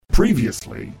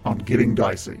Previously on Getting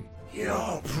Dicey.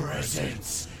 Your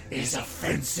presence is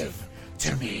offensive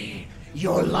to me.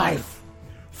 Your life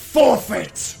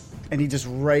forfeit. And he just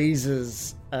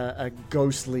raises a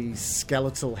ghostly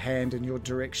skeletal hand in your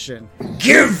direction.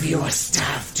 Give your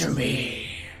staff to me.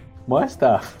 My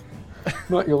staff,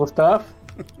 not your staff.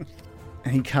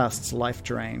 And he casts Life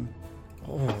Drain.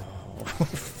 Oh,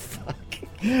 fuck.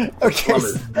 Okay.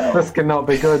 This cannot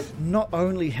be good. Not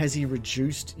only has he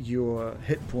reduced your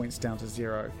hit points down to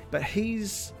 0, but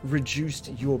he's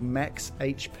reduced your max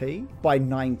HP by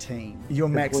 19. Your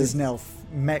max is now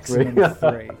maximum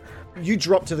 3. You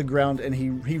drop to the ground and he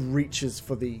reaches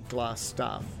for the glass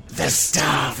staff. The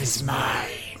staff is mine.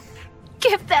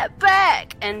 Give that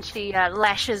back! And she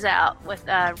lashes out with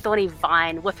a thorny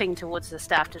vine whipping towards the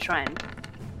staff to try and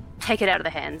take it out of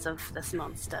the hands of this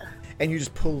monster. And you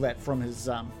just pull that from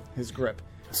his grip.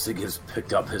 Sig has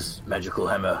picked up his magical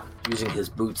hammer, using his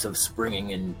boots of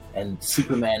springing, and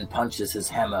Superman punches his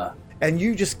hammer. And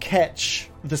you just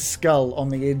catch the skull on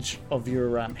the edge of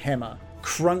your hammer,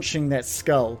 crunching that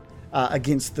skull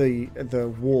against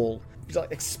the wall. It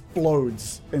like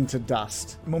explodes into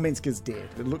dust. Momenska's dead.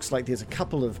 It looks like there's a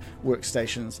couple of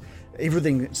workstations.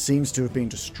 Everything seems to have been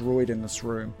destroyed in this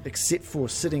room, except for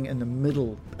sitting in the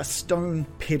middle, a stone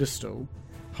pedestal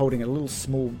holding a little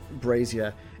small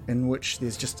brazier in which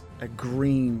there's just a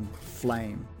green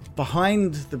flame.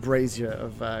 Behind the brazier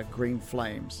of green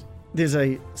flames, there's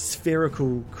a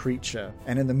spherical creature,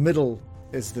 and in the middle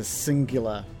is this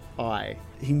singular eye.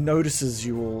 He notices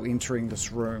you all entering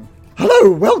this room.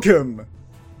 Hello, welcome!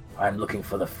 I'm looking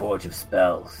for the Forge of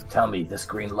Spells. Tell me, this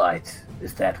green light,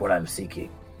 is that what I'm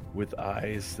seeking? With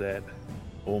eyes that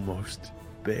almost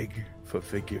beg for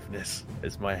forgiveness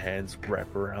as my hands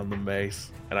wrap around the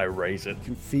mace and I raise it. You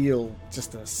can feel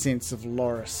just a sense of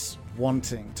Loris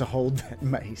wanting to hold that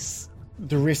mace.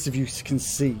 The rest of you can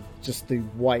see just the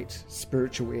white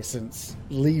spiritual essence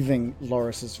leaving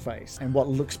Loris's face, and what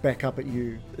looks back up at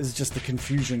you is just the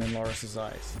confusion in Loris's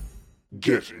eyes.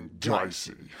 Getting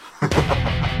Dicey.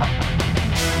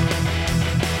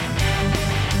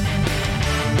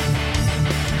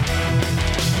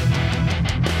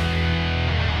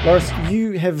 Loris,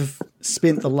 you have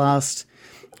spent the last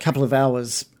couple of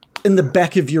hours in the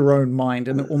back of your own mind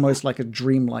in almost like a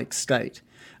dreamlike state.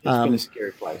 It's been a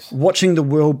scary place. Watching the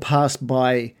world pass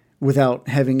by without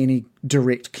having any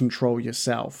direct control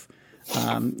yourself.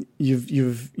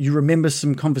 You remember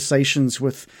some conversations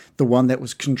with the one that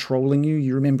was controlling you.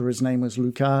 You remember his name was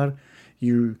Lucar.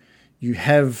 You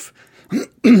have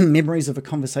memories of a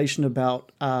conversation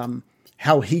about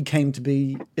how he came to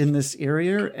be in this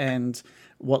area and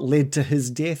what led to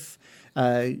his death.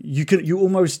 You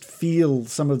almost feel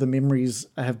some of the memories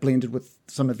have blended with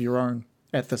some of your own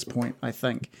at this point, I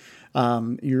think.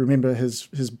 You remember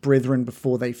his brethren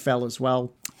before they fell as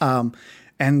well.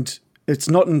 And it's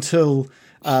not until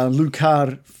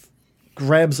Lucar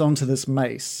grabs onto this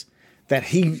mace that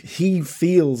he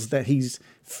feels that he's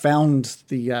found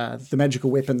the magical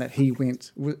weapon that he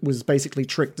was basically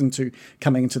tricked into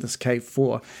coming into this cave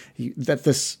for. That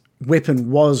this weapon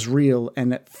was real,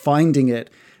 and that finding it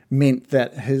meant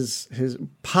that his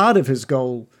part of his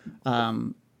goal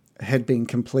had been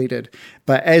completed.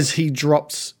 But as he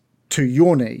drops to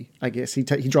your knee, I guess he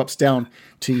drops down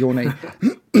to your knee,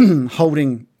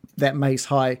 holding that mace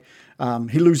high,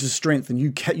 he loses strength, and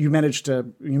you manage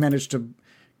to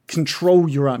control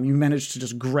your arm. You manage to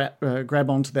just grab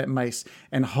onto that mace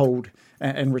and hold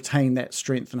and retain that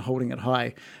strength and holding it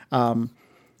high.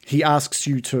 He asks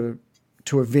you to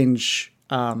avenge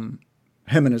him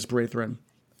and his brethren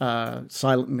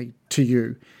silently to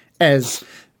you as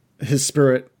his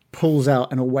spirit pulls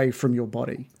out and away from your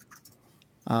body.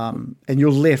 And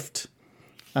you're left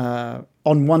on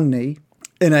one knee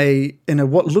in a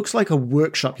what looks like a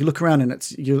workshop. You look around and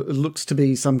it looks to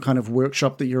be some kind of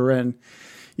workshop that you're in.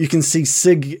 You can see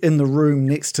Sig in the room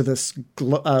next to this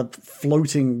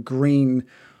floating green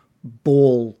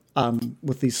ball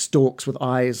with these stalks with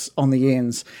eyes on the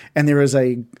ends, and there is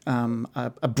a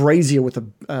brazier with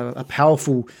a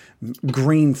powerful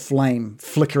green flame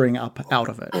flickering up out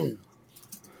of it.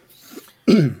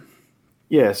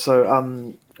 Yeah,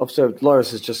 so obviously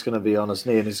Loris is just going to be on his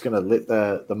knee, and he's going to let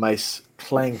the mace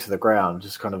clang to the ground,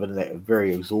 just kind of in that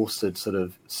very exhausted sort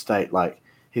of state, like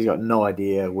he's got no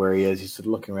idea where he is. He's sort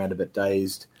of looking around a bit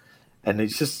dazed, and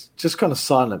he's just kind of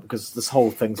silent because this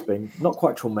whole thing's been not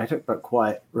quite traumatic, but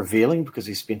quite revealing because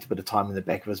he spent a bit of time in the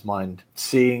back of his mind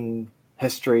seeing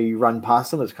history run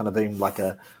past him. It's kind of been like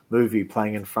a movie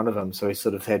playing in front of him. So he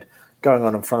sort of had going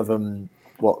on in front of him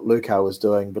what Lucar was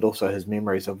doing, but also his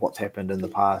memories of what's happened in the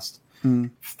past. 3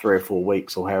 or 4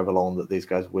 weeks or however long that these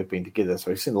guys we've been together.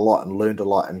 So he's seen a lot and learned a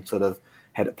lot and sort of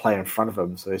had it play in front of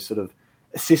him. So he's sort of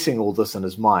assessing all this in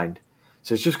his mind.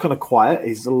 So he's just kind of quiet.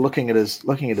 He's looking at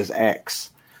his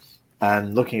axe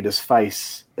and looking at his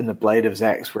face in the blade of his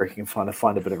axe where he can find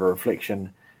a bit of a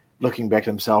reflection, looking back at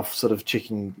himself, sort of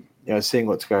checking, seeing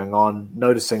what's going on,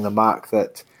 noticing the mark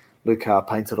that Lucar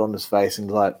painted on his face and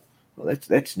like, well,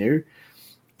 that's new.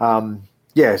 So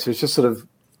it's just sort of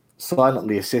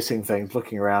silently assessing things,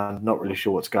 looking around, not really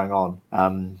sure what's going on.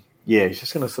 He's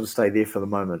just going to sort of stay there for the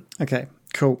moment. Okay,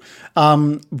 cool.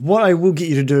 What I will get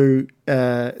you to do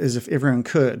is, if everyone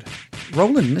could,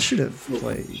 roll initiative,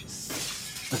 please.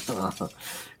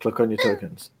 Click on your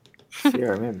tokens. Yeah,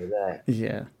 remember that.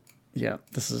 Yeah.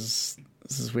 This is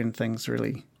when things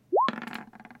really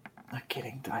are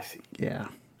getting dicey. Yeah.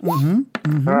 All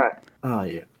right. Oh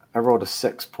yeah. I rolled a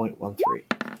 6.13.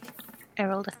 I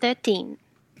rolled a 13.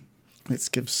 Let's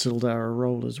give Sildar a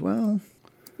roll as well.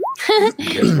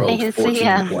 He has rolled You can see,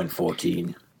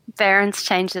 14.14. Baron's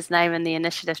changed his name in the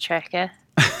initiative tracker.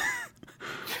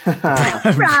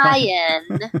 Brian.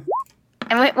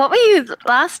 And what were you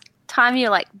last time? You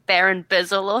were like Baron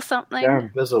Bizzle or something?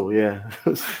 Baron Bizzle, yeah.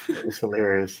 It was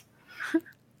hilarious.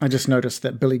 I just noticed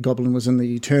that Billy Goblin was in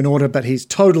the turn order, but he's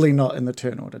totally not in the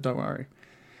turn order. Don't worry.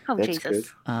 Oh, That's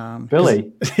Jesus. good.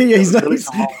 Billy? Yeah, he's not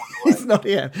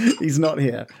here. He's not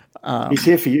here. He's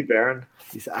here for you, Baron.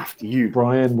 He's after you.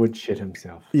 Brian would shit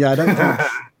himself. Yeah, I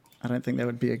don't think that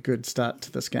would be a good start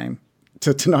to this game,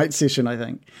 to tonight's session, I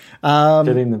think.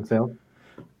 Shitting themselves.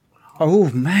 Oh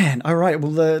man! All right.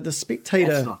 Well, the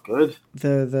spectator, That's not good.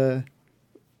 the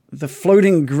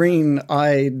floating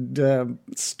green-eyed,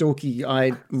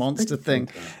 stalky-eyed monster thing.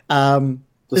 You've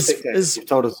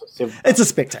told us this. It's a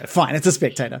spectator. Fine, it's a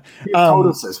spectator. You've told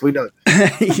us this. We know.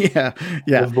 Yeah.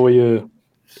 The voyeur.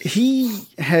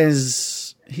 He's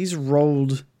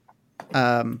rolled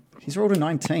a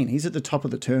 19. He's at the top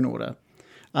of the turn order.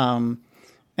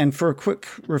 And for a quick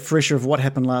refresher of what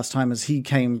happened last time, as he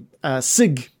came,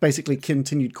 Sig basically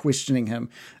continued questioning him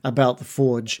about the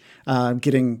forge,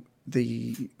 getting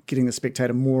the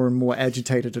spectator more and more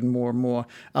agitated and more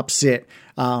upset,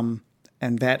 and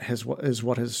that is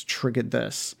what has triggered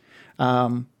this.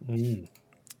 Okay,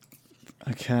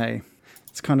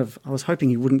 it's kind of. I was hoping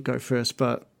he wouldn't go first,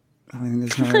 but I mean,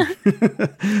 there's no.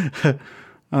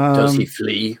 Does he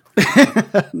flee?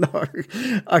 No.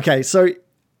 Okay, so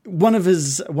one of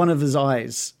his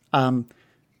eyes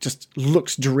just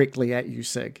looks directly at you,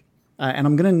 Sig, and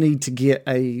I'm going to need to get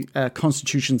a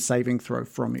Constitution saving throw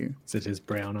from you. Is it his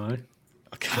brown eye?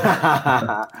 Okay.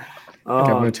 I'm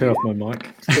going to turn off my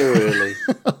mic. Too early.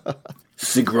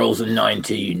 Sig rolls a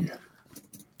 19.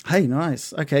 Hey,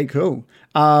 nice. Okay, cool.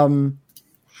 All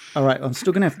right, I'm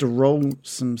still going to have to roll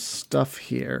some stuff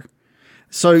here.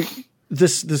 So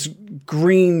this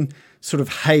green sort of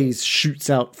haze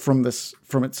shoots out from its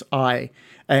eye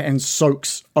and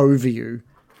soaks over you.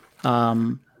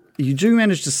 You do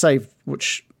manage to save,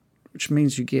 which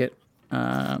means you get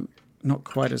not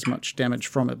quite as much damage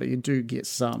from it, but you do get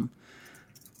some.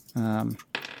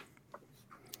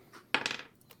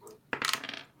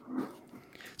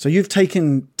 So you've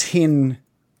taken 10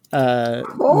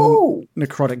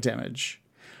 necrotic damage.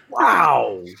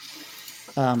 Wow.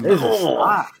 There's a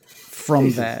slap. From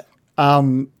Jesus. that.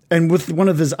 And with one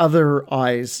of his other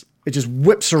eyes, it just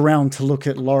whips around to look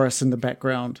at Loris in the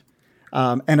background.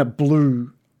 And a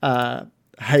blue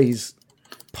haze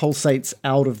pulsates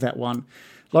out of that one.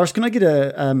 Loris, can I get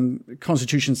a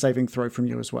Constitution saving throw from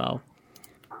you as well?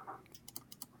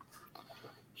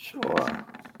 Sure.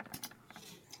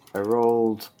 I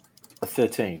rolled a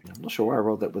 13. I'm not sure why I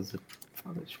rolled that with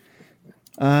advantage.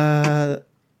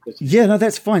 Yeah, no,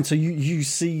 that's fine. So you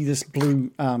see this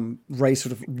blue ray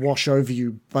sort of wash over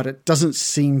you, but it doesn't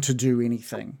seem to do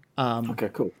anything. Okay,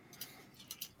 cool.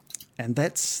 And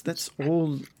that's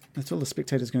all the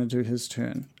spectator's going to do his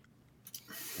turn.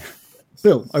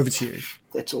 Bill, over to you.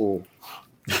 That's all.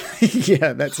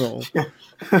 Yeah, that's all.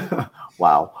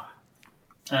 Wow.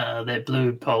 That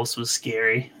blue pulse was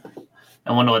scary.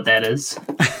 I wonder what that is.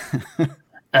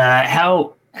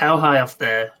 How high off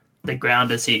the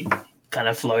ground is he kind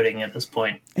of floating at this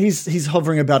point? He's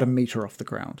hovering about a meter off the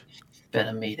ground. About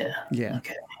a meter. Yeah.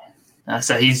 Okay.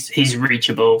 So he's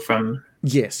reachable from.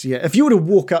 Yes, yeah. If you were to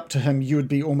walk up to him, you would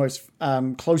be almost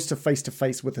close to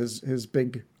face with his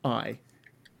big eye.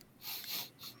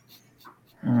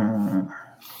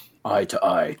 Eye to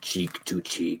eye, cheek to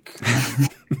cheek.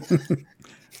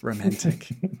 Romantic.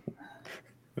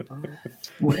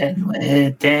 When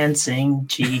we're dancing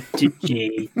cheek to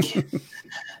cheek.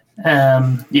 Yeah,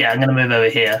 I'm going to move over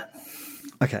here.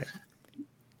 Okay.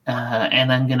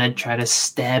 and I'm going to try to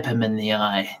stab him in the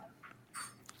eye.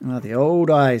 Oh, the old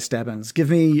eye stabbings. Give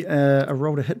me a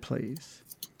roll to hit, please.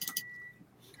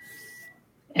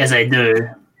 As I do,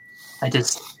 I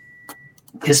just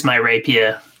kiss my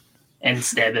rapier and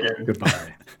stab it in.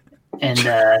 Goodbye. And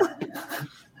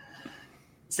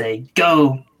say,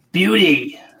 "Go,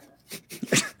 beauty!"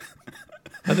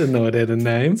 I didn't know it had a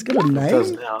name. It's got a name? It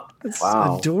does now. It's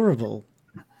Wow. adorable.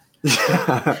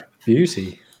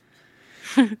 Beauty.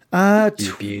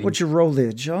 What'd you roll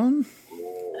there, John?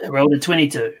 I rolled a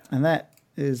 22. And that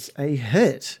is a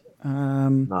hit.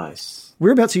 Nice.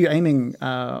 Whereabouts are you aiming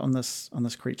on this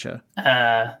creature?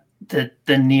 The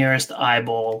nearest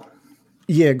eyeball.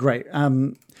 Yeah, great.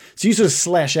 So you sort of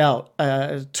slash out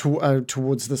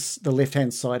towards the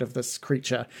left-hand side of this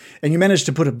creature, and you manage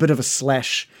to put a bit of a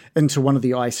slash into one of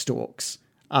the eye stalks.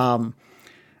 And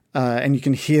you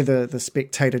can hear the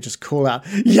spectator just call out,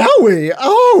 "Yowie!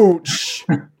 Ouch!"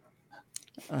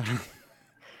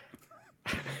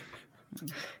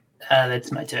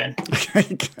 That's my turn.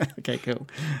 Okay, cool.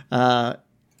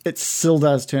 It's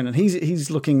Sildar's turn, and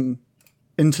he's looking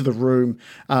into the room,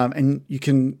 and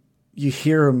you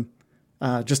hear him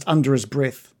just under his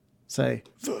breath say,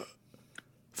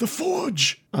 "The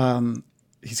forge."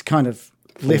 He's kind of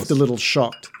left a little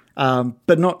shocked,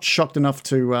 but not shocked enough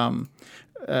to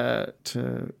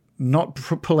not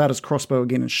pull out his crossbow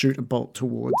again and shoot a bolt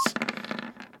towards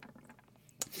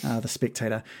the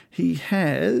spectator. He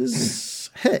has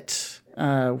hit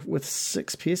with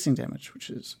 6 piercing damage, which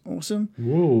is awesome.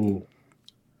 Whoa.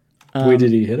 Where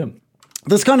did he hit him?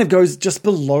 This kind of goes just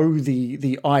below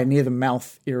the eye, near the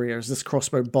mouth area, as this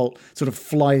crossbow bolt sort of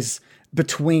flies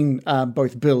between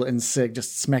both Bill and Sig,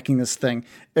 just smacking this thing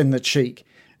in the cheek.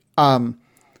 And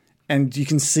you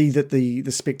can see that the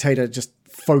spectator just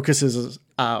focuses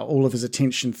all of his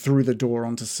attention through the door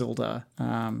onto Sildar.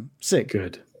 Sig,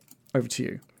 Good. over to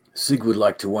you. Sig would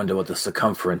like to wonder what the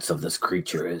circumference of this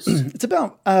creature is. It's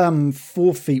about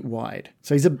 4 feet wide,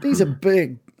 so he's a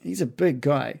big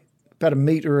guy. About a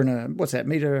meter and what's that?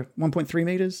 1.3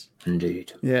 meters.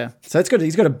 Indeed. Yeah, so it's good.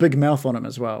 He's got a big mouth on him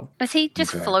as well. Is he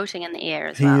just floating in the air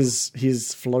as well? He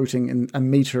is floating in a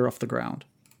meter off the ground.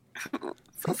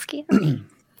 So scary.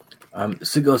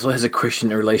 Sig also has a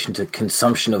question in relation to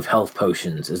consumption of health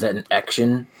potions. Is that an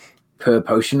action per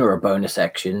potion or a bonus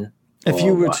action? If Or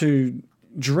you were what? to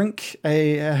drink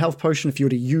a health potion, if you were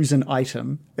to use an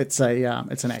item, it's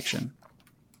an action.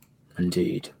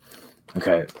 Indeed.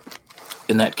 Okay.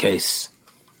 In that case,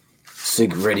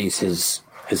 Sig readies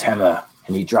his hammer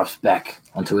and he drops back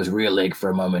onto his rear leg for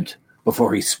a moment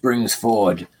before he springs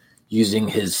forward, using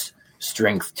his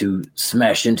strength to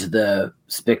smash into the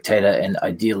spectator and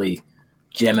ideally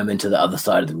jam him into the other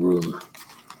side of the room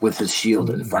with his shield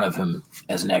in front of him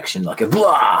as an action, like a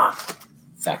blah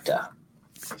factor.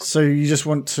 So you just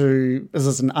want to? Is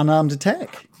this an unarmed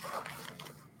attack?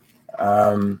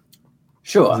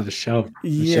 Sure. Is it a shove?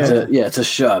 Yeah. It's a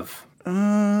shove.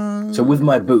 So with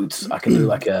my boots, I can do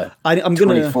like a I'm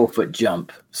gonna 24-foot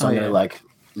jump. So I'm yeah. going to like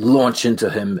launch into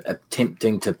him,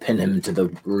 attempting to pin him to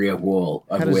the rear wall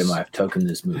of where my token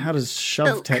is moved. How does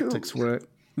shove tactics work?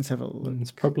 Let's have a look. It's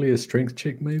probably a strength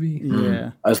check, maybe.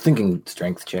 Yeah. I was thinking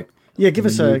strength check. Yeah, give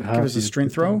us a Move half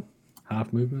strength your- roll.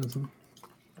 Half movement or something.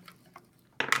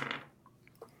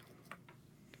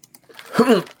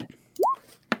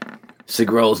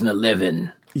 Sig rolls an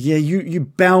 11. Yeah, you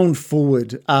bound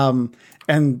forward, and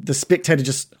the spectator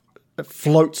just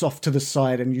floats off to the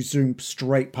side, and you zoom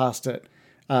straight past it,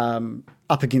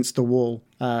 up against the wall.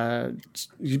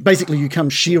 Basically, you come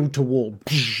shield to wall,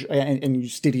 and you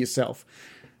steady yourself.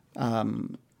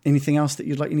 Anything else that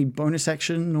you'd like? Any bonus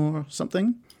action or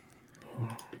something?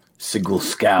 Sig will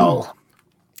scowl.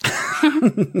 All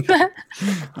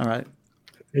right.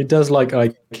 It does like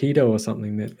Aikido or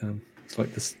something that it's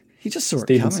like this He just saw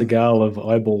Steven it coming. Seagal of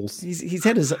eyeballs.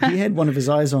 He had one of his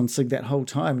eyes on Sig that whole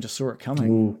time, just saw it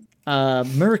coming.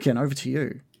 Mirakin, over to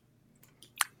you.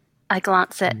 I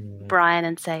glance at Brian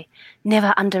and say,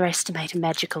 "Never underestimate a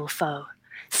magical foe.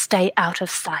 Stay out of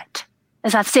sight.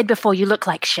 As I've said before, you look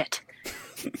like shit."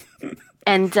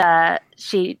 And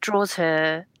she draws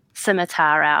her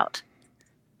scimitar out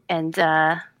and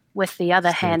with the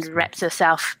other hand wraps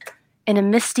herself in a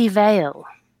misty veil.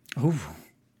 Ooh.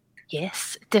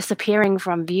 Yes, disappearing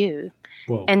from view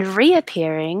Whoa. and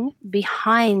reappearing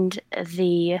behind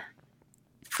the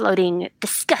floating,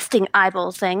 disgusting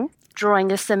eyeball thing,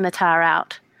 drawing a scimitar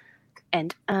out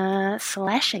and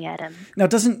slashing at him. Now,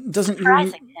 doesn't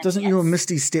Surprising him, your yes.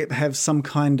 Misty Step have some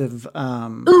kind of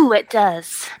Ooh, it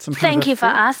does. Some kind Thank of you for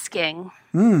effect? asking.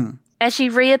 As she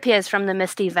reappears from the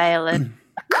misty veil, a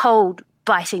cold,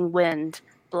 biting wind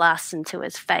blasts into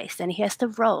his face, and he has to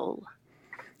roll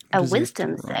a does he have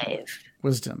wisdom to roll? save.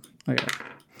 Wisdom. Okay.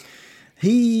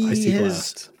 He Icy has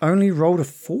blast. only rolled a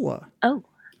 4. Oh,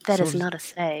 that So is does- not a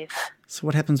save. So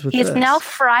what happens with He is this? now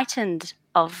frightened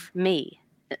of me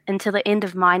until the end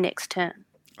of my next turn.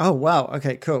 Oh, wow.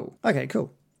 Okay, cool.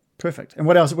 Perfect. And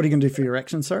what else? What are you going to do for your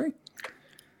action, sorry?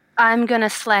 I'm going to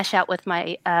slash out with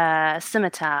my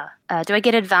scimitar. Do I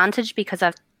get advantage because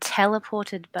I've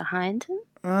teleported behind him?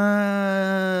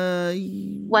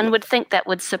 One would think that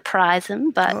would surprise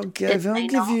him, but I'll it give may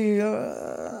not. you.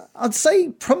 I'd say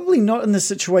probably not in this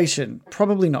situation.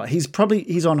 Probably not.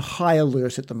 He's on high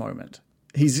alert at the moment.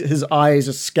 His eyes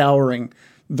are scouring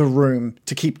the room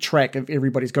to keep track of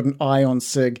everybody. He's got an eye on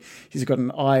Sig. He's got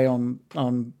an eye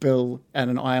on Bill and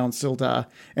an eye on Sildar,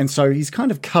 and so he's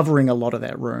kind of covering a lot of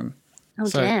that room. Oh,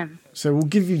 damn. So we'll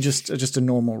give you just a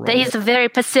normal roll. But he's a very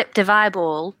perceptive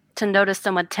eyeball to notice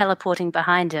someone teleporting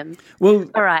behind him. Well,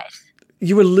 All right.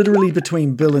 you were literally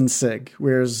between Bill and Sig,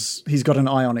 whereas he's got an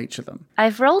eye on each of them.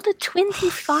 I've rolled a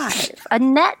 25, a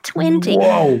nat 20.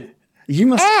 Whoa. You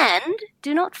must. And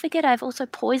do not forget, I've also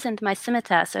poisoned my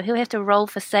scimitar, so he'll have to roll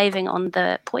for saving on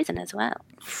the poison as well.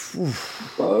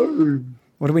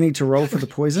 What do we need to roll for the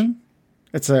poison?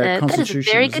 It's a That constitution. is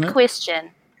a very isn't good it?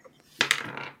 question.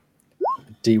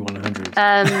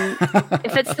 D100.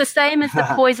 If it's the same as the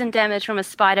poison damage from a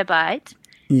spider bite,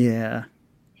 Yeah.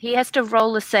 he has to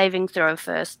roll a saving throw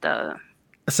first, though.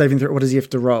 A saving throw. What does he have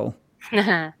to roll?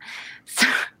 So,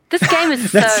 this game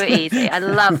is so easy. I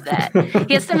love that.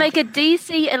 He has to make a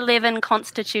DC 11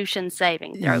 Constitution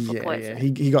saving throw for poison.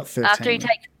 Yeah. He got 13. After he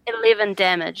takes 11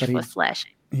 damage But for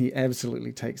slashing. He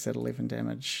absolutely takes that 11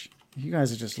 damage. You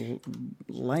guys are just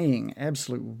laying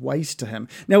absolute waste to him.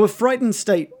 Now, with frightened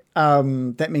state,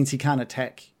 that means he can't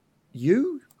attack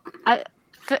you?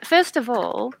 First of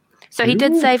all, so he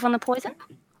did save on the poison?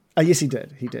 Oh, yes, he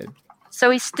did. He did. So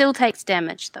he still takes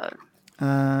damage, though.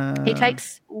 He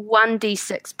takes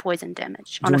 1d6 poison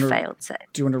damage on a failed save.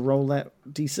 Do you want to roll that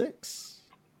d6?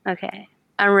 Okay,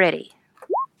 I'm ready.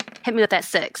 Hit me with that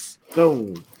 6.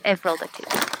 No. I've rolled a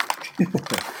 2.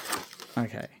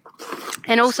 Okay.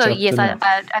 And also, Just yes, I enough.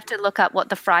 have to look up what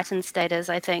the frightened state is,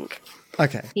 I think.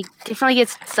 Okay. He definitely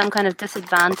gets some kind of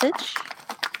disadvantage.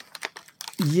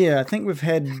 Yeah, I think we've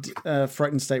had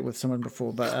frightened state with someone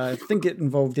before, but I think it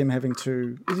involved them having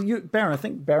to... Baron, I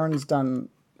think Baron's done...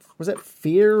 Was that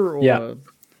fear or... Yeah.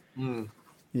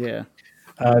 Yeah.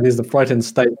 There's the frightened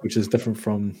state, which is different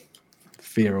from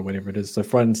fear or whatever it is. So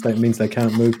frightened state means they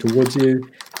can't move towards you,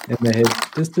 and they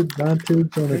have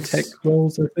disadvantage on attack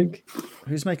rolls, I think.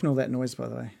 Who's making all that noise, by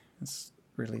the way? It's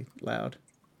really loud.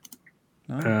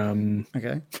 No?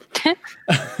 Okay.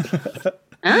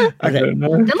 I don't know.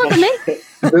 Don't look at me.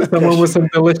 Is there someone with some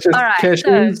delicious All right,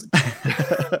 cashews?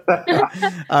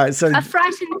 All right, so... A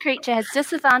frightened creature has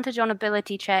disadvantage on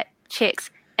ability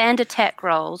checks and attack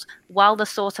rolls while the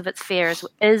source of its fear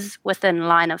is within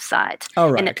line of sight. Oh,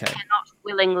 right, and it okay. cannot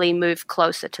willingly move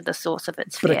closer to the source of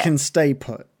its fear. But it can stay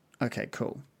put. Okay,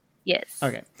 cool. Yes.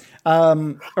 Okay. All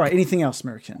right, anything else,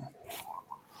 American?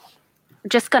 I'm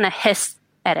just going to hiss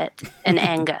at it in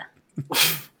anger.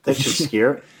 That should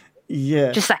scare it.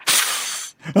 Yeah. Just like,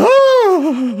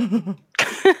 Oh!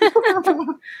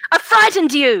 I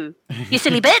frightened you, you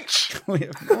silly bitch.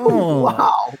 Oh,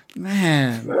 Wow.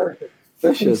 man.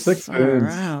 Vicious. Far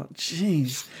out.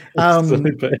 Jeez.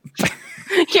 Silly bit.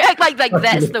 You act like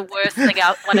that's the worst thing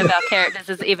one of our characters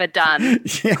has ever done.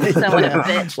 Someone a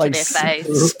bitch like to their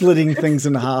face. splitting things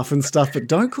in half and stuff, but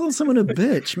don't call someone a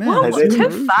bitch, man. Whoa, That's too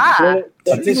rude. far.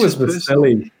 I think it was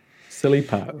the silly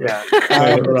part. Yeah.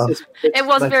 It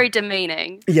was very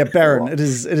demeaning. Yeah, Baron, it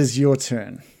is your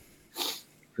turn.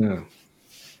 Yeah.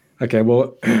 Okay,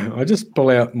 well, I just pull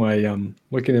out my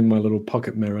looking in my little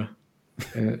pocket mirror,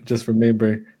 just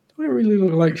remembering, do I really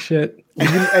look like shit?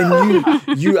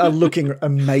 And you are looking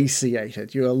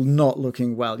emaciated. You are not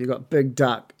looking well. You've got big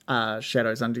dark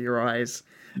shadows under your eyes.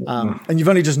 And you've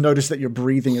only just noticed that your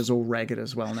breathing is all ragged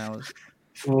as well now.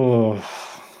 Oh,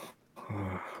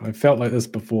 I felt like this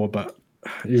before, but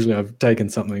usually I've taken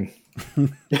something.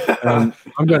 I'm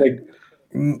going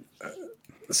to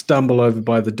stumble over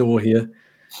by the door here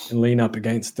and lean up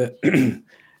against it. And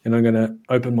I'm going to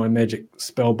open my magic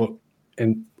spell book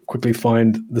and quickly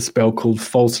find the spell called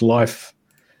False Life.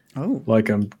 Oh. Like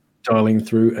I'm dialing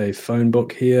through a phone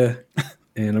book here.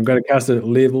 And I'm going to cast it at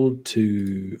level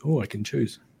 2. Oh, I can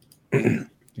choose. Here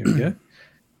we go.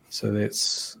 So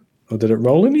that's... Oh, did it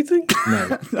roll anything?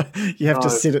 No. You have to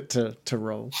set it to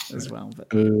roll as well.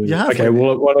 But Okay,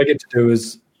 well, what I get to do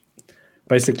is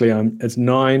basically it's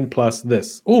 9 plus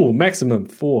this. Oh, maximum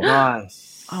 4.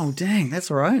 Nice. oh, dang,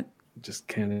 that's all right. Just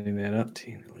counting that up.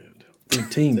 10, 11,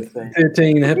 13. 15.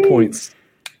 13 hit points.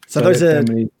 So those that's are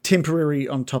how many temporary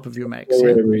on top of your max. Yeah?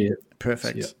 temporary.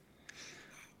 Perfect.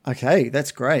 Yeah. Okay,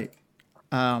 that's great.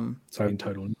 So in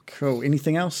total. Cool.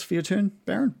 Anything else for your turn,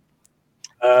 Baron?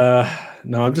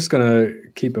 No, I'm just going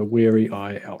to keep a wary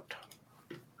eye out.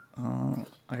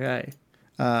 Okay.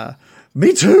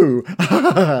 Me too.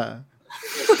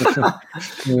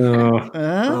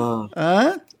 No.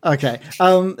 Okay.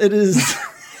 It is.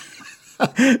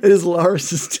 It is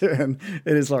Loris's turn.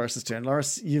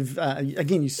 Loris, you've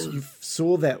again. You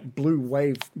saw that blue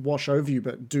wave wash over you,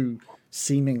 but do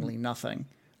seemingly nothing.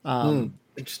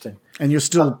 Interesting. And you're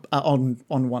still on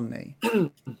one knee.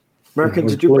 American,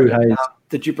 With did you blue bring in, haze.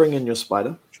 did you bring in your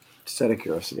spider? Just out of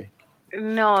curiosity.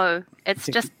 No, it's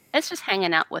just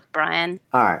hanging out with Brian.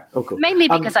 All right. Oh, cool. Mainly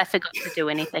because I forgot to do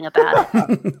anything about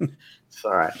it. It's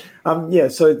all right. Yeah,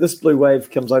 so this blue wave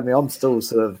comes over me. I'm still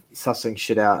sort of sussing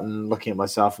shit out and looking at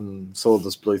myself and saw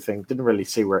this blue thing. Didn't really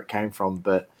see where it came from,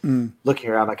 but looking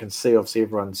around, I can see obviously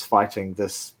everyone's fighting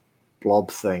this blob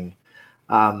thing.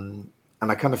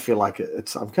 And I kind of feel like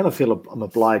I'm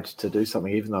obliged to do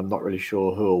something, even though I'm not really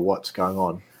sure who or what's going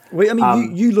on. Well, I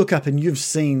mean, you look up and you've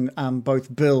seen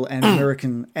both Bill and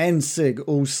American and Sig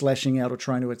all slashing out or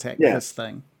trying to attack this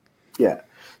thing. Yeah.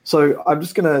 So I'm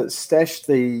just going to stash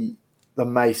the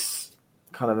mace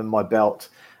kind of in my belt,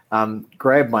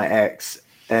 grab my axe,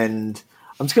 and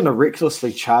I'm just going to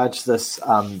recklessly charge this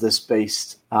this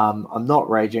beast. I'm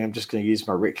not raging. I'm just going to use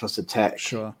my reckless attack.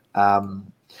 Sure.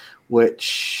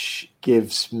 Which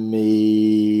gives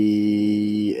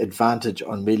me advantage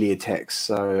on melee attacks.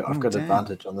 So I've got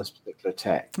advantage on this particular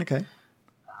attack. Okay.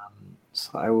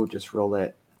 So I will just roll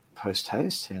that post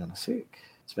haste. Hang on a sec.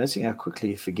 It's amazing how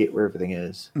quickly you forget where everything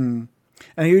is. And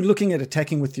are you looking at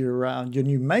attacking with your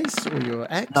new mace or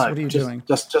your axe? No, what are you doing?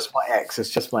 Just my axe. It's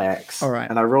just my axe. All right.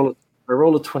 And I roll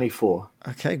a 24.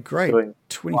 Okay, great. Doing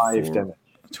 24 5 damage.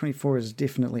 24 is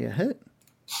definitely a hit.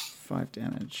 5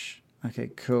 damage.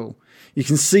 Okay, cool. You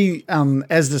can see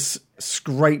as this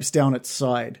scrapes down its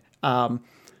side, two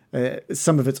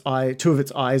of its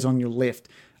eyes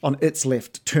on its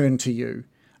left, turn to you.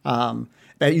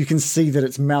 You can see that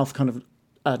its mouth kind of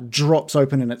drops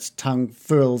open and its tongue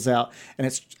furls out, and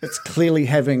it's clearly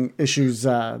having issues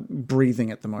breathing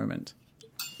at the moment.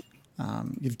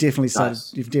 You've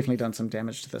definitely done some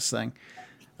damage to this thing.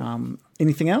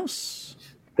 Anything else?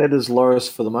 That is Loris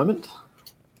for the moment.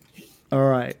 All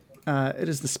right. It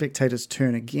is the spectator's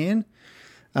turn again.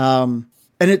 And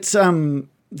it's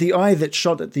the eye that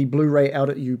shot at the Blu-ray out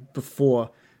at you before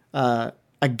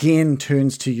again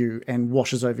turns to you and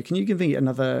washes over. Can you give me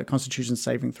another Constitution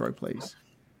saving throw, please?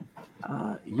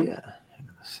 Yeah. Hang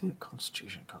on a sec.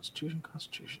 Constitution.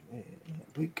 There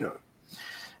we go.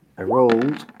 I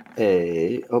rolled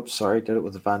did it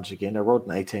with advantage again. I rolled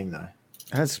an 18 though.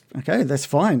 That's okay. That's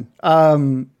fine.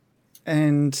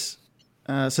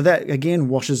 So that again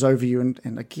washes over you,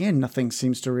 and again nothing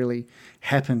seems to really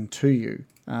happen to you.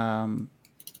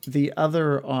 The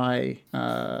other eye,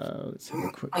 let's have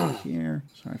a quick look here.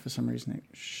 Sorry, for some reason it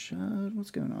shut.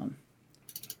 What's going on?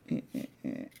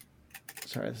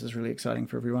 Sorry, this is really exciting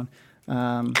for everyone.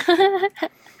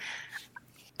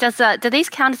 Do these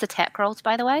count as attack rolls,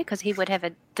 by the way? Because he would have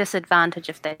a disadvantage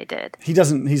if they did. He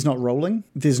doesn't. He's not rolling.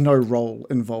 There's no roll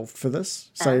involved for this.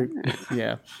 So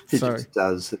yeah. He just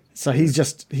does. So he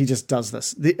just does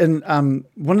this. And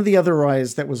one of the other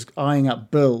eyes that was eyeing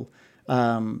up Bill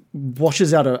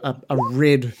washes out a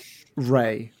red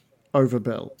ray over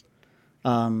Bill.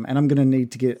 And I'm going to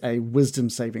need to get a wisdom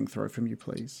saving throw from you,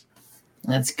 please.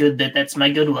 That's good. That's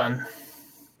my good one.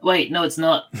 Wait, no, it's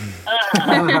not.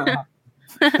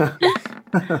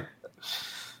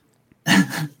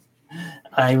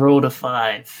 I rolled a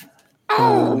 5.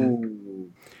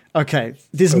 Okay,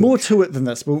 there's more to it than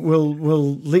this.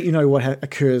 We'll let you know what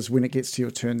occurs when it gets to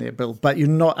your turn there, Bill. But you're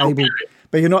not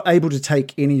able to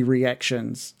take any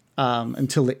reactions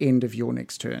until the end of your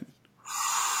next turn.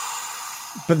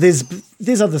 But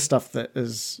there's other stuff that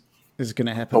is going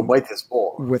to happen. Oh wait, there's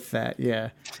more with that. Yeah,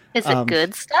 is it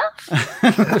good stuff?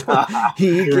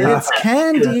 He gets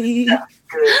candy.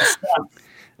 Good stuff.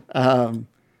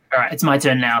 All right, it's my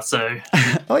turn now. So,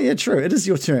 oh yeah, true. It is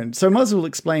your turn. So, might as well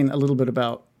explain a little bit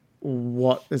about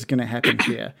what is going to happen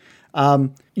here.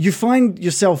 You find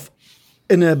yourself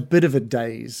in a bit of a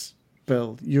daze,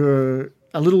 Bill. You're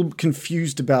a little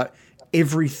confused about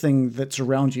everything that's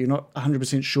around you. You're not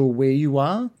 100% sure where you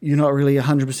are. You're not really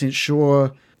 100%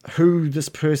 sure who this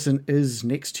person is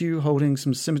next to you holding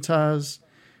some scimitars.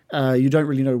 You don't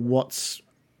really know what's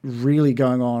really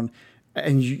going on.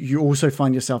 And you also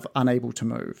find yourself unable to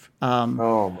move.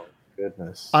 Oh, my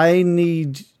goodness. I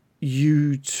need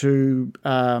you to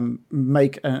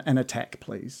make an attack,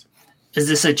 please. Is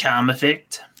this a charm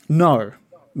effect? No,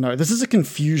 this is a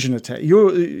confusion attack.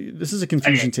 This is a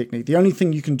confusion technique. The only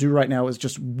thing you can do right now is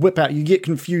just whip out. You get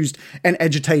confused and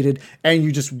agitated, and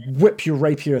you just whip your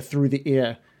rapier through the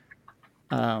air.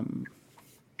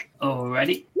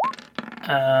 Alrighty.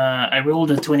 I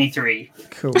rolled a 23.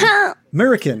 Cool.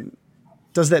 American,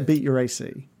 does that beat your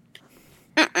AC?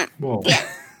 Whoa.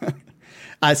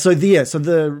 So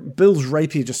the Bill's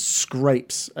rapier just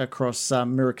scrapes across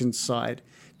American's side,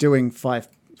 doing five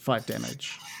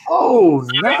damage. Oh,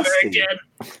 Very nasty. good.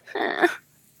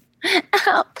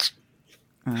 Ouch.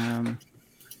 I'm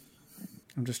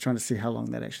just trying to see how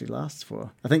long that actually lasts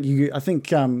for. I think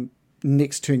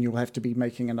next turn you'll have to be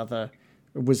making another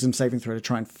wisdom saving throw to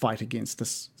try and fight against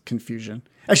this confusion.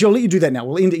 Actually, I'll let you do that now.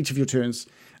 We'll end each of your turns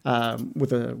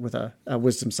with a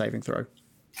wisdom saving throw.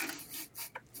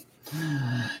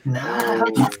 No.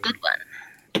 It's a good one.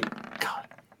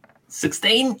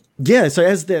 16? Yeah, so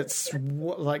as that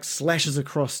slashes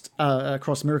across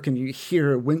American, you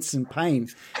hear her wince in pain.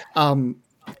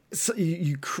 So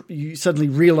you suddenly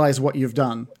realize what you've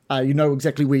done. You know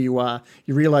exactly where you are.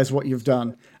 You realize what you've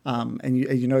done, and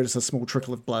you notice a small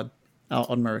trickle of blood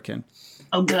on American.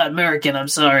 Oh god, American, I'm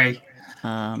sorry.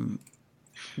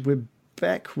 We're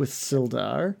back with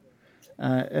Sildar,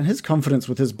 and his confidence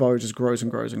with his bow just grows and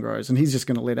grows and grows, and he's just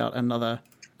going to let out another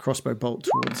crossbow bolt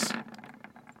towards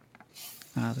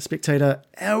the spectator.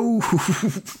 Ow!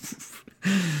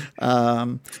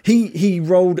 He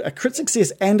rolled a crit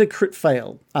success and a crit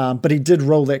fail, but he did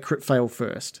roll that crit fail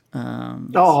first.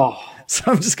 So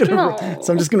I'm just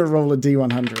gonna roll a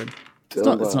D100.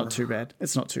 It's not too bad.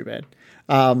 It's not too bad.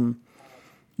 So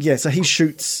he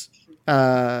shoots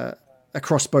a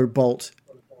crossbow bolt.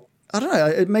 I don't know.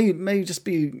 It may just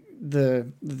be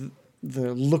the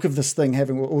look of this thing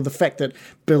having, or the fact that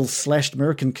Bill slashed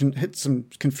American can hit some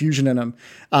confusion in him,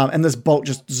 and this bolt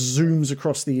just zooms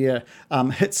across the air,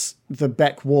 hits the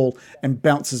back wall and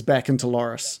bounces back into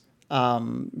Loris,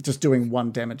 just doing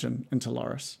 1 damage into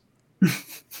Loris.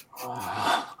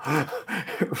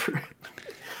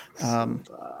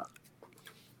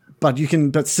 But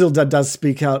Sildar does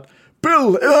speak out.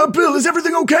 Bill, is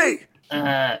everything okay?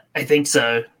 I think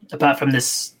so. Apart from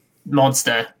this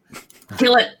monster.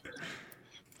 Kill it!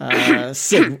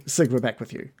 Sig, we're back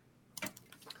with you.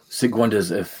 Sig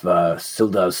wonders if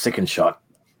Sildar's second shot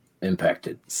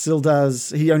impacted.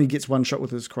 He only gets 1 shot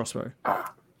with his crossbow.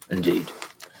 Indeed.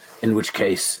 In which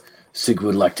case, Sig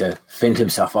would like to fend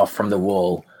himself off from the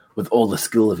wall with all the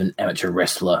skill of an amateur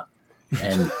wrestler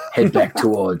and head back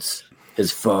towards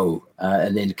his foe.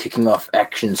 And then kicking off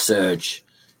Action Surge,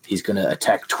 he's going to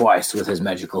attack twice with his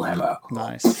magical hammer.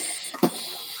 Nice.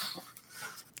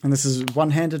 And this is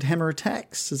one-handed hammer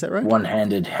attacks, is that right?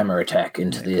 One-handed hammer attack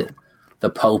into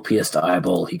the pulpiest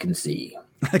eyeball he can see.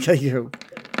 Okay, you.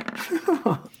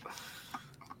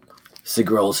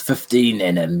 Sig rolls 15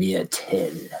 and a mere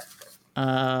 10.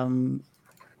 That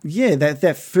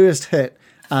first hit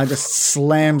just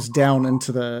slams down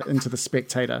into the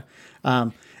spectator,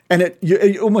 and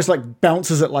it almost like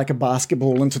bounces it like a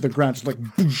basketball into the ground, just like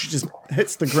boosh, just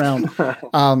hits the ground,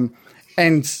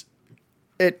 and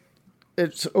it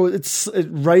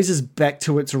raises back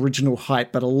to its original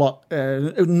height, but not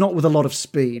with a lot of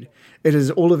speed. It is,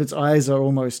 all of its eyes are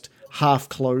almost half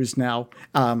closed now,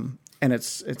 and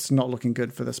it's not looking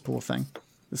good for this poor thing,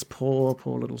 this poor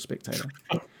little spectator.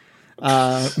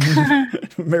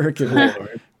 American,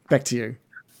 back to you.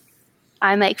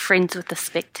 I make friends with the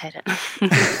spectator.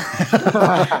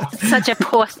 Such a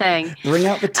poor thing. Bring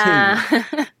out the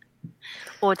tea.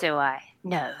 Or do I?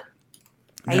 No.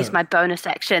 I use my bonus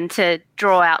action to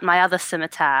draw out my other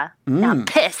scimitar. Now I'm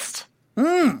pissed.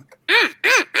 I'm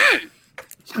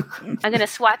going to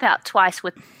swipe out twice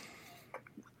with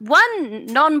one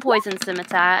non-poison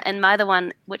scimitar and my other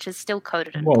one, which is still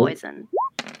coated in poison.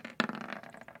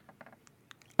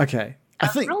 Okay. I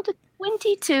think rolled a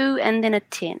 22 and then a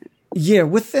 10. Yeah,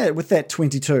 with that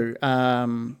 22,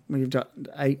 you've got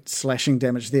 8 slashing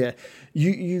damage there.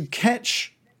 You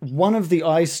catch one of the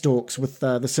eye stalks with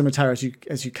the scimitar as you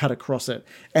cut across it,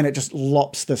 and it just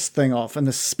lops this thing off. And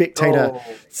the spectator,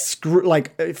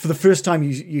 for the first time,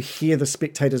 you hear the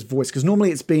spectator's voice, because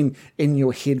normally it's been in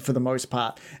your head for the most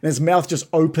part, and his mouth just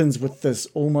opens with this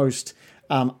almost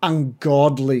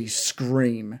ungodly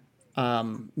scream.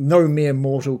 No mere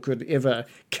mortal could ever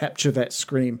capture that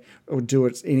scream or do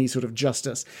it any sort of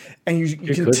justice. And you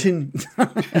continue.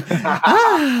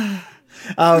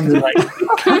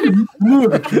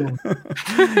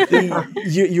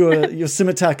 Your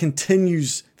scimitar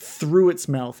continues through its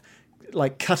mouth,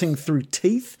 like cutting through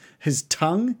teeth, his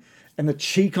tongue, and the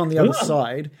cheek on the other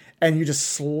side, and you just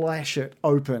slash it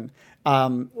open,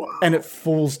 and it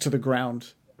falls to the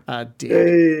ground dead.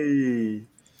 Hey.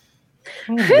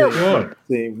 God.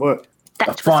 Teamwork.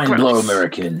 A fine blow,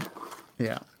 American.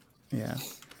 Yeah.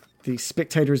 The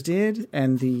spectator is dead,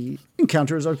 and the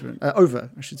encounter is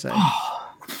over, I should say.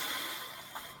 I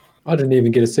didn't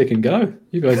even get a second go.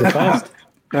 You guys are fast.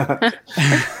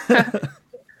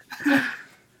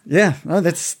 Yeah, no,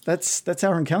 that's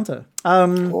our encounter.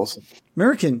 Awesome.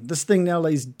 American, this thing now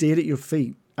lays dead at your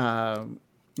feet.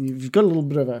 You've got a little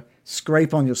bit of a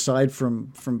scrape on your side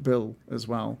from Bill as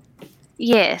well.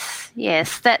 Yes.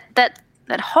 That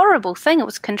horrible thing, it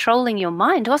was controlling your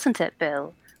mind, wasn't it,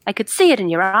 Bill? I could see it in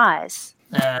your eyes.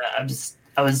 I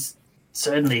was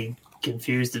certainly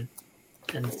confused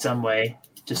in some way,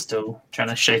 just still trying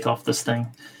to shake off this thing.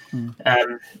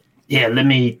 Yeah, let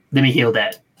me heal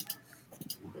that.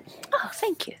 Oh,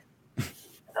 thank you.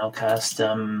 I'll cast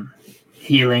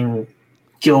healing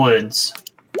cure wounds.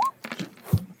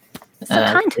 So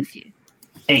kind of you.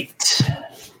 8.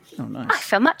 Oh, nice. I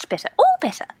feel much better. All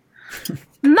better.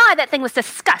 My, that thing was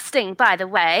disgusting, by the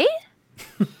way.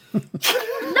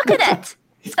 Look at it.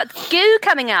 It's got goo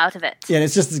coming out of it. Yeah,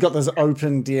 it's got this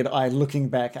open dead eye looking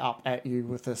back up at you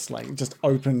with this just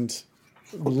opened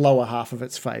lower half of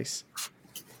its face.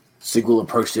 Sig will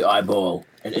approach the eyeball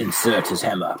and insert his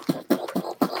hammer.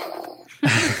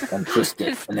 And twist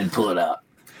it and then pull it out.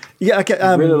 Yeah, okay.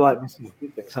 Really like missing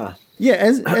things, huh? Yeah,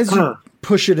 as you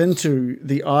push it into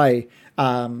the eye,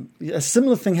 a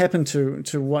similar thing happened to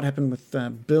what happened with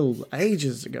Bill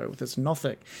ages ago with this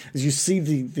Nothic. As you see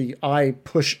the eye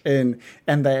push in,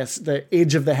 and the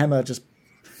edge of the hammer just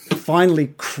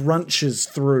finally crunches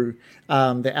through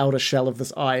the outer shell of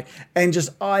this eye, and just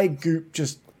eye goop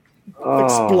just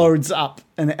explodes up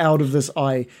and out of this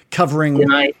eye, covering.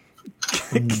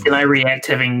 Can I react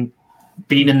having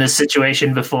been in this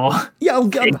situation before? Yeah,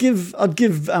 I'd give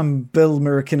Bill,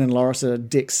 American, and Loris a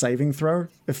dex saving throw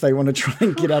if they want to try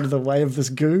and get out of the way of this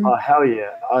goo. Oh, hell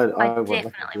yeah. I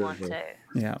definitely want to.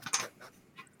 Yeah.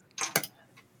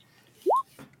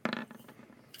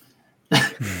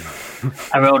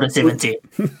 I rolled a 17.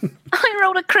 I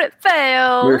rolled a crit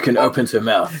fail. American opens her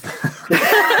mouth.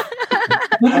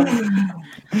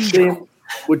 Sam,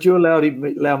 would you allow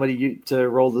me to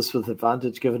roll this with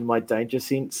advantage given my danger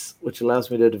sense, which allows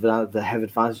me to have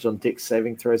advantage on dex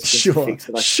saving throws? Sure.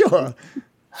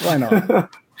 Why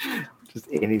not? Just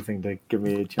anything to give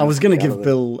me a chance. I was going to give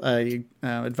Bill a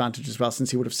advantage as well, since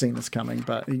he would have seen this coming,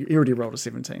 but he already rolled a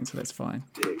 17, so that's fine.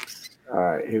 All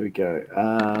right, here we go.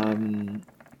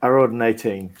 I rolled an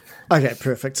 18. Okay,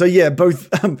 perfect. So yeah,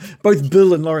 both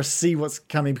Bill and Loris see what's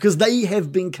coming because they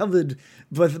have been covered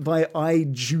by eye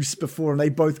juice before, and they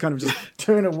both kind of just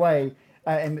turn away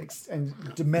and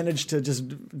manage to just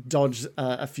dodge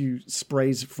a few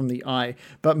sprays from the eye.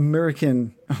 But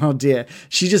American, oh dear,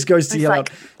 she just goes to yell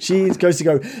out. She goes to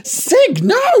go, Sig,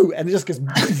 no! And it just goes.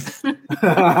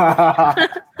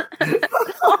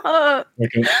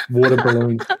 Like a water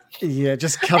balloon. Yeah,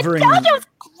 just covering. God, it was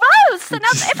gross, and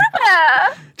that's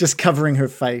everywhere. Just covering her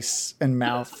face and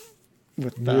mouth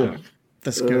with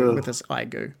this goo, with this eye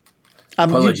goo.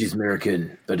 Apologies,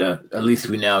 American, but at least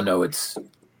we now know it's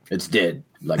dead,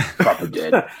 like proper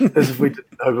dead. As if we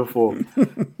didn't know before.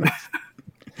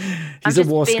 He's a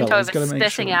war scholar. He's got to make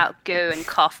spitting out goo and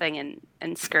coughing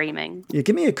and screaming. Yeah,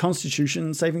 give me a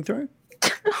Constitution saving throw.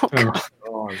 Oh, God.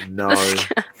 Oh no.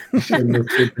 Yeah,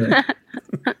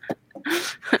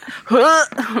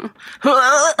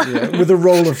 with a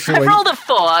roll of 4. I rolled a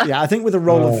 4. Yeah, I think with a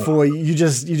roll of 4, you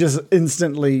just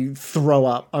instantly throw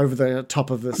up over the top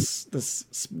of this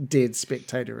dead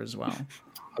spectator as well.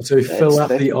 So you fill up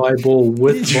the eyeball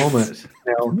with vomit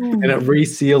now, and it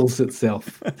reseals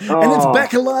itself. And it's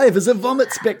back alive as a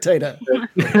vomit spectator.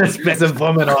 It's a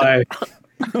vomit eye.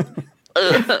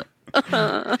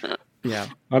 Yeah,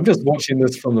 I'm just watching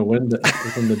this from the window,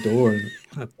 from the door.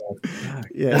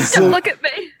 Yeah, Look at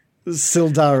me.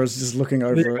 Sildar is just looking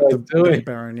over at the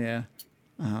Baron. Yeah.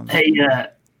 Hey,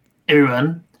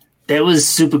 everyone, that was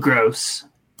super gross.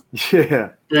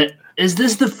 Yeah. Is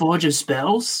this the Forge of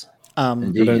Spells?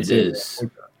 Indeed, it is.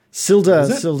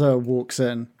 Sildar walks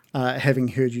in, having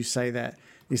heard you say that.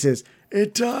 He says,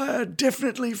 "It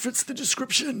definitely fits the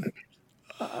description.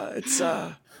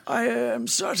 I am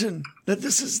certain that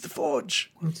this is the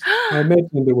forge." I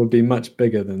imagined it would be much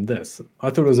bigger than this. I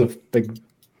thought it was a big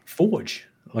forge,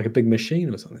 like a big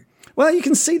machine or something. Well, you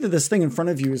can see that this thing in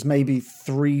front of you is maybe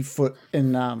 3 foot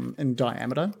in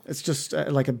diameter. It's just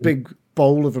like a big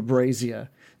bowl of a brazier,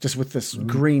 just with this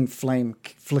green flame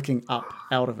flicking up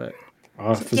out of it.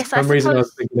 For some reason, I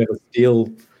was thinking of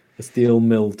a a steel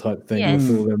mill type thing Yes.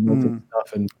 with all their melted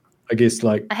stuff, and I guess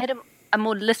like I had a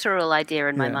more literal idea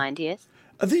in my Yeah. mind, yes.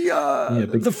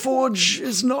 The forge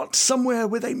is not somewhere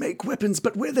where they make weapons,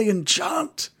 but where they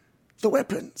enchant the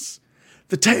weapons.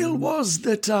 The tale was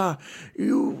that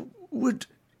you would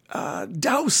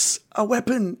douse a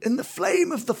weapon in the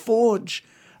flame of the forge,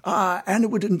 and it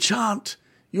would enchant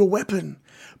your weapon.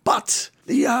 But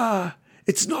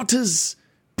it's not as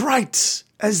bright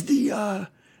as the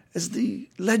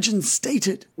legend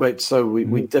stated. Wait, so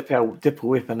we dip a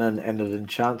weapon in and it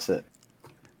enchants it.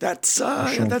 That's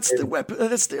the weapon.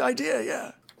 That's the idea.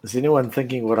 Yeah. Is anyone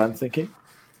thinking what I'm thinking?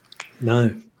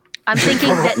 no. I'm thinking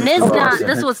that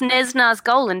this was Nesnar's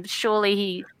goal, and surely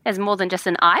he has more than just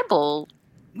an eyeball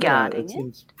guarding it it.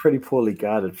 seems pretty poorly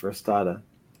guarded for a starter.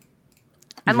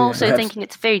 I'm also thinking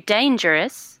it's very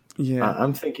dangerous. Yeah.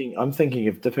 I'm thinking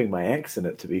of dipping my axe in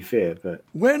it. To be fair, but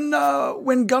When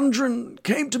Gundren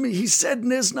came to me, he said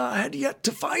Nesnar had yet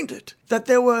to find it. That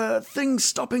there were things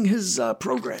stopping his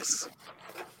progress.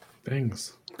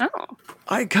 Things. Oh.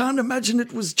 I can't imagine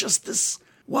it was just this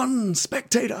one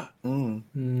spectator. I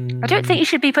don't think you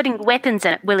should be putting weapons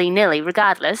in it willy-nilly,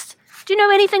 regardless. Do you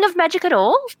know anything of magic at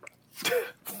all?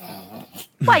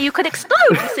 Why, you could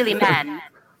explode, you silly man.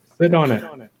 Sit on it.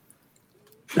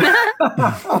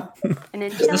 An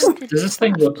Does enchanted... this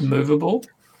thing look movable?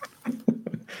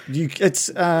 Let's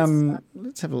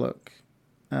have a look.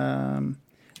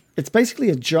 It's basically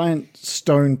a giant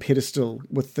stone pedestal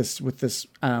with this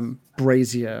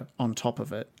brazier on top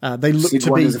of it. They look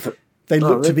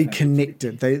to be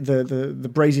connected. The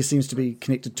brazier seems to be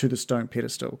connected to the stone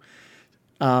pedestal.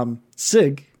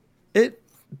 Sig, it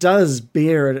does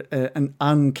bear an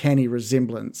uncanny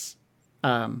resemblance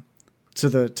to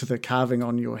the carving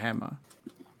on your hammer.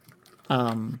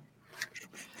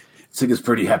 Sig is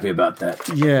pretty happy about that.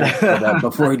 Yeah. But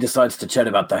before he decides to chat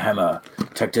about the hammer,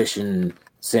 tactician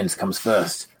sense comes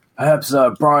first. Perhaps,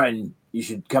 Brian, you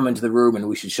should come into the room and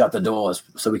we should shut the doors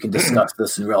so we can discuss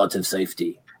this in relative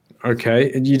safety.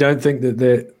 Okay, and you don't think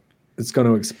that it's going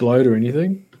to explode or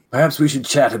anything? Perhaps we should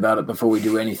chat about it before we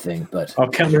do anything, but... I'll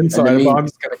come inside, but I'm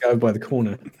just going to go by the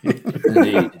corner.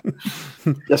 Indeed.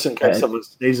 just in case someone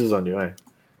sneezes on you, eh?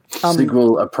 Sig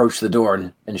will approach the door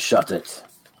and shut it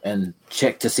and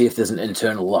check to see if there's an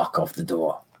internal lock off the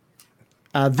door.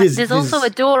 There's also a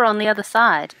door on the other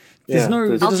side. There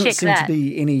I'll doesn't check seem that. to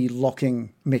be any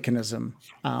locking mechanism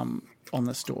on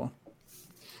this door.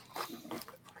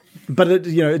 But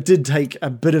it did take a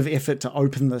bit of effort to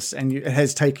open this, and it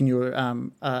has taken you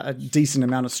a decent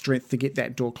amount of strength to get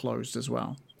that door closed as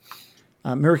well.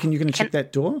 American, you going to check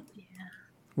that door?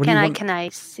 Yeah. Can I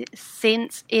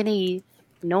sense any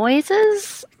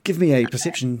noises? Give me a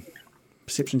perception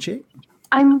check.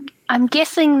 I'm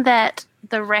guessing that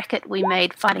the racket we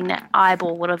made fighting that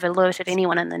eyeball would have alerted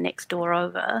anyone in the next door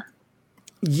over.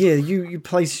 Yeah, you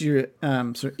place your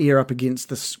sort of ear up against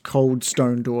this cold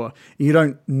stone door. You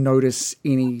don't notice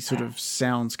any sort of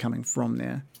sounds coming from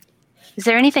there. Is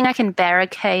there anything I can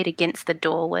barricade against the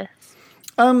door with?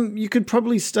 You could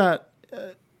probably start.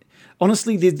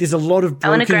 Honestly, there's a lot of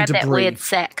broken debris. I want to grab that weird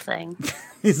sack thing.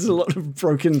 There's a lot of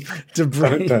broken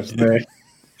debris. Don't touch that.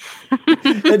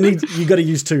 You got to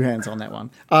use two hands on that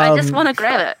one. I just want to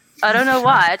grab it. I don't know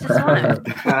why. I just want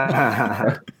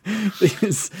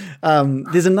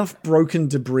to. There's enough broken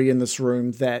debris in this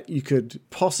room that you could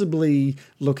possibly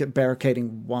look at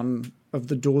barricading one of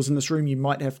the doors in this room. You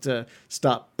might have to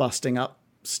start busting up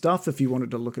stuff if you wanted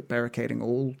to look at barricading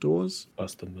all doors.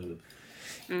 Bust a move.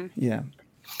 Yeah.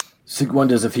 Sig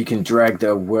wonders if he can drag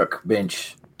the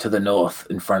workbench to the north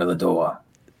in front of the door.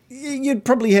 You'd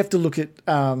probably have to look at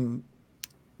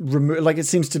it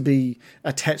seems to be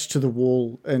attached to the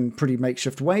wall in pretty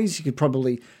makeshift ways. You could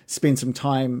probably spend some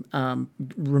time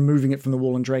removing it from the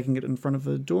wall and dragging it in front of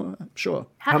the door. Sure.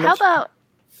 How about...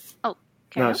 Oh,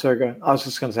 no, sorry, go. I was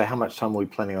just going to say, how much time are we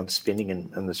planning on spending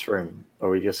in this room? Are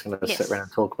we just going to sit around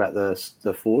and talk about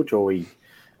the forge, or are we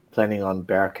planning on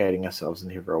barricading ourselves in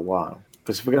here for a while?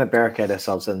 Because if we're going to barricade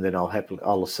ourselves in, then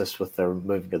I'll assist with the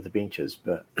removing of the benches.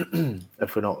 But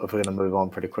if we're going to move on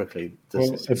pretty quickly,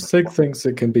 if Sig thinks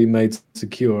it can be made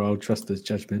secure, I'll trust his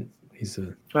judgment. He's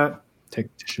a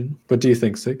tactician. What do you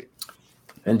think, Sig?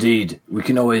 Indeed, we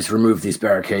can always remove these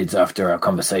barricades after our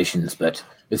conversations, but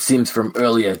it seems from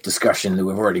earlier discussion that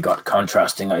we've already got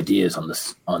contrasting ideas on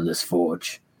this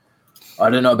forge. I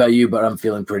don't know about you, but I'm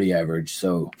feeling pretty average,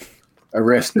 so a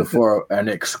rest before our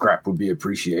next scrap would be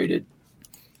appreciated.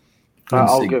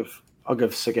 I'll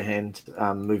give Sig a hand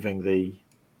moving the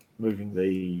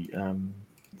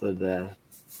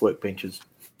workbenches.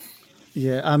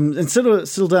 Yeah, and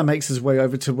Sildar makes his way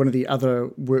over to one of the other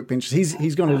workbenches.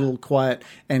 He's gone a little quiet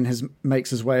and makes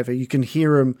his way over. You can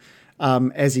hear him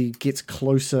as he gets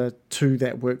closer to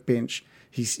that workbench.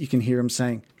 You can hear him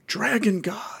saying, "Dragon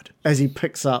Guard," as he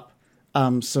picks up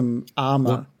some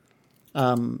armor,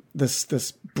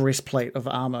 this breastplate of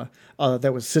armor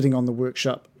that was sitting on the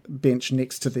workshop bench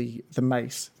next to the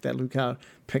mace that Lucar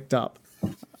picked up.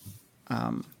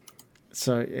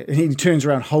 So he turns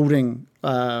around holding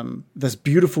this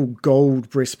beautiful gold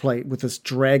breastplate with this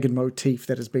dragon motif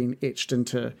that has been etched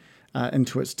into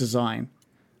its design.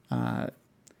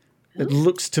 It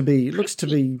looks to be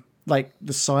like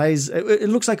the size. It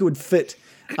looks like it would fit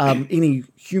any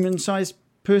human-sized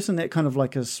person. That kind of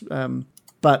like a,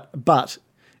 but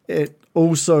it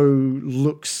also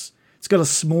looks. It's got a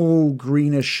small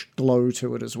greenish glow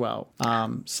to it as well.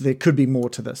 So there could be more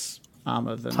to this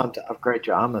armor than. Time to upgrade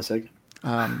your armor, Sig.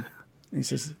 He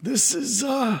says, "This is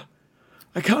I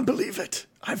can't believe it.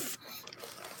 I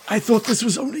thought this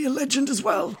was only a legend as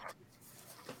well."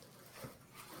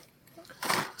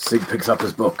 Sig picks up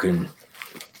his book and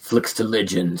flicks to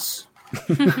legends.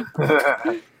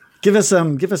 Give us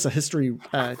a history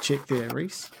check there,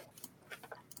 Reese.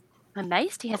 I'm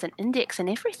amazed he has an index and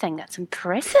everything. That's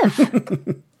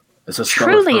impressive. It's a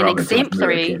Truly an prerogative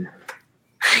exemplary.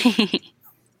 American.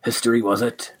 History, was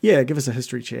it? Yeah, give us a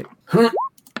history check.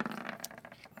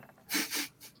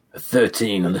 A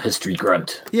 13 on the history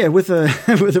grunt. Yeah, with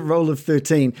a roll of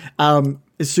 13.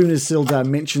 As soon as Sildar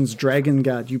mentions Dragon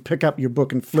Guard, you pick up your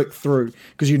book and flick through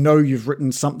because you know you've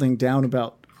written something down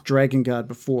about Dragon Guard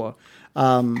before.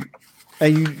 And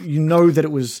you know that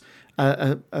it was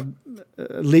a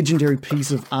legendary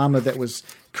piece of armor that was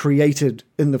created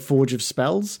in the Forge of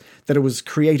Spells, that it was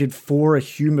created for a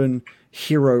human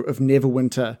hero of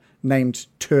Neverwinter named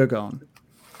Turgon.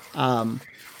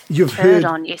 You've heard...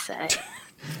 Turgon, you say?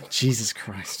 Jesus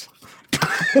Christ.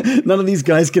 None of these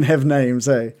guys can have names,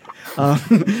 eh?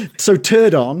 So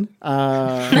Turdon.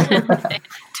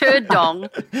 Turdong.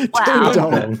 Wow.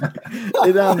 Turdon.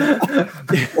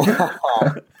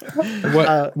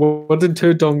 What did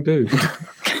Turdong do?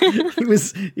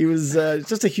 he was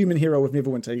just a human hero of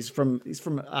Neverwinter. He's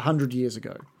from 100 years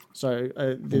ago. So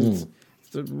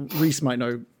Reese might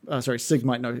know. Sig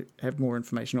might have more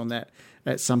information on that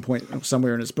at some point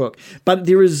somewhere in his book. But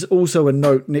there is also a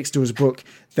note next to his book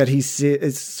that he said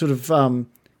it's sort of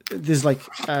there's like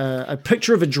a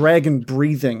picture of a dragon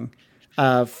breathing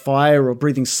fire or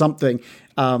breathing something,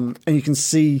 and you can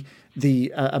see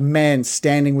a man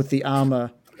standing with the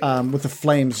armor with the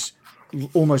flames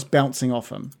almost bouncing off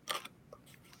him.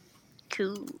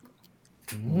 Cool.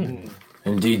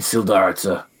 Indeed, Sildar, it's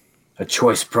a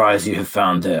choice prize you have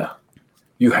found there.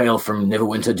 You hail from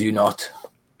Neverwinter, do you not?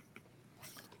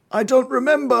 I don't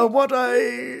remember what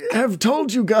I have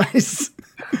told you guys.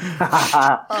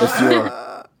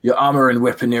 Your armor and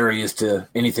weaponry is to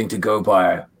anything to go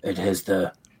by. It has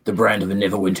the brand of a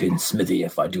Neverwinter smithy,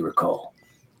 if I do recall.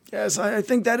 Yes, I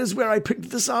think that is where I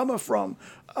picked this armor from.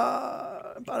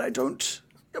 But I don't...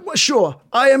 Well, sure,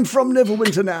 I am from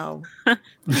Neverwinter now.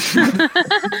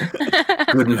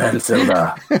 Good man,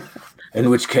 Sildar.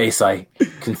 In which case I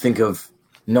can think of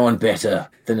no one better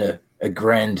than a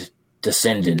grand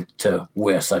descendant to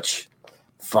wear such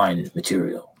fine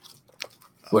material.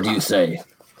 What do you say?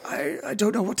 I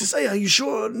don't know what to say. Are you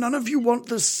sure none of you want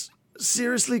this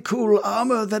seriously cool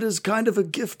armor that is kind of a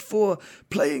gift for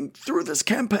playing through this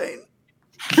campaign?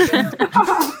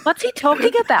 What's he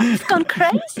talking about? He's gone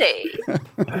crazy.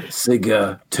 Sig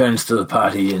turns to the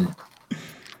party and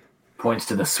points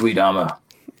to the sweet armor.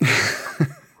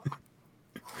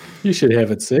 You should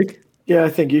have it, Sig. Yeah, I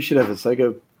think you should have it, Sig.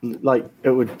 Like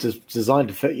it would just designed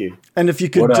to fit you. And if you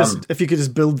could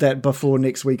just build that before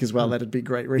next week as well, that'd be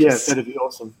great. Reese. Yeah, that'd be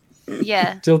awesome.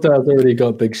 Yeah. Tildar's already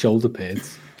got big shoulder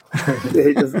pads.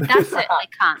 Yeah, I certainly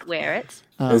can't wear it.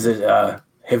 Is it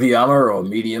heavy armor or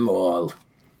medium or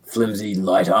flimsy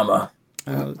light armor?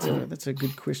 That's a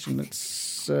good question.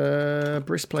 It's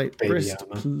breastplate. Baby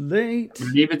armor. Breastplate. I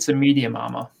believe it's a medium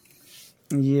armor.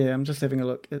 Yeah, I'm just having a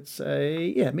look. It's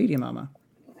medium armor.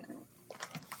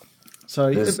 So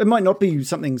it might not be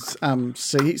something's.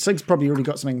 Sig's probably already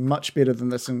got something much better than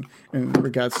this in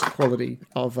regards to quality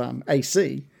of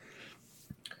AC.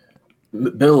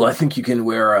 Bill, I think you can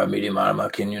wear a medium armor,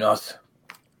 can you not?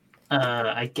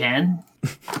 I can.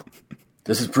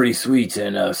 This is pretty sweet,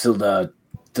 and Sildar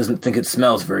doesn't think it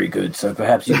smells very good, so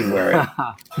perhaps you can wear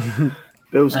it.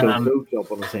 Bill's got a build job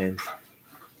on his hands.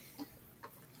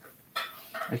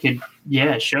 I could,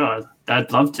 yeah, sure.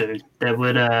 I'd love to. That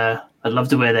would, I'd love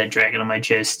to wear that dragon on my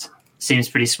chest. Seems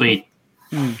pretty sweet.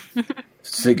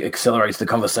 Sig accelerates the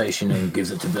conversation and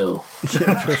gives it to Bill.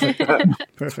 Yeah, perfect.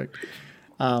 Perfect.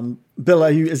 Bill,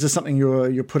 is this something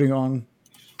you're putting on?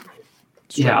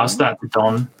 Yeah, I'll start with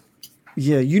Don.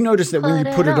 Yeah, you notice that when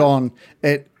you put it on,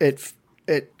 it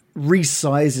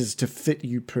resizes to fit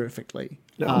you perfectly.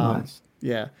 Nice.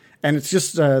 Yeah, and it's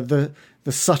just the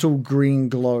subtle green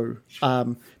glow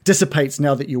dissipates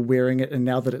now that you're wearing it and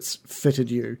now that it's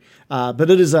fitted you. But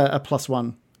it is a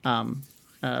 +1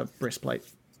 breastplate.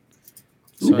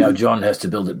 So now John has to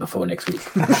build it before next week.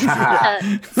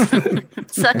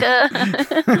 Sucker.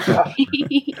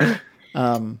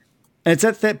 And it's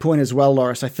at that point as well,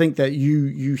 Loris, I think that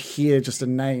you hear just a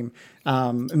name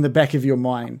in the back of your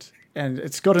mind. And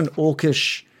it's got an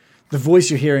orcish... The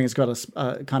voice you're hearing has got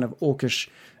a kind of orcish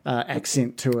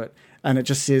accent to it. And it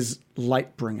just says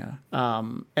Lightbringer.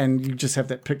 And you just have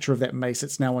that picture of that mace.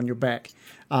 It's now on your back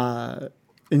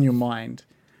in your mind.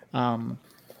 You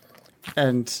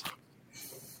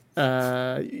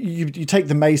take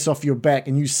the mace off your back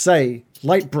and you say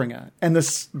Lightbringer, and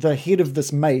the head of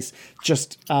this mace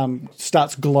just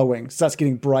starts glowing, starts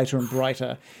getting brighter and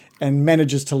brighter, and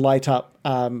manages to light up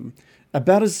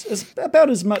about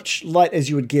as much light as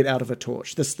you would get out of a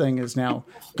torch. This thing is now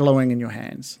glowing in your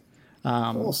hands.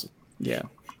 Awesome. Yeah.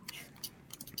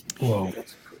 Whoa.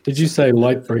 Did you say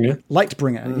Lightbringer?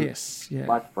 Lightbringer, yes. Yeah.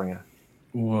 Lightbringer.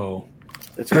 Whoa.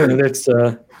 That's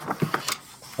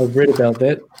I've read about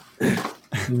that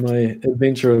in my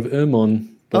adventure of Ermon.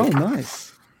 Oh,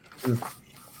 nice.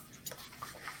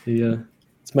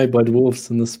 It's made by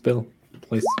dwarves in the spell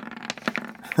place.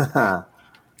 Are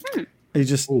you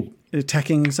just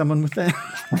attacking someone with that?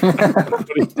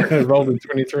 I rolled a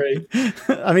 23.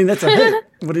 I mean, that's a hit.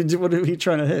 What are you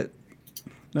trying to hit?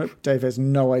 Nope. Dave has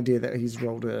no idea that he's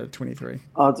rolled a 23.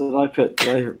 Oh, did I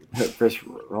hit press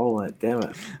roll on it? Damn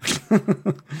it.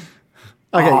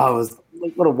 Okay. Oh,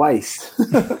 what a waste.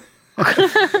 I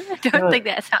don't think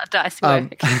that's how dice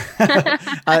work.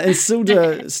 And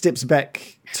Silda steps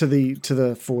back to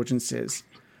the forge and says,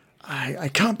 I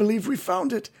can't believe we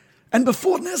found it. And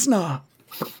before Nesna.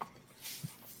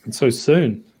 And so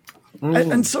soon.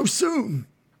 And so soon.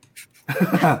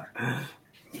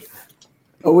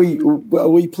 Are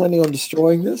we planning on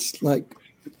destroying this? Like,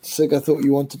 Sig, I thought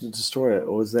you wanted to destroy it,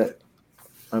 or was that...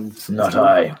 Not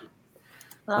I.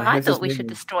 Well, I thought we should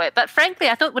destroy it, but frankly,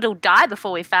 I thought we'd all die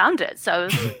before we found it. So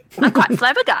I'm quite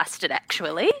flabbergasted,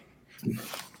 actually.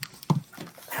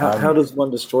 How does one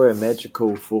destroy a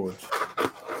magical forge?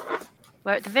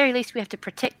 Well, at the very least, we have to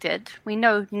protect it. We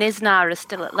know Nesnar is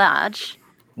still at large.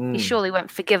 He surely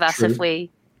won't forgive us if we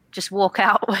just walk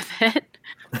out with it.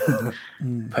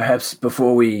 Perhaps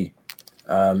before we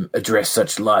address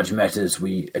such large matters,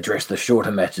 we address the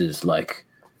shorter matters, like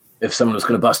if someone was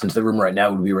going to bust into the room right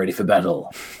now, we'd be ready for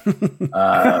battle.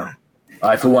 I,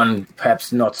 for one,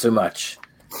 perhaps not so much.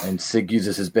 And Sig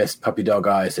uses his best puppy dog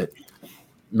eyes at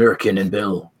Mirkin and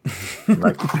Bill.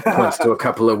 Like, points to a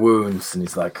couple of wounds, and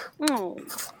he's like...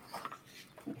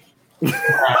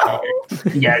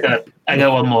 Yeah, I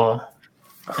got one more.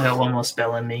 I got one more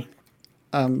spell in me.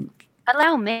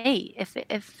 Allow me,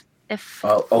 if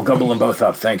I'll gobble them both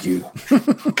up, thank you.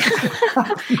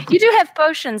 You do have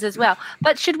potions as well,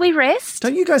 but should we rest?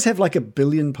 Don't you guys have like 1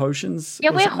 billion potions?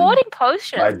 Yeah, we're hoarding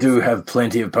potions. I do have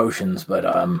plenty of potions, but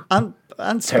and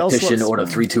spell Tactician slots. Order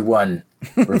 321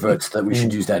 reverts that we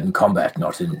should use that in combat,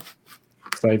 not in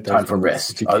time for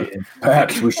rest.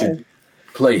 Perhaps we should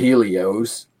play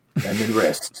Helios and then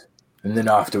rest. And then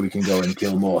after we can go and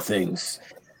kill more things.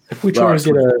 If we try and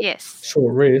get a Yes.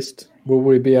 short rest, will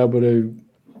we be able to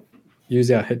use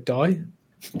our hit die?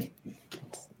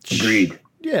 Agreed.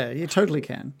 Yeah, you totally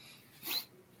can.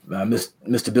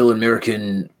 Mr. Bill and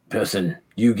American person,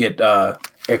 you get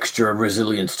extra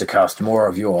resilience to cast more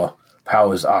of your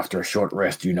powers after a short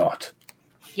rest, you not?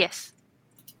 Yes.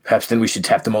 Perhaps then we should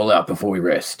tap them all out before we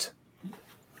rest.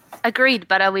 Agreed,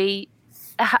 but are we...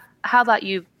 how about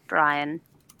you, Brian?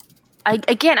 I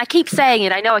keep saying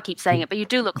it. I know I keep saying it, but you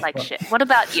do look like shit. What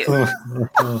about you?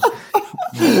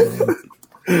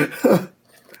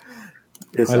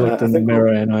 Yes, I looked in the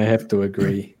mirror and I have to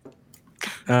agree.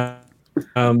 I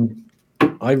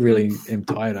really am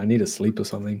tired. I need a sleep or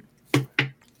something.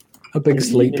 A big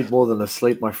sleep. You need more than a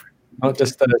sleep, my friend. Not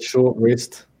just a short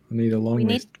rest. I need a long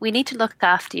rest. We need to look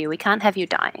after you. We can't have you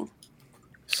dying.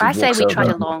 So I say walks we try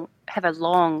over. to have a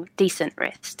long, decent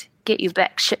rest. Get you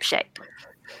back shipshape.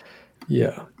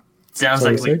 Yeah. Sounds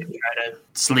Sorry, like we Sig? can try to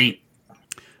sleep.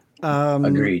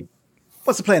 Agreed.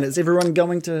 What's the plan? Is everyone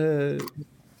going to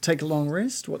take a long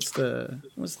rest? What's the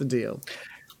deal?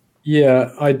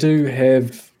 Yeah, I do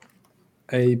have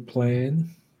a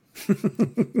plan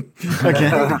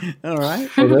Okay, all right.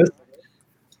 for this.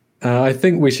 I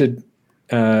think we should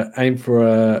aim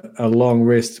for a long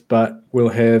rest, but we'll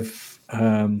have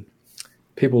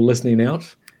people listening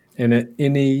out, and at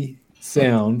any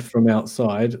sound from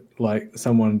outside, like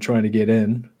someone trying to get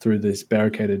in through these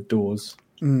barricaded doors,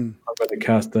 I'm going to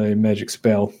cast a magic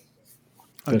spell.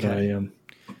 Okay.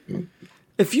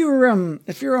 If you're on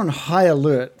high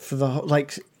alert for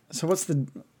the so what's the?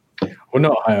 Well,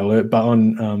 not high alert, but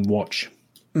on watch.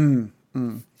 Well,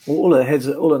 all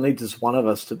it needs is one of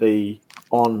us to be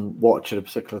on watch at a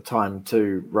particular time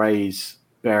to raise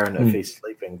Baron if he's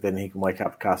sleeping. Then he can wake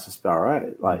up and cast a spell,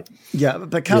 right? But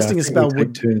casting a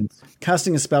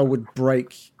spell would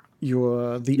break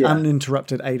the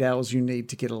uninterrupted 8 hours you need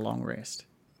to get a long rest.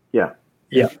 Yeah.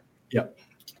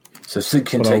 So Sig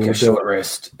can take a short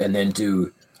rest and then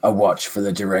do a watch for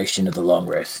the duration of the long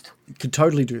rest. You could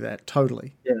totally do that.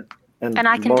 Totally. Yeah. And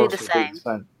I can do the same.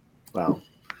 Well,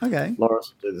 okay.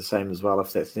 Loris will do the same as well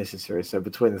if that's necessary. So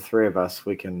between the three of us,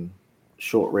 we can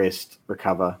short rest,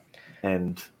 recover,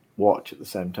 and watch at the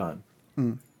same time.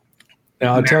 Now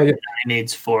I'll tell you, he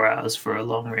needs 4 hours for a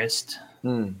long rest,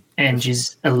 and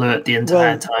she's alert the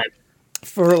entire time.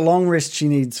 For a long rest, she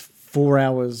needs 4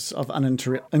 hours of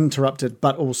uninterrupted,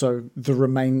 but also the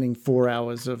remaining 4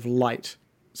 hours of light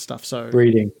stuff. So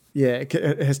breathing. Yeah,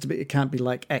 it has to be. It can't be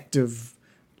like active,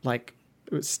 things.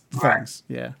 Right.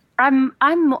 Yeah. I'm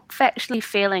actually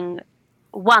feeling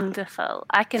wonderful.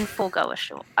 I can forego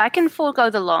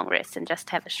the long rest and just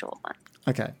have a short one.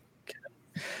 Okay.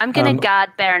 I'm going to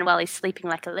guard Baron while he's sleeping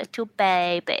like a little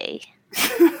baby.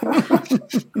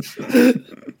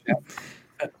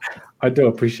 I do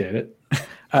appreciate it.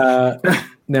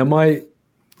 Now,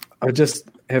 I just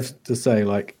have to say,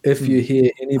 if you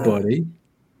hear anybody,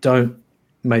 don't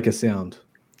make a sound.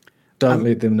 Don't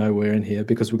let them know we're in here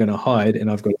because we're going to hide,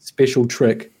 and I've got a special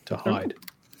trick to hide.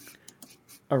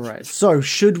 All right. So,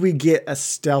 should we get a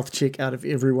stealth check out of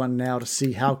everyone now to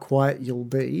see how quiet you'll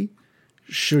be?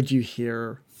 Should you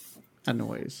hear a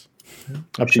noise?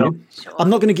 Up to you. Sure. I'm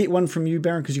not going to get one from you,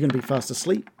 Baron, because you're going to be fast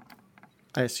asleep,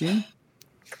 I assume.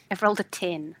 I've rolled a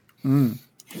 10. Can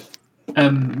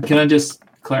I just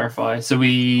clarify? So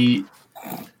I'm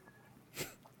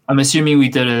assuming we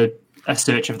did a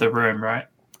search of the room, right?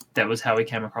 That was how we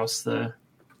came across that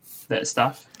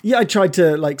stuff. Yeah, I tried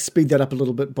to speed that up a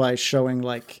little bit by showing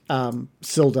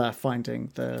Sildar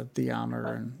finding the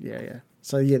armor and yeah.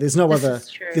 So yeah, there's no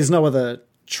other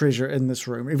treasure in this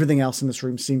room. Everything else in this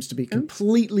room seems to be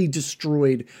completely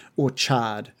destroyed or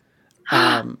charred,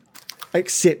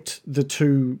 except the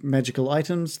two magical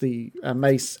items: the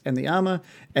mace and the armor,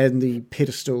 and the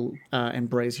pedestal and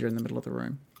brazier in the middle of the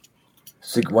room.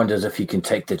 Sig wonders if he can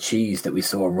take the cheese that we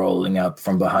saw rolling up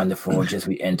from behind the forge as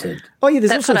we entered. Oh yeah,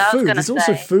 there's That's also what I was food. gonna There's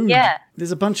also say. food. Yeah.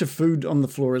 There's a bunch of food on the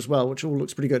floor as well, which all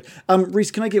looks pretty good. Reese,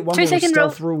 can I get one more 2-second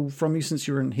stealth roll from you since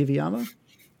you're in heavy armor?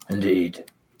 Indeed.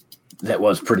 That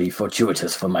was pretty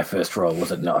fortuitous for my first roll,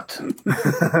 was it not?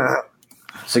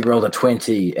 Sig rolled a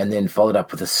 20 and then followed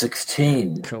up with a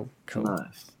 16. Cool.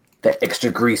 Nice. That extra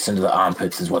grease into the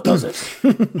armpits is what does it.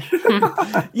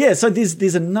 Yeah, so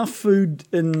there's enough food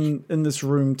in this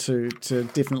room to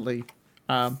definitely,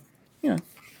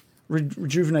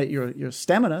 rejuvenate your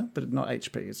stamina, but not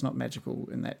HP. It's not magical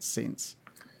in that sense.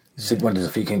 Sig wonders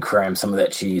if he can cram some of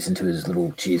that cheese into his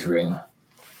little cheese ring.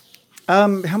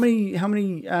 How many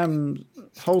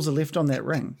holes are left on that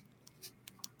ring?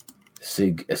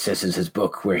 Sig assesses his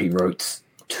book where he wrote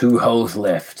 2 holes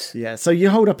left. Yeah, so you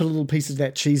hold up a little piece of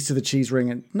that cheese to the cheese ring,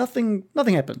 and nothing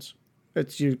happens.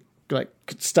 It's you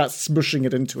start smushing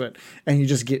it into it, and you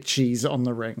just get cheese on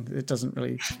the ring. It doesn't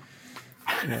really.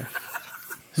 Yeah.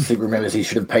 Sig remembers he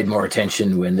should have paid more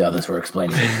attention when the others were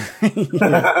explaining it,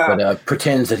 but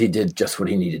pretends that he did just what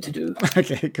he needed to do.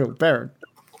 Okay, cool, Baron.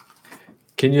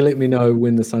 Can you let me know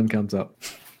when the sun comes up?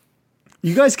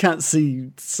 You guys can't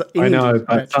see. I know,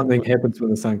 but something happens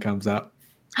when the sun comes up.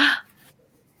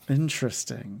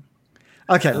 Interesting.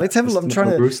 Okay, let's have a look. I'm It's trying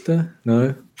not a to. rooster?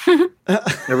 No.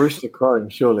 A rooster crowing,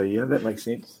 surely. Yeah, that makes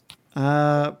sense.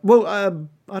 I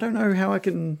don't know how I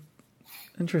can.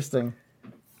 Interesting.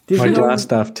 My glass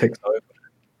staff ticks over.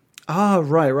 Oh,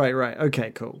 right.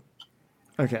 Okay, cool.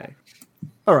 Okay.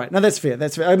 All right. Now that's fair.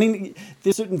 I mean,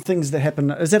 there's certain things that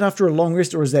happen. Is that after a long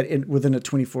rest, or is that within a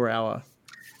 24-hour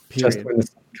period? Just when the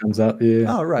sun comes up, yeah.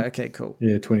 Oh, right. Okay, cool.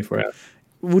 Yeah, 24 hours.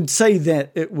 Would say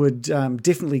that it would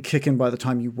definitely kick in by the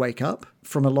time you wake up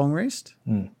from a long rest.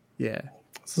 Yeah.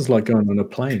 This is like going on a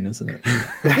plane, isn't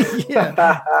it?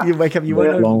 Yeah. You wake up, you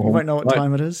won't know what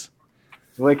time it is.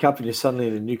 You wake up and you're suddenly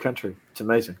in a new country. It's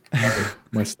amazing.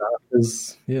 My staff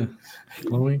is,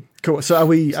 glowing. Cool. So are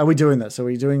we doing this? Are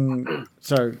we doing?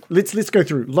 So let's go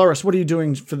through. Loris, what are you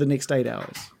doing for the next 8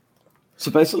 hours? So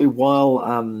basically, while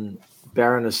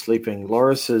Baron is sleeping,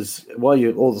 while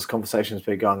all this conversation has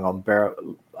been going on,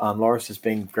 Loris has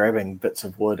been grabbing bits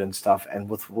of wood and stuff, and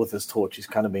with his torch, he's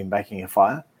kind of been making a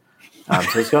fire. So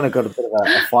he's kind of got a bit of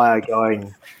a fire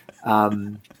going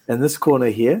in this corner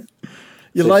here.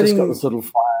 You're so lighting. Just got this little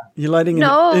fire. You're lighting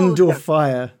an indoor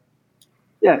fire.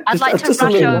 Yeah, I'd like to rush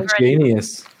over.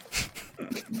 Genius.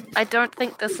 I don't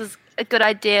think this is a good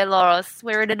idea, Loris.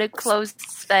 We're in an enclosed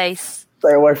space.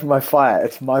 Stay away from my fire.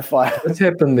 It's my fire. What's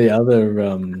happened the other...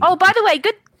 Oh, by the way,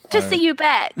 good to see you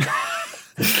back.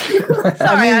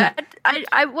 Sorry,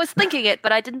 I was thinking it,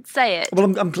 but I didn't say it.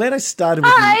 Well, I'm glad I started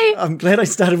with you. I'm glad I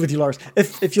started with you, Loris.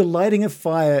 If you're lighting a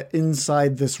fire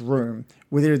inside this room,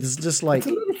 where there's just like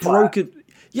broken...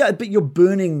 Yeah, but you're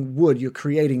burning wood. You're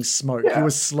creating smoke. Yeah. You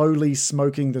are slowly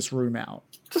smoking this room out.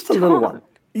 Just a little one.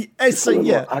 So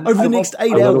yeah, over the next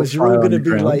 8 hours, you're all going to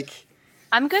be like...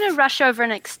 I'm going to rush over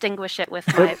and extinguish it with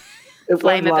my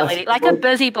flame ability. Like a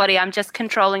busybody, I'm just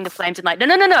controlling the flames and like,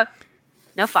 no.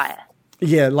 No fire.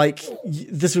 Yeah, like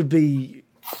this would be...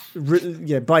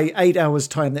 by 8 hours'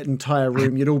 time, that entire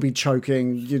room, you'd all be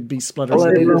choking, you'd be spluttering. All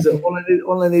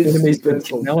I need is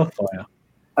fire.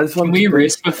 I just Can we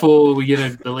rest before we get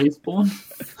a Billy spawn?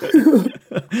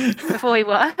 Before we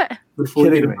what? Before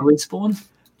we get a Billy spawn?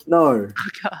 No. Oh,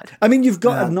 God. I mean, you've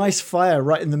got a nice fire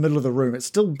right in the middle of the room. It's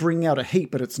still bringing out a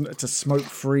heat, but it's a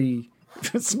smoke-free.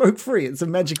 It's smoke-free. It's a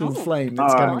magical flame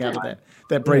that's coming out of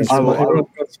that brazier. Everyone's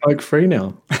got smoke-free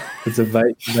now. It's a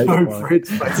vape fire.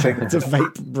 It's a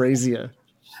vape brazier.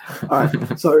 All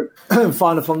right. So,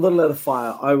 fine. If I'm not allowed a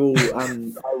fire, I will.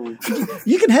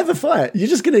 You can have a fire. You're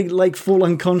just going to like fall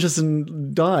unconscious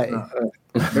and die.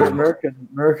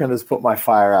 American has put my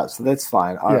fire out, so that's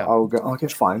fine. I'll go. Okay,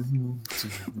 fine.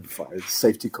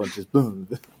 Safety conscious. Boom.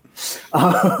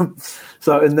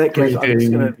 So in that case,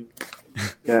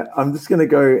 I'm just gonna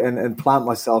go and plant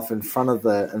myself in front of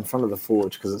the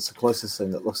forge because it's the closest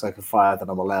thing that looks like a fire that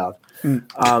I'm allowed.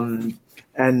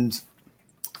 And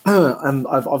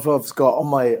I've got on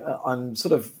my I'm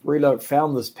sort of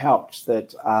found this pouch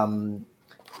that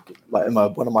like in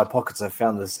one of my pockets I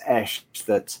found this ash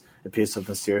that appears to have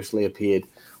mysteriously appeared,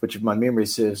 which if my memory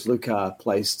serves, Luca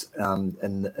placed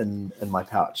in my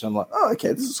pouch. I'm like, oh,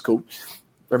 okay, this is cool.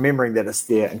 Remembering that it's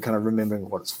there and kind of remembering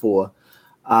what it's for.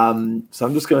 So I'm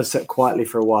just going to sit quietly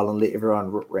for a while and let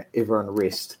everyone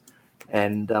rest.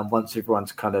 And once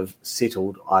everyone's kind of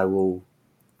settled, I will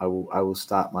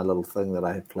start my little thing that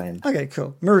I had planned. Okay,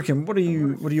 cool. Murikin, what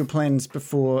are your plans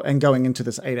before and going into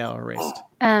this 8-hour rest?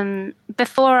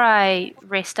 Before I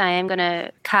rest, I am going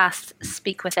to cast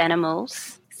Speak with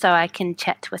Animals so I can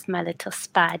chat with my little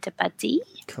spider buddy.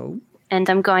 Cool. And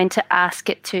I'm going to ask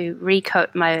it to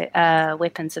recoat my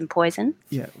weapons in poison.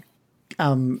 Yeah.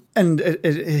 And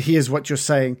it hears what you're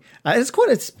saying.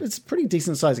 It's pretty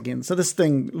decent size again. So this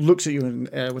thing looks at you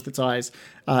with its eyes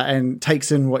and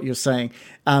takes in what you're saying.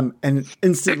 And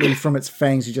instantly, from its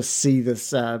fangs, you just see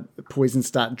this poison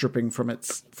start dripping from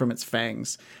its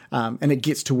fangs. And it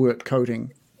gets to work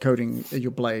coating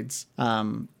your blades.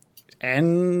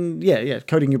 Coating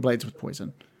your blades with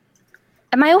poison.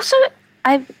 Am I also?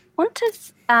 I want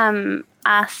to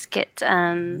ask it.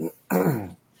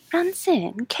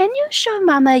 Francine, can you show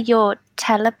Mama your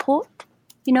teleport?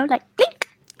 You know, like blink,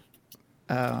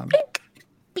 blink,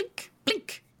 blink,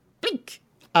 blink, blink.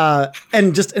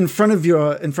 And just in front of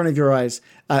your eyes,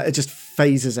 it just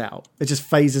phases out. It just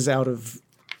phases out of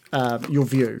your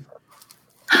view.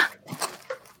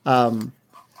 And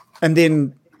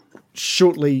then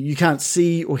shortly, you can't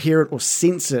see or hear it or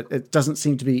sense it. It doesn't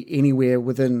seem to be anywhere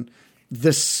within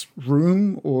this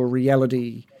room or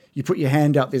reality. You put your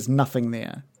hand out, there's nothing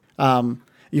there.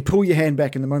 You pull your hand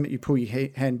back, and the moment you pull your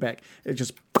hand back, it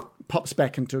just pops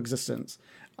back into existence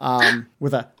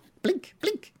with a blink,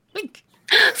 blink, blink.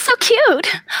 So cute!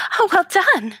 Oh, well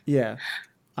done. Yeah.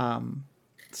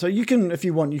 So you can, if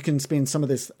you want, you can spend some of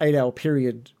this 8-hour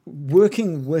period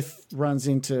working with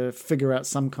Ranzin to figure out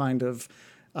some kind of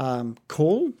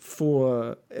call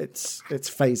for its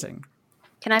phasing.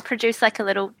 Can I produce like a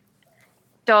little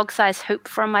dog-sized hoop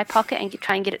from my pocket and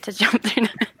try and get it to jump through?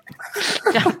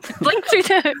 Blink through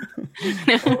the hoop.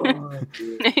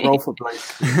 Roll for blink.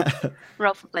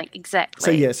 Roll for blink,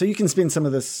 exactly. So you can spend some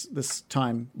of this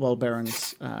time while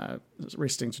Baron's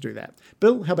resting to do that.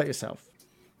 Bill, how about yourself?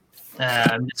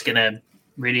 I'm just gonna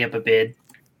ready up a bed.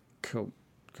 Cool.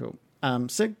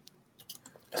 Sig?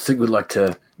 Sig would like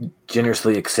to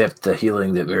generously accept the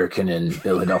healing that American and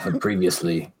Bill had offered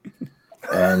previously,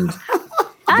 and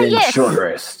then short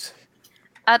rest.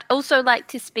 I'd also like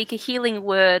to speak a healing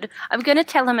word. I'm going to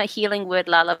tell him a healing word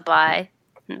lullaby.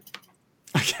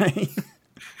 Okay.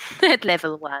 At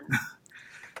level 1.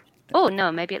 Oh,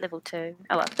 no, maybe at level 2.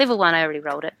 Oh, well, level 1, I already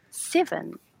rolled it.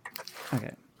 7.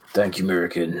 Okay. Thank you,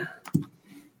 American.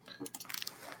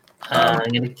 I'm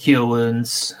going to cure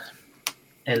wounds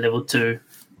at level 2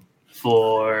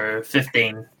 for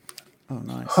 15. Oh,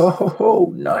 nice.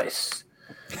 Oh, nice.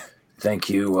 Thank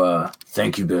you,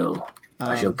 Bill.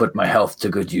 I shall put my health to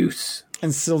good use.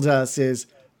 And Sildar says,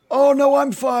 "Oh no,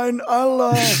 I'm fine.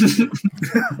 I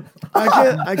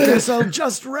guess I'll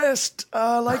just rest,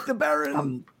 like the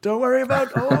Baron. Don't worry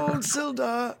about old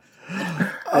Sildar."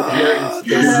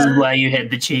 This is why you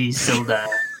had the cheese, Sildar.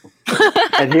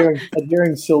 And hearing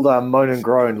Sildar moan and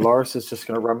groan, Loris is just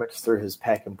going to rummage through his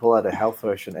pack and pull out a health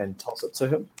potion and toss it to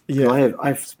him. Yeah. I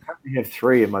apparently have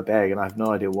 3 in my bag, and I have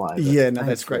no idea why. Yeah, no,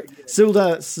 that's great.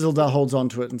 Sildar holds on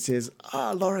to it and says,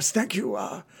 "Loris, thank you.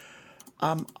 I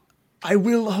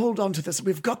will hold on to this.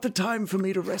 We've got the time for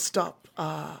me to rest up.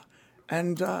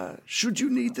 And should you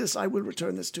need this, I will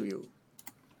return this to you."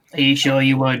 Are you sure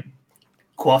you won't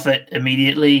quaff it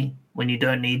immediately when you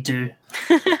don't need to?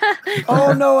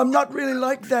 Oh no, I'm not really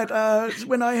like that.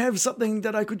 When I have something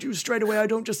that I could use straight away, I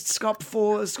don't just scoff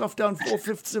down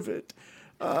 4/5 of it.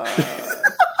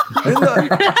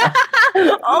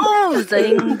 Oh,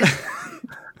 zing.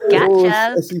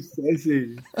 Gotcha.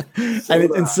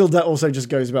 And Sildar also just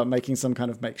goes about making some kind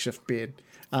of makeshift bed.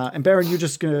 And Baron, you're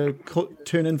just going to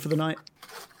turn in for the night?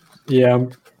 Yeah,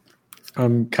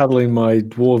 I'm cuddling my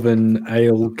dwarven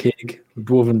ale keg,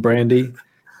 dwarven brandy,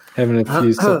 having a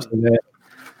few sips of that,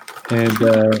 and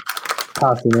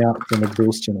passing out from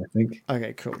exhaustion, I think.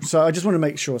 Okay, cool. So I just want to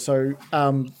make sure. So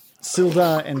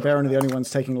Sildar and Baron are the only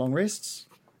ones taking long rests.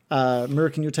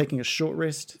 Murican, you're taking a short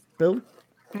rest. Bill?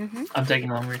 Mm-hmm. I'm taking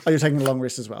a long rest. Oh, you're taking a long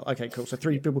rest as well. Okay, cool. So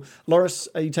 3 people. Loris,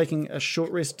 are you taking a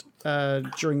short rest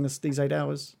during these 8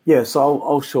 hours? Yeah, so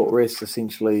I'll short rest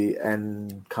essentially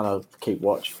and kind of keep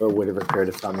watch for whatever period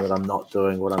of time that I'm not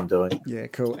doing what I'm doing. Yeah,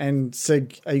 cool. And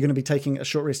Sig, are you going to be taking a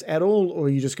short rest at all, or are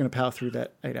you just going to power through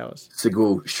that 8 hours? Sig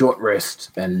will short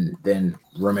rest and then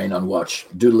remain on watch,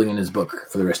 doodling in his book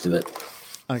for the rest of it.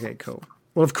 Okay, cool.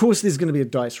 Well, of course, there's going to be a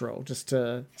dice roll just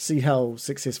to see how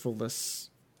successful this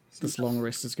long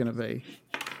rest is going to be.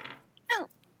 Oh.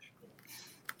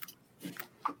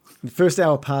 The first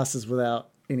hour passes without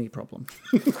any problem.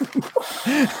 Take of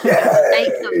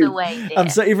the way there.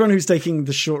 So everyone who's taking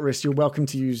the short rest, you're welcome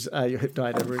to use your hit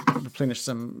die to replenish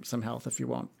some health if you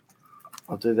want.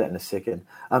 I'll do that in a second.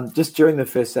 Just during the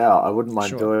first hour, I wouldn't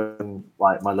mind doing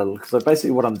like my little. So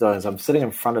basically, what I'm doing is I'm sitting in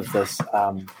front of this,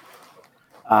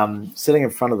 sitting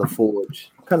in front of the forge,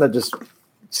 kind of just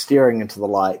staring into the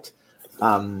light.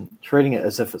 Treating it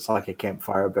as if it's like a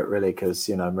campfire, but really because,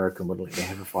 American wouldn't let me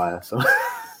have a fire. So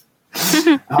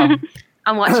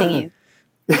I'm watching you.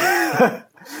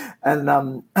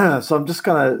 And so I'm just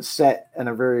kind of sat in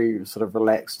a very sort of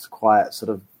relaxed, quiet, sort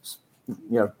of,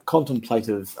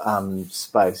 contemplative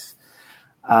space.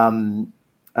 I'm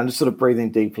just sort of breathing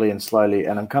deeply and slowly,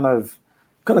 and I'm kind of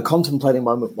contemplating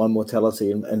my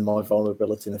mortality and my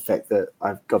vulnerability, and the fact that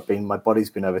my body's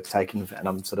been overtaken, and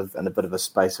I'm sort of in a bit of a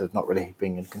space of not really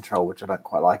being in control, which I don't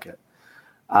quite like it.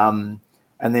 And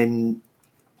then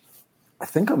I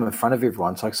think I'm in front of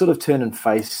everyone, so I sort of turn and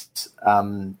face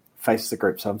the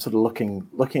group. So I'm sort of looking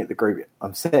at the group.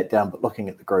 I'm sat down, but looking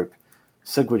at the group.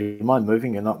 Sig, would you mind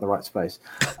moving? You're not in the right space.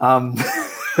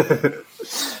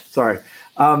 Sorry.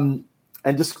 And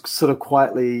just sort of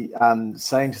quietly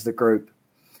saying to the group,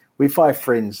 "We 5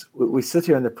 friends, we sit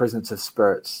here in the presence of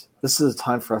spirits. This is a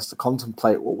time for us to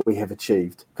contemplate what we have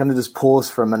achieved." Kind of just pause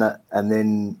for a minute, and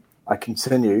then I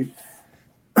continue.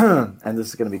 And this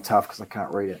is going to be tough because I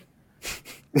can't read it.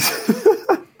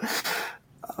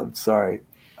 I'm sorry.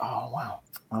 Oh, wow.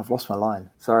 I've lost my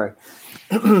line. Sorry.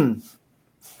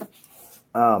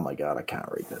 Oh, my God. I can't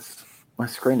read this. My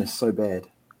screen is so bad.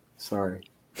 Sorry.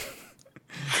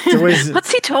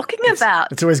 What's he talking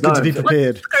about? It's always good to be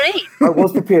prepared. Great. I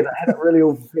was prepared. I had it really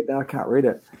all prepared. Now I can't read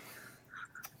it.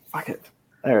 Fuck it.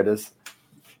 There it is.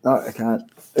 No, I can't.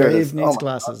 There it is. Dave needs my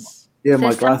glasses. God. Yeah, my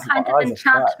There's some glasses. kind my of eyes are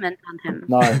shut. enchantment on him.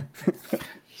 No.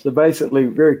 So basically,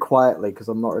 very quietly, because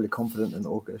I'm not really confident in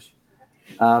Orcish,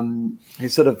 he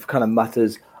sort of kind of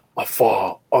mutters,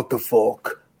 "Afar,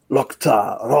 Ogafok,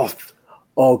 Lokta, Roth,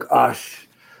 Og Ash,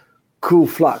 Ku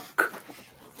Flak,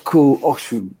 Ku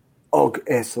Oshu, Og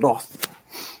Es Roth."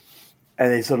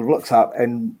 And he sort of looks up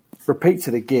and repeats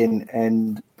it again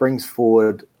and brings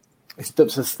forward, he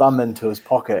dips his thumb into his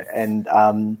pocket and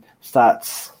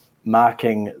starts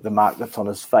marking the mark that's on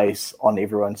his face on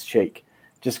everyone's cheek,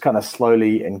 just kind of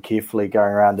slowly and carefully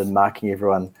going around and marking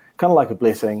everyone, kind of like a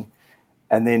blessing.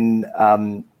 And then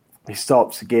he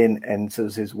stops again and sort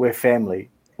of says, "We're family.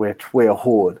 we're a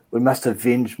horde. We must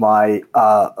avenge my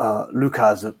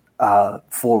Luca's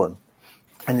fallen.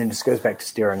 And then just goes back to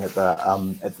staring at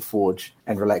the forge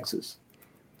and relaxes.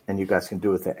 And you guys can do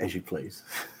with that as you please.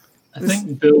 I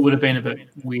think Bill would have been a bit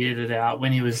weirded out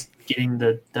when he was getting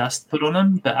the dust put on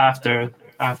him, but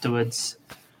afterwards,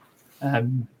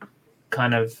 kind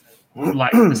of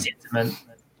like the sentiment.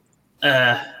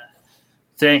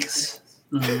 Thanks,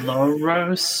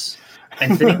 Loros.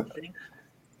 I think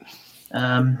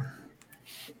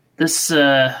this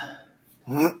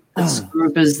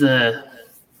group is the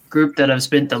group that I've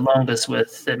spent the longest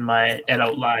with in my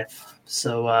adult life.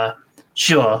 So,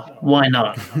 sure, why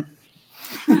not?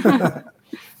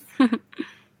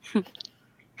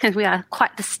 We are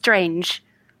quite the strange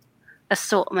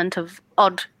assortment of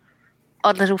odd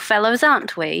little fellows,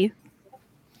 aren't we?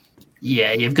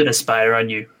 Yeah, you've got a spider on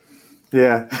you.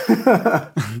 Yeah.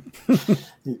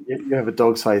 You have a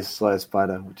dog-sized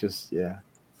spider, which is, yeah.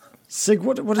 Sig,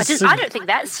 what is Sig? I don't think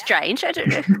that's strange. I don't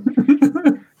know.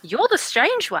 You're the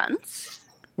strange ones.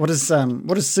 What does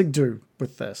Sig do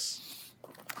with this?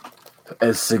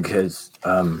 As Sig has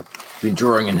been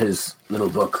drawing in his little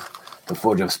book, The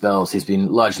Forge of Spells, he's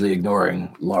been largely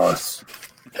ignoring Loris.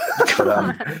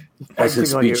 But as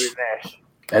his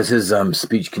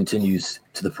speech continues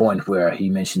to the point where he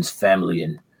mentions family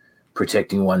and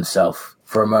protecting oneself,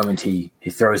 for a moment he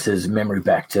throws his memory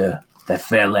back to that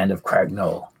fair land of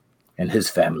Cragnole and his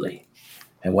family,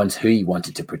 and ones who he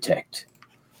wanted to protect.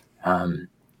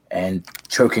 And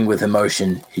choking with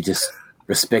emotion, he just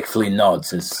respectfully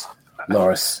nods as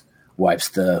Loris wipes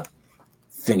the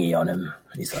thingy on him.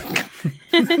 And he's like,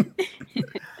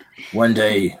 one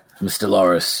day, Mr.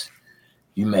 Loris,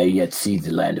 you may yet see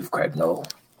the land of Cragnole.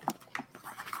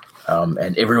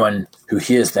 And everyone who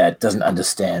hears that doesn't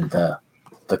understand the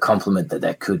compliment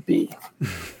that could be.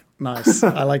 Nice.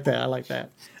 I like that.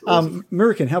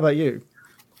 Murican, how about you?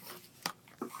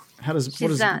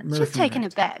 She's taken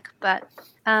aback, but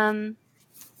as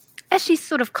she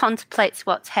sort of contemplates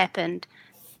what's happened,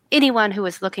 anyone who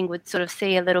was looking would sort of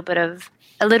see a little bit of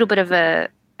a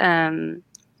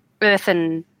earth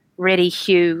and reddy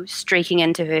hue streaking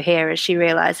into her hair as she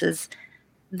realizes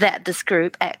that this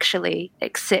group actually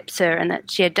accepts her and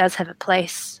that she does have a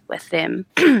place with them.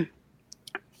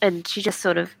 And she just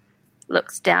sort of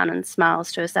looks down and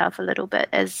smiles to herself a little bit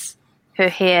as her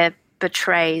hair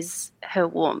betrays her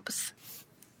warmth.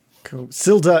 Cool.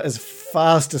 Silda is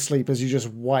fast asleep as you just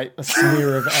wipe a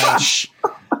smear of ash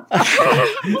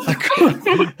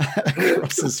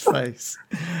across his face.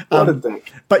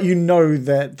 But you know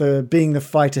that being the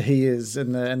fighter he is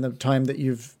and the time that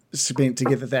you've spent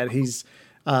together, that he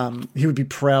would be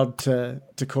proud to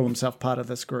call himself part of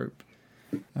this group.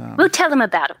 We'll tell him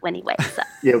about it when he wakes up.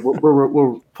 Yeah,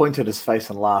 we'll point at his face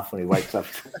and laugh when he wakes up.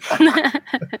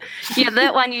 Yeah,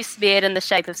 that one you smeared in the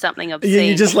shape of something obscene. Yeah,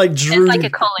 you just like drew like a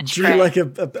college drew like a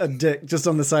dick just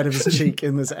on the side of his cheek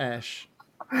in this ash.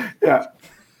 Yeah,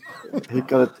 he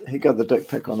got the dick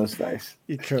pic on his face.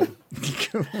 You could.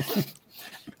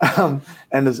 And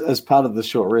as part of the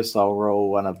short rest, I'll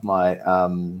roll one of my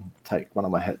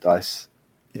hit dice.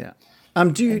 Yeah.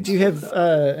 Do you have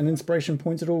an inspiration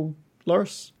point at all,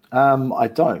 Loris? I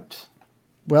don't.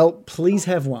 Well, please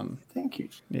have one. Thank you.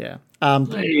 Yeah.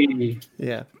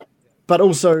 Yeah. But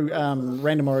also,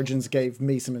 Random Origins gave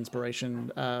me some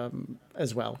inspiration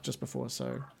as well just before,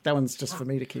 so that one's just for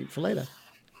me to keep for later.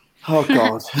 Oh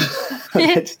God.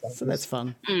 So that's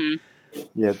fun.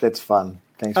 Yeah, that's fun.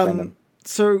 Thanks, Random.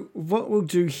 So what we'll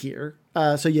do here,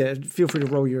 feel free to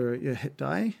roll your hit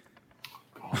die.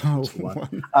 Oh,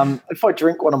 one. If I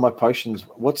drink one of my potions,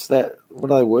 what's that? What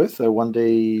are they worth?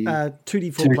 1d...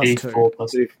 2d4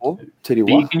 plus 2. 2d4?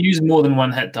 2d You can use more than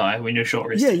one hit die when you're short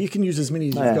resting. Yeah, you can use as many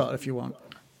as you've got if you want.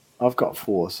 I've got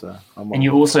 4, so... And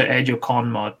you also add your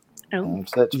con mod. So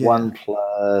that's 1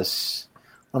 plus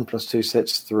 2, so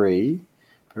that's 3.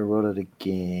 If I roll it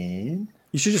again...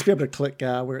 You should just be able to click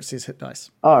where it says hit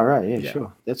dice. Oh, right, yeah,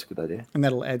 sure. That's a good idea. And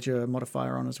that'll add your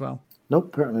modifier on as well.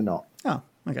 Nope, apparently not. Oh,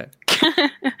 okay.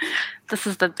 This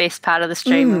is the best part of the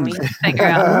stream when we figure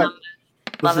out the numbers.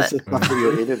 Love this it. is like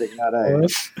you're editing that,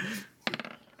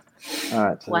 All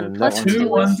right. So 1 plus 2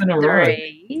 ones in a row.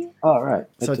 3. Oh, right.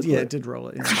 So it did roll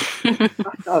it. Yeah.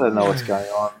 I don't know what's going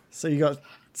on. So you got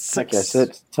 6. Okay, so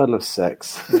it's a total of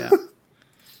 6. Yeah.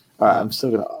 All right, I'm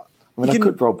still going to... I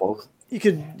could roll both. You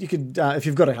could if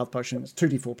you've got a health potion, it's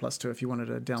 2d4 plus 2 if you wanted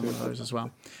to download those as well.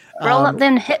 Roll up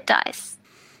then hit dice.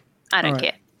 I don't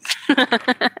care.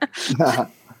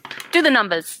 Do the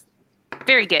numbers.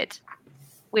 Very good.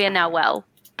 We are now well.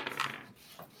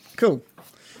 Cool.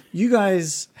 You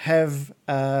guys have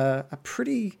a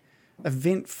pretty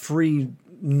event-free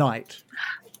night.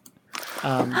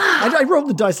 I rolled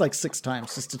the dice like 6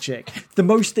 times just to check. The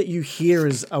most that you hear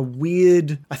is a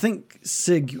weird, I think,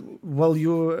 Sig, while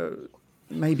you're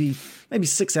maybe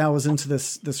 6 hours into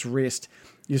this rest,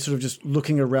 you're sort of just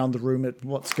looking around the room at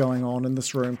what's going on in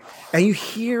this room, and you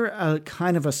hear a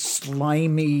kind of a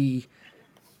slimy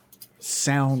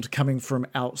sound coming from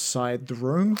outside the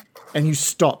room, and you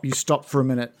stop for a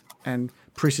minute and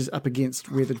presses up against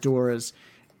where the door is,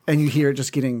 and you hear it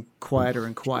just getting quieter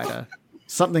and quieter.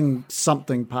 Something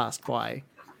passed by,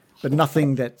 but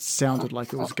nothing that sounded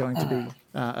like it was going to be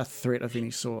a threat of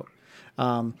any sort.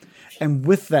 And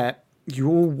with that, you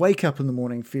all wake up in the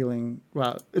morning feeling,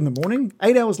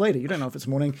 8 hours later, you don't know if it's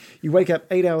morning, you wake up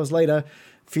 8 hours later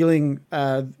feeling,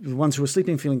 the ones who are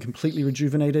sleeping feeling completely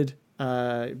rejuvenated.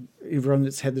 Everyone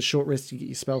that's had the short rest, you get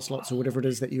your spell slots or whatever it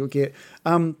is that you'll get.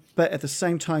 But at the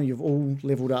same time, you've all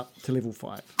leveled up to level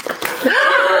 5.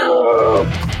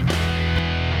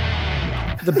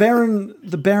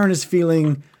 The Baron is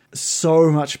feeling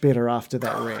so much better after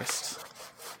that rest.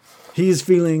 He is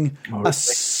feeling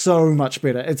so much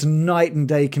better. It's night and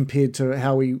day compared to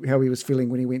how he was feeling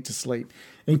when he went to sleep.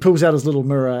 And he pulls out his little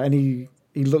mirror and he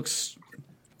looks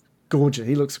gorgeous.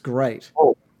 He looks great.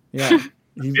 Oh, yeah,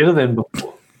 better than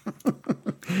before.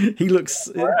 He looks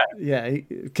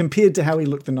compared to how he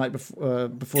looked the night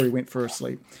before he went for a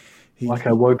sleep.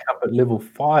 I woke up at level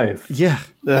 5. Yeah,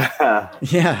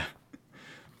 yeah.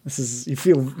 You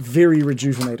feel very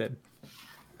rejuvenated.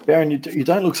 Baron, you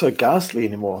don't look so ghastly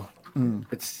anymore.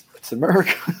 It's a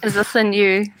miracle. Is this a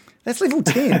new? That's level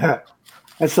 10.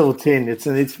 That's level 10. It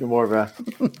needs to be more of a...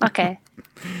 Okay.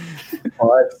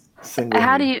 Single.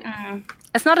 How do you...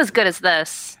 it's not as good as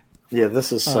this. Yeah,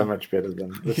 this is so much better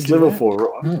than... It's level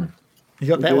 4. You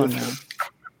got that one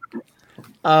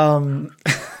now.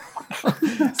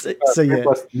 So yeah.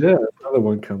 Yeah, another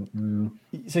one comes.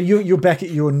 Yeah. So you're back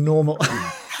at your normal...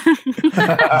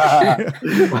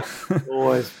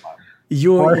 Always fun.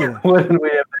 Why didn't we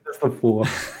have this before?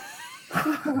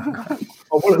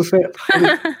 What is that?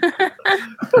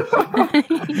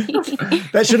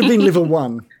 That should have been level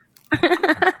 1.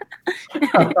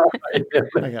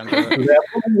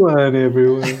 One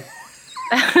everyone.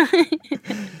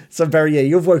 So Barry, yeah,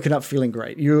 you've woken up feeling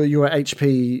great. Your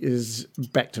HP is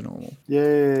back to normal.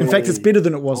 Yeah. In fact, it's better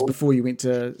than it was before you went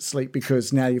to sleep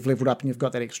because now you've leveled up and you've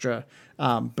got that extra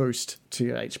boost to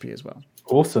your HP as well.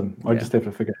 Awesome. I just have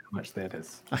to figure out how much that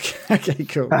is. Okay,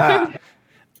 cool.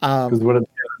 Because what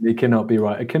it cannot be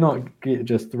right. It cannot get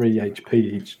just 3 HP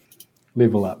each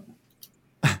level up.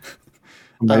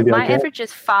 My average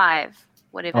is 5,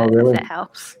 whatever, if that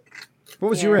helps. What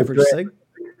was your average, Sig?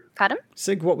 Pardon?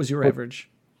 Sig, what was your average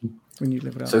when you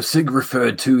leveled up? So Sig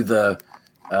referred to the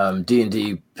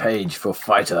D&D page for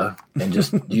fighter and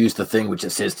just used the thing which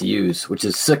it says to use, which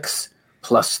is 6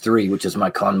 plus 3, which is my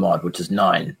con mod, which is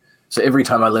 9. So every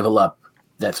time I level up,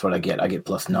 that's what I get. I get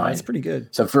plus 9. That's pretty good.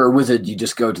 So for a wizard, you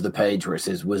just go to the page where it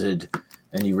says wizard,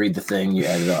 and you read the thing, you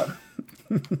add it on.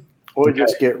 Or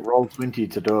just get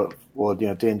Roll20 to do it, or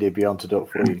D&D Beyond to do it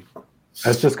for you.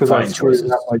 That's just because I screwed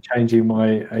it up by changing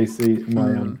my AC,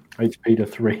 my HP to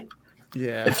 3.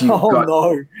 Yeah. If you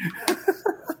no.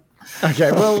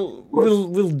 Okay, well,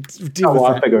 we'll deal with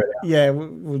that. Figure it out. Yeah,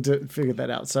 we'll figure that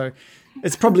out. So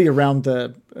it's probably around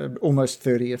the almost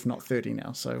 30, if not 30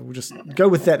 now. So we'll just go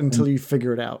with that until you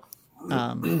figure it out.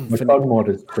 My cog mod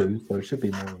is 2, so it should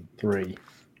be more than 3.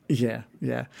 Yeah.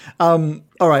 All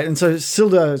right, and so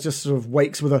Silda just sort of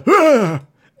wakes with a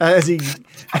as he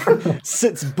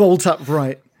sits bolt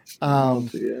upright,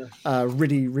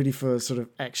 ready for sort of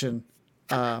action.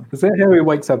 Is that how he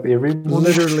wakes up every morning?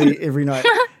 Literally every night.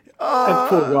 That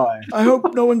poor guy. I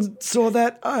hope no one saw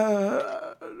that.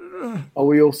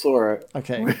 We all saw it.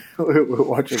 Okay. We're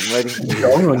watching, waiting for you.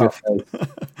 On your face.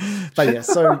 But yeah,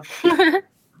 so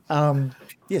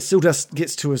Sildust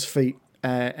gets to his feet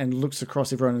and looks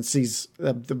across everyone and sees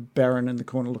the Baron in the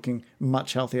corner looking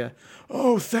much healthier.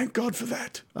 Oh, thank God for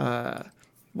that.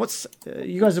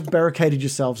 You guys have barricaded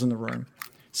yourselves in the room.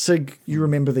 Sig, you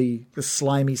remember the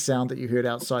slimy sound that you heard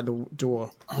outside the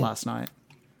door last night.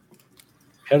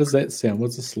 How does that sound?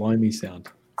 What's a slimy sound?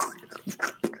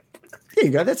 There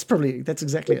you go. That's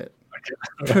exactly it.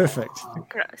 Perfect.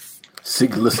 Gross.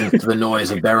 Sig listens to the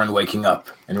noise of Baron waking up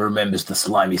and remembers the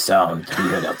slimy sound he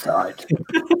heard outside.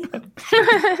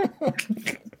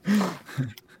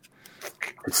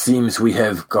 It seems we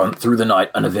have gone through the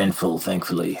night uneventful,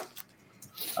 thankfully.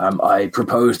 I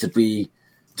propose that we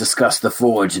discuss the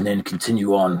forge and then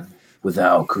continue on with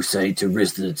our crusade to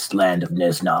Rizdad's land of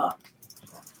Nesna.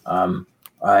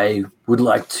 I would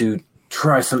like to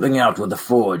try something out with the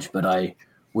forge, but I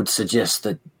would suggest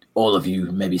that all of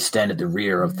you maybe stand at the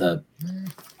rear of the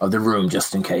room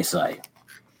just in case I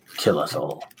kill us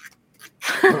all.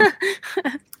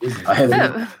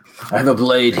 I have a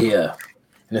blade here,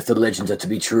 and if the legends are to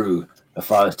be true,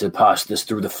 if I was to pass this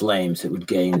through the flames, it would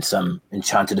gain some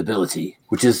enchanted ability,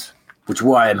 which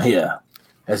why I'm here.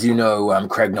 As you know,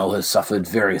 Cragnol has suffered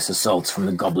various assaults from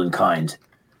the goblin kind,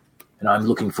 and I'm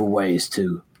looking for ways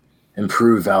to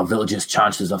improve our village's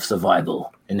chances of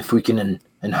survival. And if we can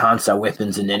enhance our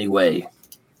weapons in any way,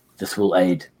 this will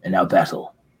aid in our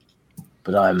battle.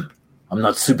 But I'm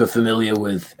not super familiar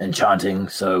with enchanting,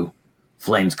 so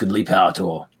flames could leap out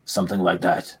or something like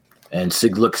that. And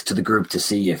Sig looks to the group to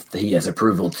see if he has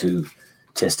approval to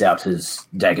test out his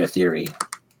dagger theory.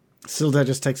 Sildar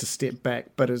just takes a step back,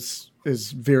 but is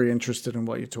very interested in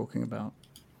what you're talking about.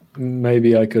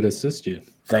 Maybe I could assist you.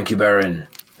 Thank you, Baron.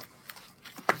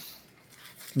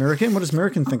 American? What does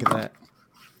American think of that?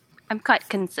 I'm quite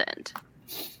concerned.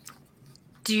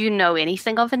 Do you know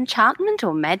anything of enchantment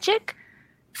or magic?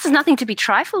 This is nothing to be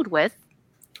trifled with.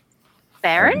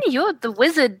 Baron, you're the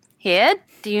wizard here.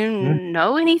 Do you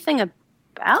know anything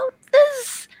about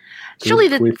this? Surely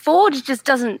the forge just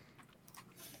doesn't...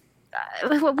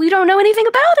 we don't know anything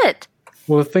about it.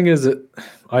 Well, the thing is that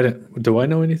do I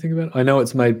know anything about it? I know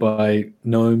it's made by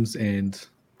gnomes and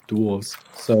dwarves.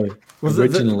 So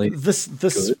originally...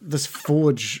 This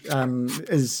forge,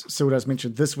 as Sildar's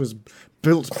mentioned, this was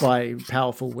built by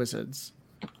powerful wizards.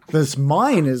 This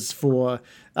mine is for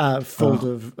filled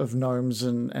of gnomes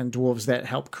and dwarves that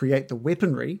help create the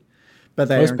weaponry. But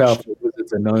they most powerful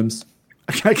wizards are gnomes.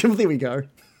 Okay, there we go.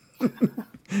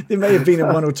 There may have been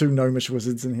one or two gnomish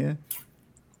wizards in here.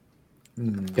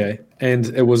 Okay, and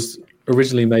it was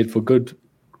originally made for good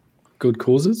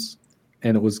causes,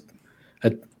 and it was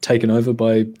taken over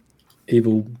by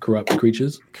evil, corrupt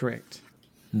creatures. Correct.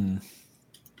 I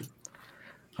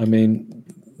mean,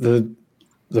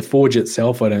 the forge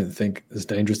itself, I don't think is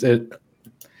dangerous. It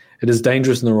is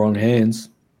dangerous in the wrong hands.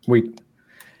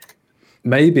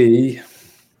 Maybe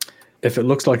if it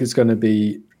looks like it's going to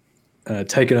be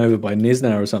taken over by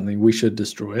Nesna or something, we should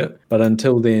destroy it. But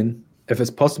until then, if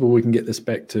it's possible, we can get this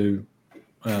back to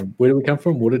where do we come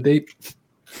from? Waterdeep.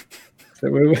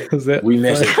 Is that we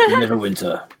met at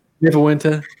Neverwinter.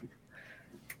 Neverwinter.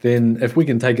 Then, if we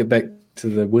can take it back to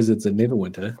the wizards at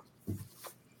Neverwinter,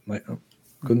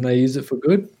 couldn't they use it for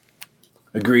good?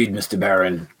 Agreed, Mr.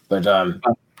 Baron. But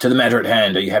to the matter at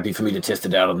hand, are you happy for me to test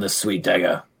it out on this sweet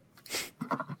dagger?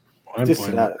 Just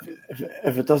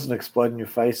if it doesn't explode in your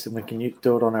face, then we can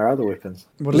do it on our other weapons.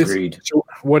 Agreed.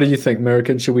 What do you think,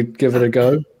 American? Should we give it a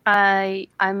go?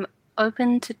 I'm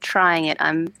open to trying it.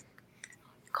 I'm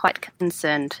quite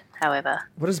concerned, however.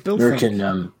 What does Bill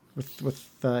American, think with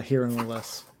hearing all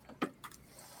this?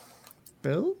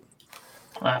 Bill?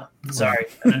 Wow, sorry.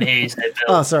 I didn't hear you say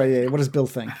Bill. Oh, sorry, yeah. What does Bill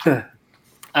think?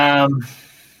 I'm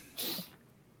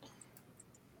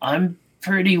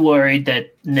pretty worried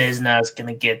that Nesna's going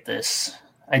to get this.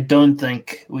 I don't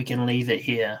think we can leave it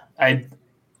here. I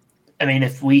mean,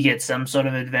 if we get some sort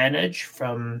of advantage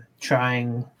from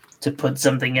trying to put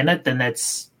something in it, then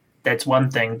that's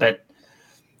one thing. But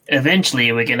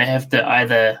eventually we're going to have to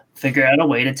either figure out a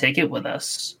way to take it with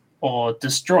us or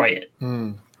destroy it.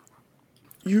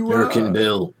 American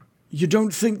Bill. You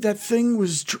don't think that thing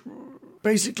was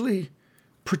basically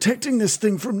protecting this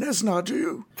thing from Nesna, do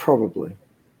you? Probably.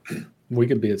 We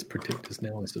could be its protectors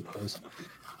now, I suppose.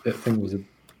 That thing was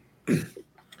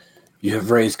You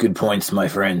have raised good points, my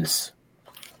friends.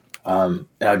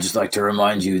 I'd just like to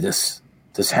remind you this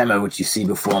hammer which you see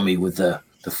before me with the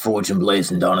forge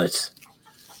emblazoned on it,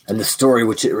 and the story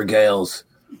which it regales,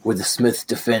 where the smith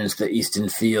defends the eastern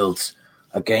fields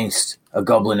against a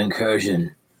goblin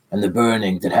incursion and the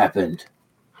burning that happened.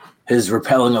 His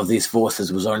repelling of these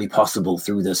forces was only possible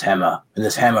through this hammer, and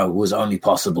this hammer was only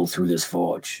possible through this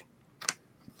forge.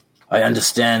 I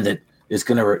understand that it's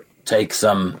going to take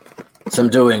some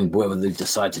doing, whether they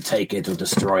decide to take it or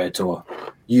destroy it or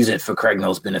use it for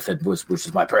Cragnol's benefit, which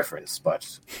is my preference.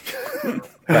 But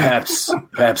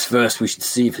perhaps first we should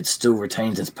see if it still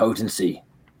retains its potency.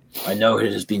 I know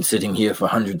it has been sitting here for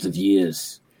hundreds of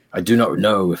years. I do not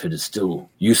know if it is still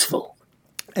useful.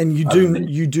 And you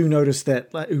do notice that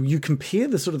you compare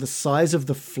the sort of the size of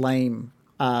the flame,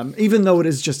 even though it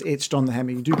is just etched on the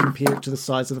hammer. You do compare it to the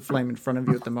size of the flame in front of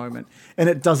you at the moment, and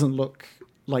it doesn't look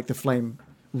like the flame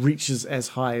reaches as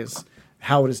high as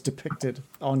how it is depicted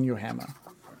on your hammer.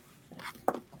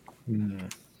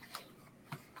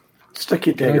 Stick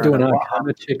it Can I there. do an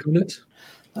arcana check on it?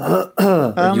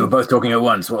 You were both talking at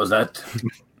once. What was that?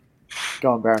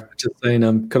 Go on, Baron. Just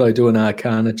saying, could I do an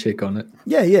arcana check on it?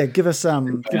 Yeah. Give us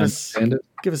an Understand it?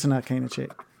 give us an arcana check.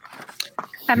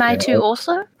 Am I too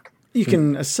also? You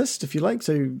can assist if you like.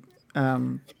 So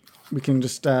we can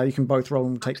just you can both roll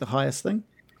and take the highest thing.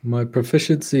 My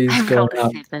proficiency's I gone rolled a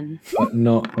up, 7. but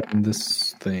not on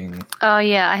this thing. Oh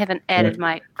yeah, I haven't added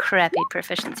my crappy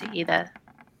proficiency either.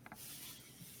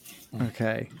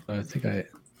 Okay. I think I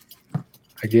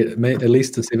get at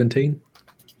least a 17.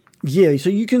 Yeah, so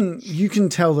you can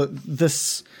tell that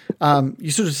this you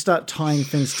sort of start tying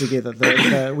things together.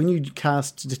 When you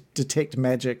cast detect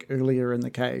magic earlier in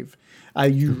the cave,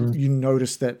 you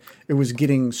noticed that it was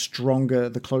getting stronger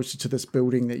the closer to this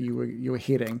building that you were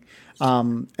heading,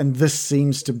 and this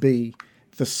seems to be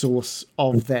the source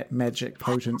of that magic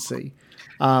potency.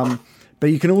 But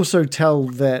you can also tell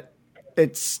that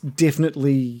it's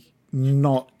definitely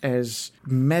not as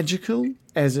magical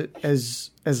as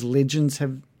legends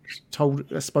have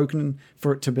spoken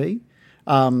for it to be.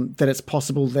 That it's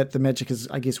possible that the magic has,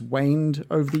 I guess, waned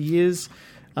over the years.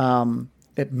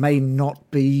 It may not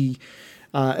be.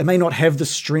 It may not have the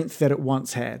strength that it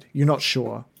once had. You're not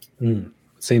sure.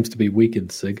 Seems to be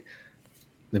weakened, Sig.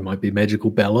 There might be magical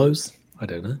bellows. I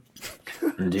don't know.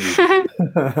 Indeed.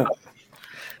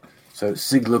 So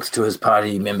Sig looks to his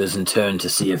party members in turn to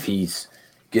see if he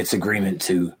gets agreement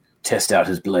to test out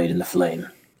his blade in the flame.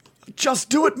 Just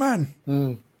do it, man.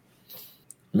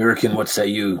 Mirakin, what say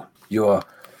you? Your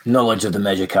knowledge of the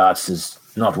magic arts is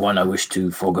not one I wish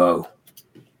to forego.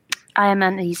 I am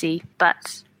uneasy,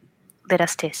 but let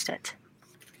us test it.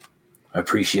 I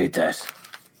appreciate that.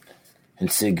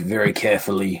 And Sig very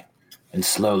carefully and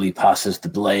slowly passes the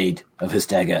blade of his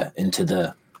dagger into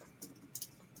the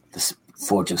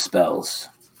Forge of Spells.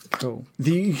 Cool.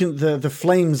 The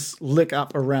flames lick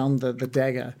up around the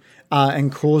dagger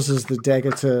and causes the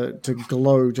dagger to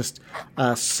glow just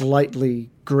slightly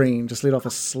green, just let off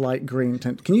a slight green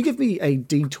tint. Can you give me a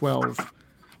D12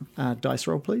 dice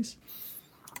roll, please?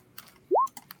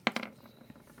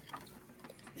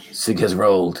 Sig has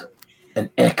rolled an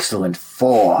excellent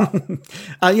 4.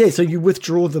 Yeah, so you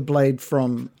withdraw the blade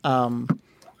from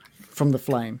the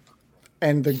flame,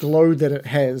 and the glow that it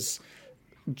has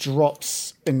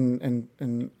drops in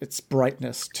its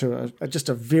brightness to just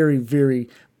a very, very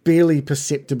barely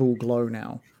perceptible glow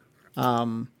now.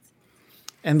 And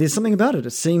there's something about it.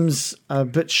 It seems a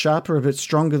bit sharper, a bit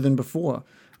stronger than before.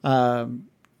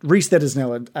 Reese, that is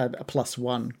now a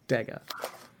 +1 dagger.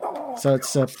 So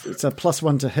it's a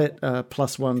 +1 to hit,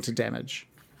 +1 to damage.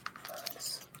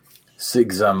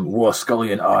 Sig's War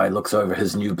Scullion eye looks over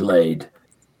his new blade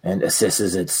and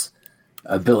assesses its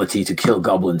ability to kill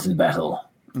goblins in battle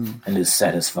and is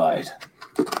satisfied.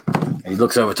 And he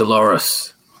looks over to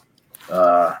Loris.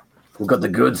 We've got the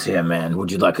goods here, man.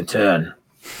 Would you like a turn?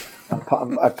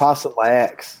 I pass up my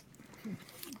axe.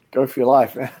 Go for your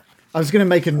life, man. I was going to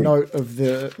make a note of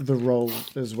the roll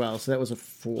as well, so that was a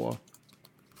 4.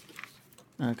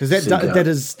 Because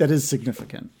that is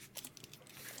significant.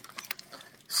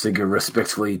 Sigga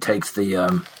respectfully takes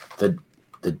the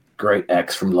great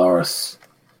axe from Loris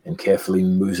and carefully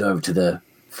moves over to the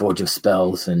Forge of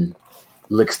Spells and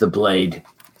licks the blade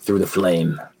through the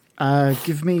flame.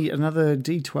 Give me another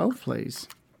D12, please.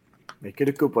 Make it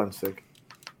a good one, Sig.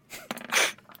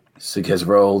 Sig has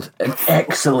rolled an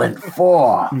excellent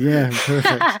 4. Yeah,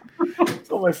 perfect.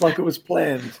 It's almost like it was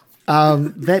planned.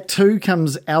 That too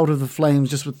comes out of the flames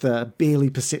just with the barely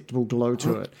perceptible glow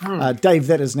to it. Dave,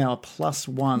 that is now a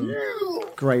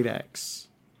 +1 great axe.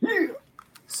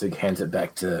 Sig hands it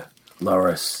back to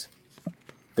Loris.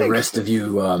 The rest of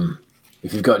you,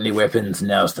 if you've got any weapons,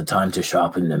 now's the time to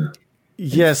sharpen them.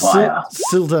 Yes,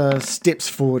 Silda steps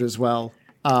forward as well,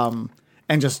 and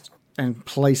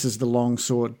places the long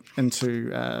sword into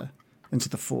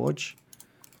the forge.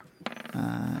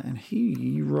 And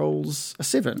he rolls a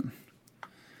 7.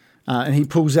 And he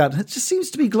pulls out. It just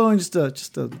seems to be glowing just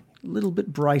a little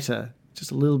bit brighter,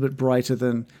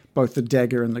 than both the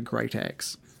dagger and the great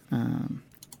axe.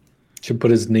 Should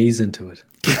put his knees into it.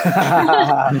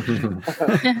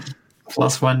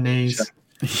 +1 knees.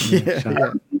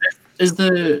 Yeah. Is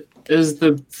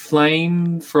the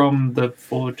flame from the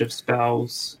Forge of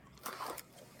Spells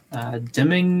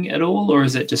dimming at all, or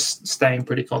is it just staying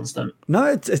pretty constant? No,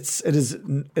 it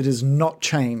is not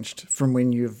changed from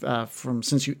when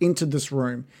since you entered this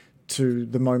room to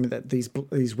the moment that these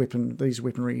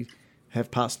weaponry have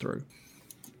passed through.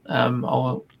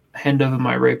 I'll hand over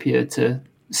my rapier to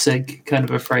Sig, kind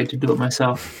of afraid to do it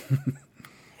myself.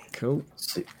 Cool.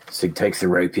 Sig takes the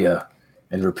rapier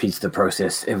and repeats the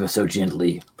process ever so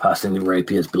gently, passing the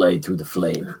rapier's blade through the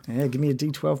flame. Yeah, give me a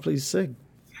D12, please, Sig.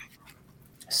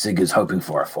 Sig is hoping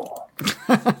for a 4.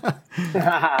 4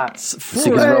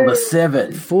 Sig has rolled a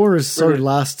 7. 4 is so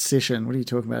last session. What are you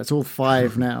talking about? It's all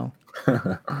 5 now.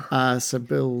 So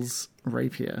Bill's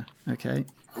rapier. Okay.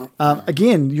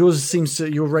 Again, yours seems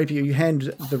to your rapier. You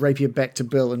hand the rapier back to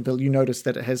Bill, and Bill, you notice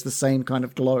that it has the same kind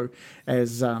of glow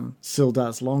as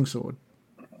Sildar's longsword.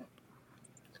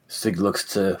 Sig looks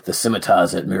to the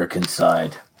scimitars at Mirakin's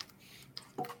side.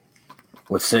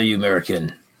 What say you,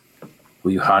 Mirakin?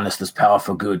 Will you harness this power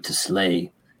for good to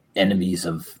slay enemies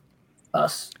of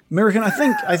us? Mirakin,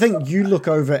 I think you look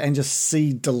over and just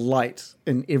see delight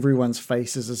in everyone's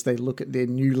faces as they look at their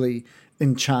newly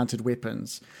enchanted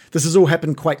weapons. This has all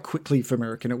happened quite quickly for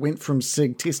Mirakin. It went from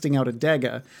Sig testing out a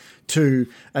dagger to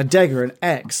a dagger, an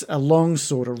axe, a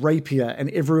longsword, a rapier, and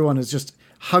everyone is just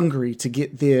hungry to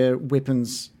get their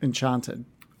weapons enchanted.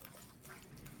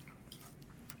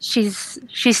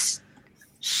 She's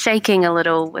shaking a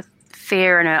little with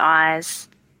fear in her eyes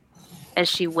as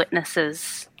she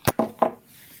witnesses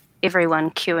everyone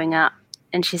queuing up,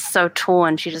 and she's so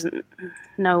torn she doesn't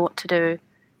know what to do.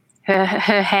 Her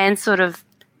hands sort of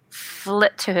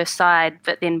flit to her side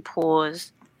but then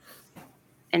pause,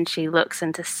 and she looks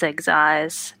into Sig's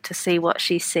eyes to see what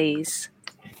she sees.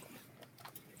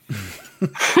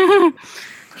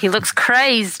 He looks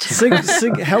crazed.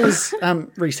 Sig, how is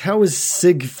Reese? How is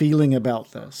Sig feeling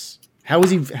about this? How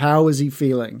is he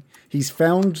feeling? He's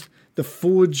found the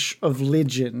Forge of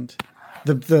Legend,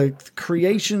 the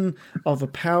creation of a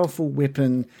powerful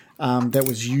weapon that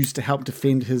was used to help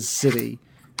defend his city,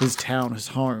 his town, his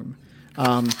home.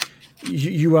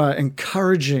 You are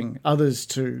encouraging others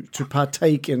to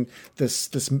partake in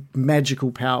this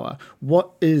magical power.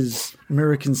 What is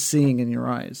Mirakin seeing in your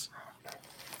eyes?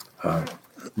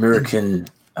 Mirakin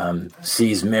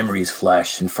sees memories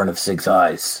flash in front of Sig's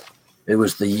eyes. It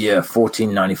was the year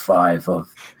 1495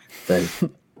 of the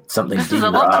something This is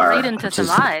a lot to read into some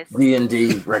eyes.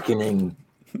 D&D reckoning,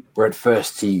 where at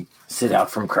first he set out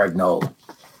from Cragnol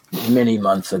many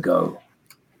months ago,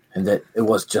 and that it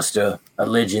was just a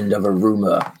legend of a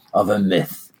rumor, of a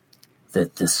myth,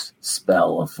 that this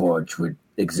spell of Forge would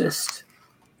exist.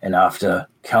 And after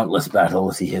countless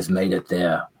battles, he has made it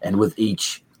there, and with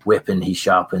each weapon he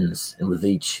sharpens, and with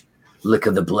each lick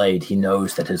of the blade, he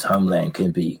knows that his homeland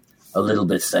can be a little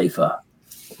bit safer.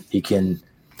 He can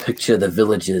picture the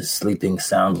villagers sleeping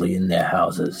soundly in their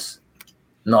houses,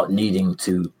 not needing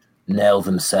to nail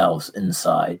themselves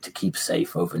inside to keep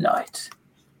safe overnight.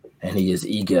 And he is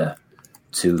eager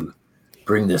to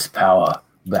bring this power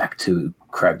back to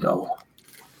Cragnol.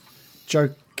 Joe,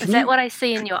 is that what I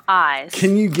see in your eyes?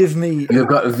 Can you give me... You've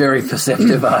got very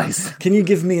perceptive eyes. Can you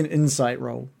give me an insight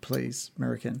roll, please,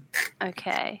 Mirakin?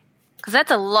 Okay. Because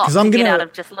that's a lot to get out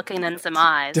of just looking in some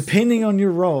eyes. Depending on your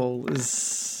roll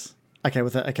is... Okay,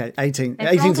 18.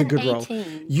 18's a good roll.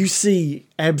 You see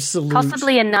absolute...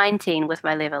 Possibly a 19 with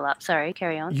my level up. Sorry,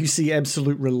 carry on. You see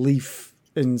absolute relief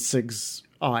in Sig's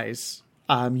eyes.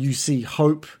 You see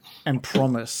hope and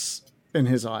promise in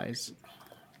his eyes.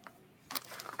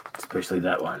 Especially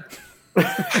that one.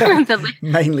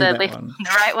 Mainly that one.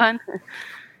 The right one.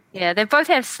 Yeah, they both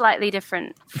have slightly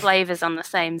different flavors on the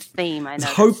same theme, I know.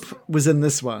 Hope was in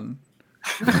this one.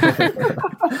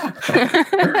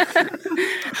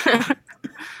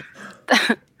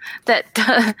 that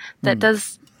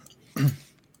does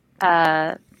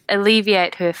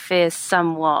alleviate her fears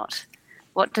somewhat.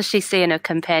 What does she see in her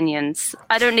companions?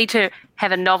 I don't need to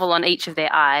have a novel on each of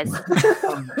their eyes.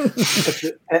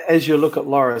 As you look at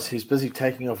Loris, he's busy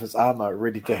taking off his armor,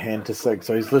 ready to hand to Sig.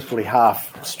 So he's literally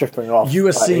half stripping off. You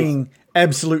are seeing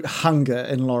absolute hunger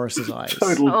in Loris's eyes.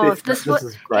 This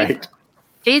is great.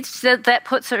 That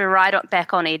puts her right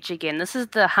back on edge again. This is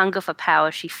the hunger for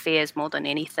power she fears more than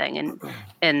anything,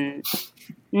 and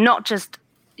not just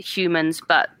humans,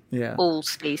 but all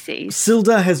species.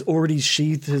 Sildar has already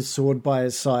sheathed his sword by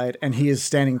his side, and he is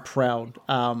standing proud.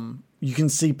 You can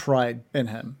see pride in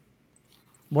him.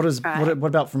 What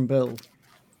about from Bill?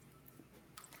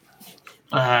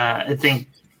 I think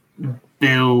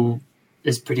Bill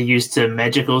is pretty used to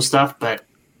magical stuff, but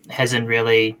hasn't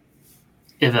really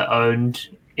ever owned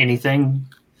anything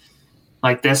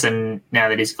like this. And now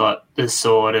that he's got this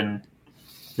sword and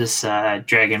this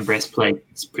dragon breastplate,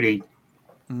 it's pretty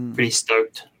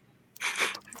stoked.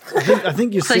 I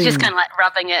think you're so seeing... just kind of like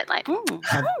rubbing it, like.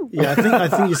 I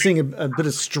think you're seeing a bit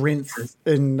of strength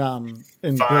in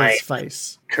Bill's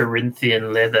face.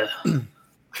 Corinthian leather.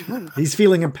 He's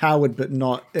feeling empowered, but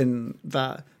not in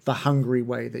the hungry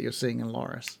way that you're seeing in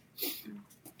Loris.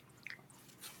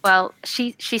 Well,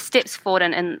 she steps forward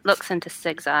and looks into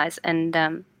Sig's eyes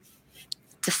and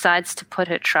decides to put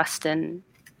her trust in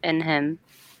him.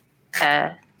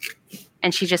 And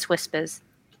she just whispers,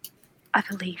 "I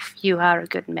believe you are a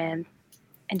good man,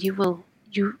 and you will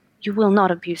not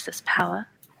abuse this power.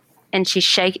 And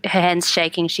her hands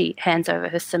shaking, she hands over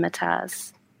her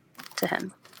scimitars to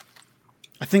him.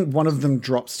 I think one of them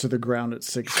drops to the ground at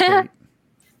 6 feet.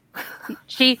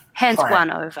 She hands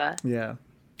one over. Yeah.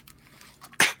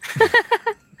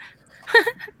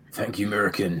 Thank you,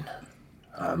 Mirakin.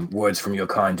 Words from your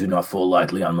kind do not fall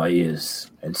lightly on my ears.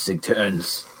 And Sig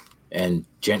turns and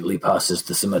gently passes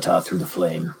the scimitar through the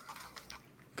flame.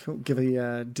 Cool. Give a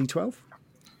D12.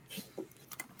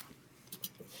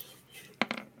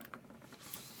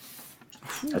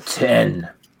 A 10.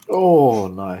 Oh,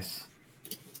 nice.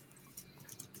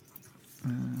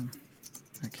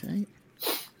 Okay.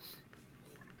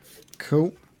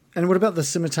 Cool. And what about the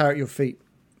scimitar at your feet,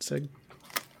 Sig?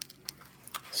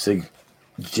 Sig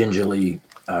gingerly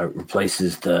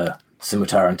replaces the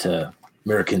scimitar into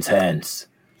Mirakin's hands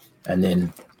and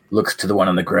then looks to the one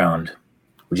on the ground.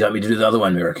 Would you like me to do the other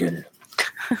one, Mirakin?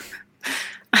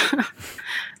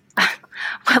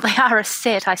 Well, they are a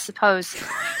set, I suppose.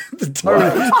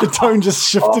 The tone just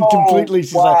shifted completely.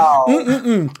 She's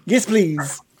like, yes,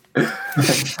 please.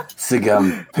 Sig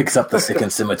picks up the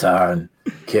second scimitar and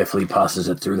carefully passes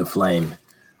it through the flame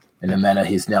in a manner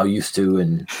he's now used to,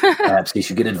 and perhaps he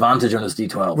should get advantage on his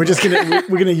D12.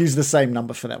 We're gonna use the same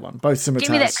number for that one. Both scimitars.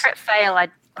 Give me that crit fail I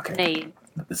need.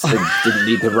 Sig didn't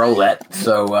need to roll that,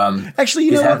 so actually,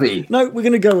 you he's know happy. What? No, we're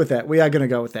going to go with that. We are going to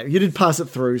go with that. You did pass it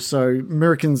through, so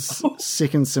Mirakin's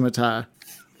second scimitar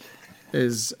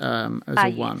is a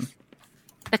 1.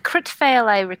 The crit fail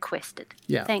I requested.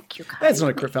 Yeah. Thank you, Kyle. That's not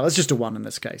a crit fail. It's just a 1 in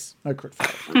this case. No crit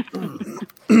fail.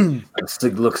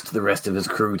 Sig looks to the rest of his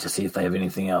crew to see if they have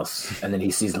anything else, and then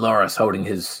he sees Loris holding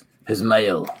his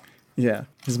mail. Yeah,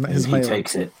 his mail. He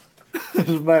takes it.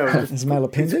 His mail. His mail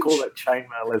appendage. Call it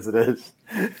chainmail as it is.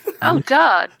 Oh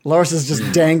God! Loris is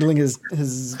just dangling his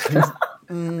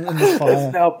in the fire.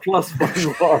 It's now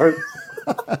 +1 Loris.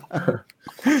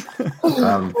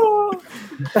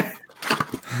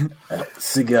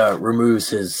 Sig removes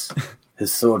his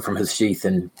sword from his sheath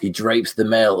and he drapes the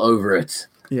mail over it.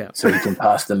 Yeah. So he can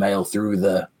pass the mail through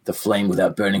the flame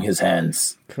without burning his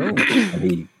hands. Cool. And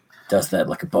he does that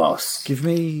like a boss. Give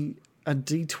me a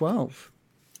D12.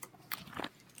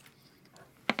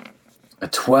 A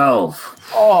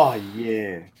 12. Oh,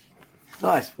 yeah.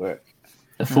 Nice work.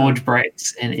 The forge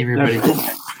breaks and everybody.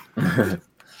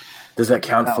 Does that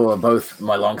count for both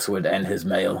my longsword and his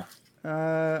mail?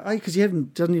 Because you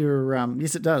haven't done your.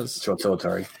 Yes, it does. Short sword,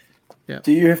 sorry. Yeah.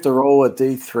 Do you have to roll a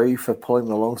D3 for pulling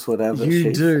the longsword out of the sheath?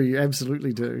 You do. You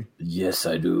absolutely do. Yes,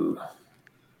 I do.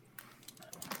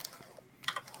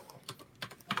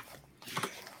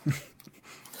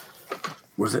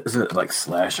 Is it like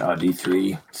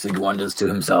 /RD3? Sig wonders to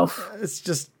himself. It's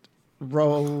just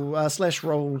roll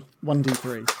 /roll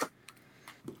 1d3.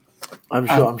 I'm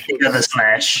sure. The other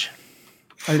slash.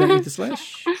 Oh, you don't need the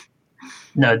slash?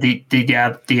 No, the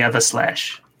other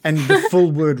slash. And the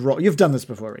full word roll. You've done this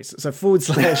before, Reese. So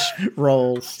 /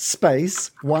 roll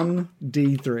space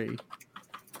 1d3.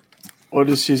 Or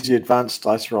just use the advanced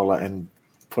dice roller and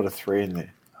put a 3 in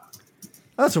there.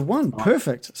 Oh, that's a 1.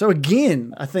 Perfect. So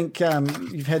again, I think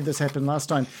you've had this happen last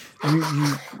time.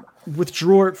 You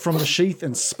withdraw it from the sheath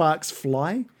and sparks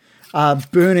fly,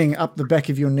 burning up the back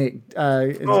of your neck.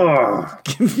 I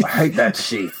hate that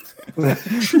sheath.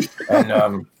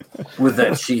 And with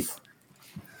that sheath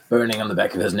burning on the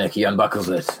back of his neck, he unbuckles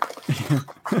it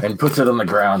and puts it on the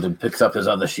ground and picks up his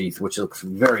other sheath, which looks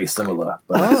very similar,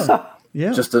 but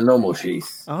yeah, just a normal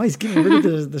sheath. Oh, he's getting rid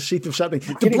of the sheath of sharpening.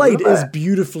 The blade is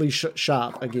beautifully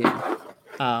sharp again.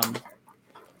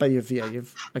 But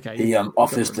you've okay. He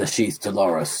offers the sheath to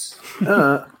Loris.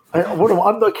 I'm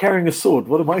not carrying a sword.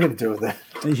 What am I going to do with that?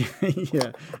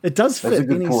 Yeah, it does fit That's a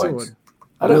good any point. sword.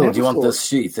 Do you want this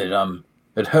sheath?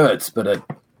 It hurts, but it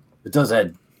does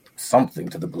add something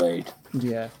to the blade.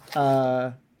 Yeah.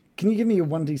 Can you give me a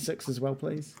 1d6 as well,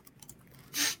 please?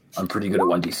 I'm pretty good at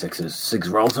 1d6s. Sig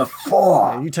rolls a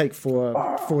 4. Yeah, you take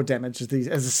 4 damage as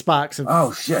the sparks have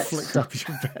flicked up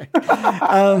your back.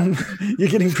 You're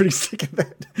getting pretty sick of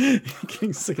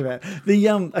that.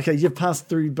 Okay, you've passed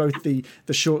through both the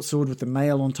short sword with the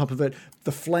mail on top of it.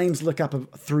 The flames lick up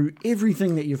through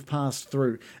everything that you've passed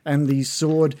through, and the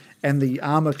sword and the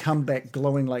armor come back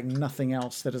glowing like nothing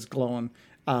else that has glown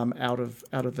out of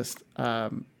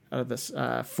this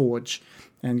forge.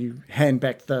 And you hand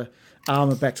back the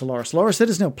armor back to Loris. Loris, that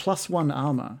is now +1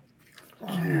 armor.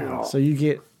 Yeah. So you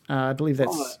get, I believe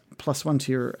that's +1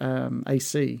 to your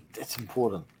AC. That's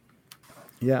important.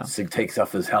 Yeah. Sig takes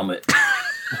off his helmet.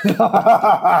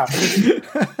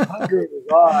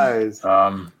 Eyes.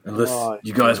 Unless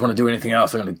you guys want to do anything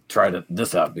else, I'm going to try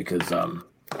this out because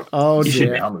Oh Shooting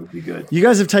dear. helmet would be good. You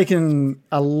guys have taken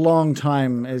a long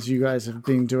time as you guys have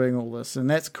been doing all this, and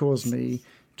that's caused me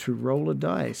to roll a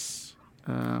dice.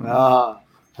 Ah.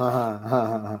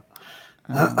 Oh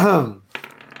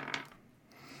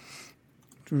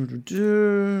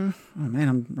man,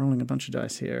 I'm rolling a bunch of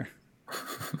dice here.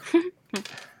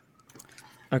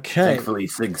 Okay. Thankfully,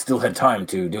 Sig still had time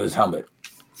to do his helmet.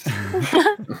 Sorry,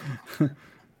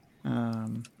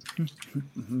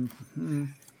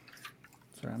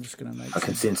 I'm just going to make I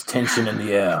can sense tension in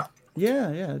the air.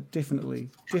 Yeah, definitely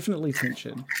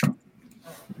tension.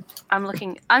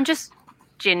 I'm just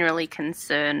generally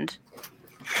concerned.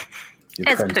 You're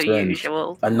As per concerned.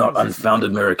 usual. A not unfounded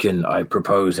American, I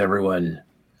propose everyone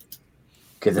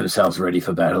get themselves ready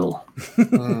for battle.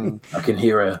 I can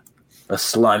hear a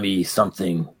slimy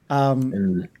something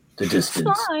in the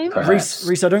distance. Slime. Perhaps.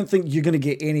 Reese, I don't think you're going to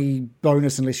get any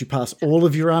bonus unless you pass all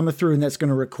of your armor through, and that's going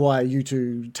to require you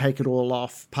to take it all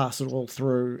off, pass it all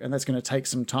through, and that's going to take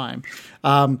some time.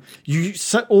 You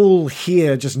all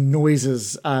hear just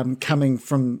noises coming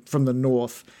from the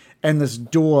north, and this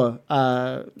door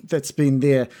that's been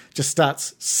there just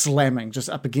starts slamming, just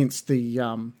up against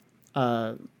the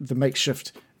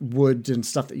makeshift wood and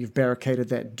stuff that you've barricaded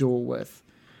that door with.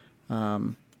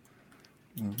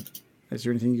 Is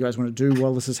there anything you guys want to do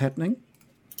while this is happening?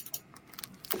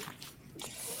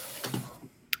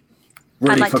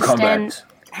 Ready I'd like for to combat.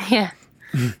 stand. Yeah.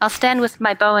 I'll stand with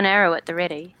my bow and arrow at the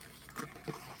ready.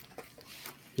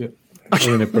 Yep. I'm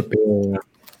going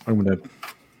to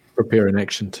prepare an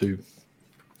action to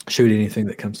shoot anything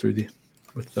that comes through there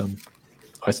with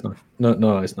ice knife. No,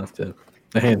 not ice knife. The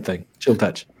hand thing. Chill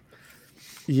touch.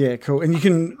 Yeah, cool. And you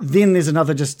can then there's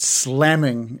another just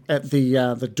slamming at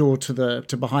the door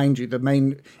to behind you, the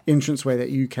main entranceway that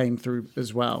you came through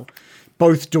as well.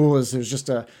 Both doors, there's just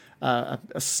a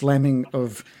slamming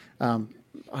of I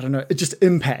don't know, it just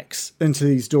impacts into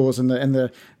these doors, and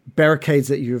the barricades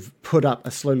that you've put up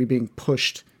are slowly being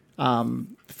pushed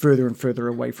further and further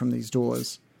away from these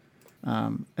doors.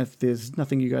 If there's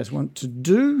nothing you guys want to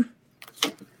do,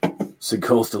 Sig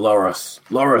calls to Loris.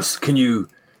 Loris, can you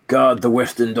guard the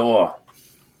western door?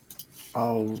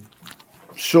 Oh,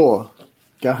 sure.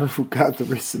 Guard the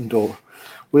western door.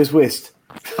 Where's west?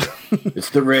 It's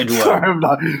the red Sorry, one. I'm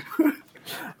not.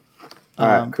 All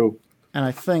right, cool. and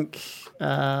I think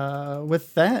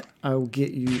with that, I will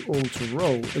get you all to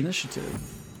roll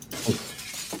initiative.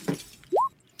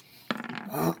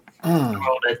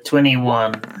 Rolled a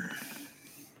 21.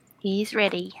 He's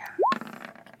ready.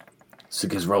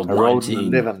 Sig has rolled I rolled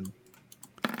 19. 11.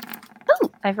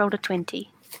 Oh, I rolled a 20.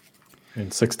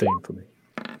 And 16 for me.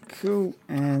 Cool.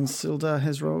 And Sildar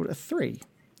has rolled a 3.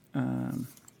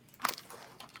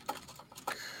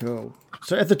 Cool.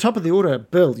 So at the top of the order,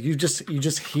 Bill, you're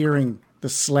just hearing the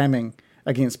slamming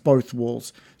against both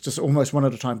walls, just almost one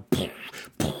at a time,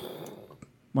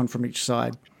 one from each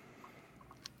side.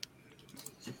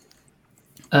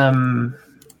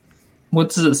 What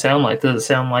does it sound like? Does it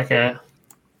sound like a...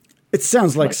 It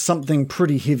sounds like something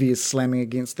pretty heavy is slamming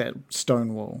against that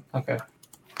stone wall. Okay.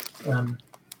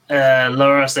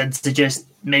 Loris, I'd suggest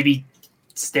maybe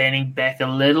standing back a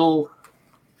little.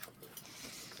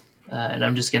 And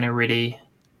I'm just going to ready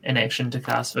an action to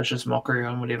cast Vicious Mockery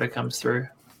on whatever comes through.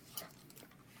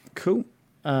 Cool.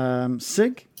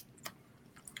 Sig?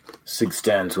 Sig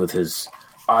stands with his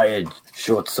iron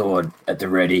short sword at the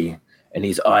ready, and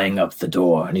he's eyeing up the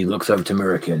door, and he looks over to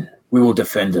Mirakin. We will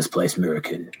defend this place,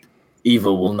 Mirakin.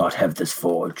 Evil will not have this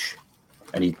forge.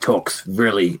 And he talks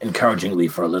really encouragingly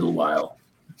for a little while.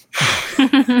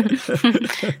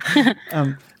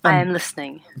 I am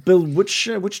listening. Bill, which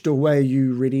doorway are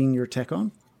you readying your attack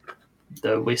on?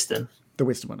 The western. The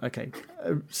western one, okay.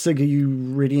 Sig, are you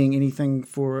readying anything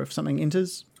for if something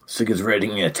enters? Sig is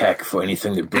readying an attack for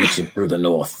anything that breaches through the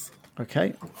north.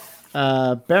 Okay.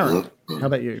 Baron, how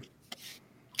about you?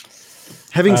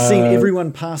 Having seen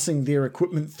everyone passing their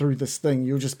equipment through this thing,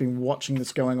 you've just been watching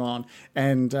this going on,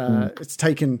 and it's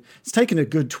taken a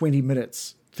good 20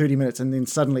 minutes, 30 minutes, and then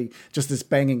suddenly just this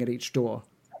banging at each door.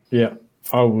 Yeah,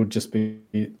 I would just be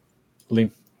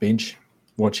limp bench,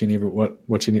 watching what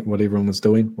everyone was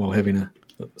doing while having a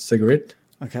cigarette.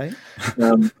 Okay.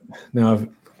 Now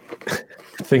I'm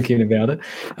thinking about it.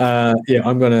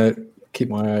 I'm going to keep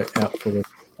my eye out for the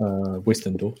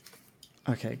western door.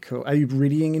 Okay, cool. Are you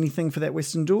readying anything for that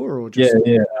western door, or just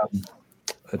a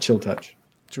chill touch?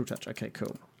 Chill touch. Okay,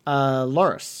 cool.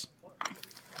 Loris.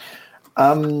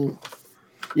 So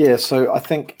I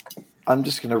think I'm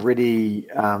just going to ready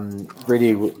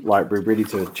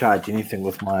to charge anything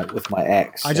with my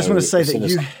axe. I just want to say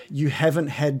that you haven't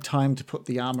had time to put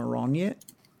the armor on yet.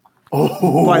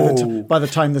 by the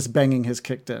time this banging has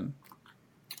kicked in.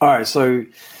 All right, so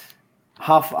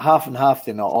half and half.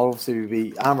 Then I'll obviously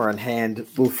be armor in hand.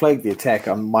 We'll flag the attack.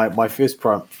 My first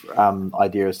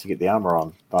idea is to get the armor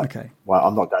on, but Okay. well,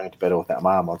 I'm not going into battle without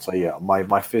my armor on. So yeah,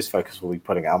 my first focus will be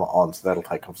putting armor on. So that'll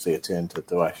take obviously a turn to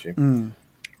do, I assume.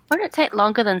 Wouldn't it take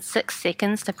longer than 6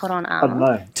 seconds to put on I don't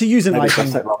armor? know. To use an Maybe it item,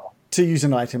 does take longer.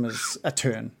 is a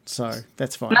turn, so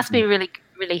that's fine. Must be really,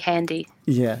 really handy.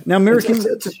 Yeah. Now, American,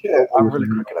 It's a shirt. I'm really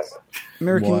quick at it.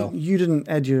 American, Wow. you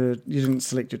didn't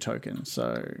select your token,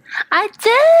 so I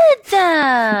did!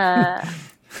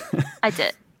 I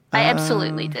did. I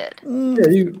absolutely did. Yeah,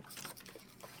 you.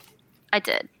 I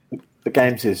did. The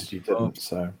game says you didn't,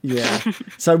 so yeah.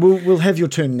 So we'll have your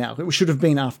turn now. It should have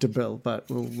been after Bill, but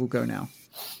we'll go now.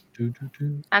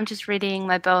 I'm just readying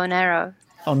my bow and arrow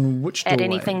On which doorway? at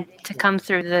anything to come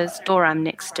through this door I'm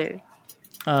next to.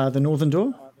 The northern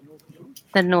door.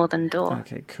 The northern door.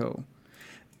 Okay, cool.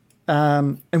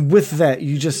 And with that,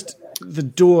 the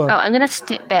door. Oh, I'm going to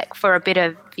step back for a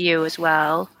better view as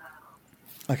well.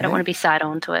 Okay. I don't want to be side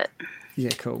on to it.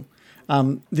 Yeah, cool.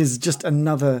 There's just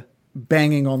another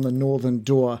banging on the northern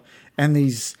door, and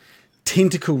these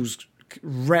tentacles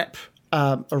wrap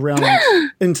around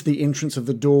into the entrance of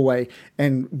the doorway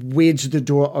and wedge the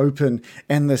door open,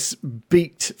 and this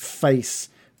beaked face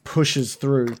pushes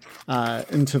through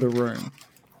into the room.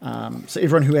 So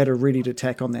everyone who had a ready to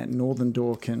attack on that northern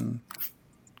door can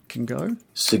go.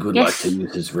 Sig would Yes. like to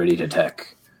use his ready to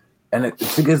attack. And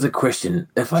Sig has a question.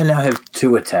 If I now have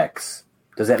 2 attacks,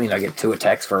 does that mean I get 2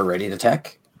 attacks for a ready to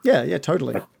attack? Yeah,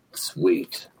 totally.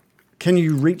 Sweet. Can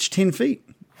you reach 10 feet?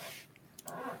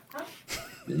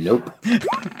 Nope.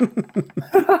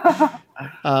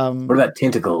 What about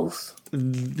tentacles?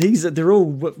 They're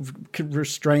all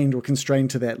restrained or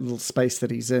constrained to that little space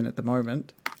that he's in at the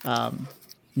moment.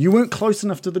 You weren't close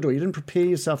enough to the door. You didn't prepare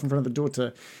yourself in front of the door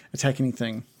to attack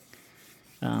anything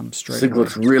straight Sig away.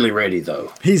 looks really ready,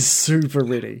 though. He's super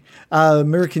ready.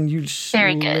 American, you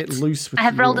Very let good. loose with I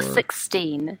have rolled a your-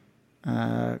 16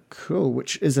 Cool,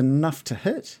 which is enough to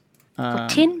hit. for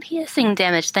 10 piercing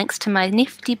damage thanks to my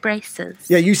nifty braces.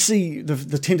 Yeah, you see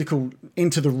the tentacle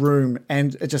enter the room,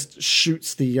 and it just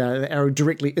shoots the arrow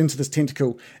directly into this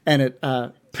tentacle, and it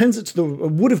pins it to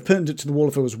would have pinned it to the wall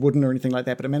if it was wooden or anything like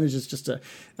that, but it manages just to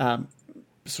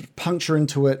sort of puncture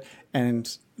into it,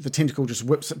 and the tentacle just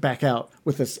whips it back out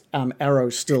with this arrow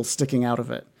still sticking out of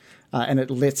it, and it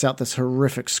lets out this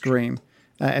horrific scream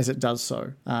as it does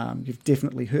so. You've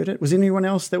definitely heard it. Was anyone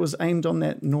else that was aimed on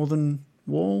that northern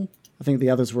wall? I think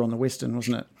the others were on the western,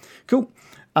 wasn't it? Cool.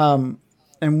 And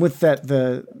with that,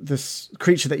 this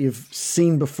creature that you've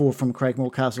seen before from Cragmore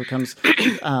Castle comes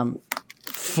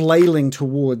flailing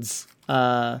towards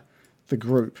the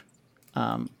group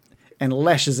and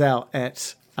lashes out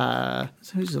at... so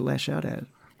who does it lash out at?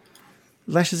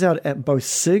 Lashes out at both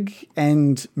Sig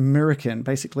and Mirakin,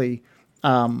 basically...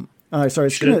 it's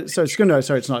going to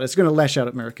lash out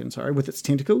at Mirakin, with its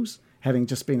tentacles, having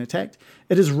just been attacked.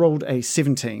 It has rolled a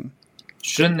 17.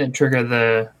 Shouldn't it trigger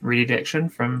the ready action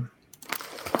from?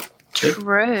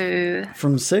 True.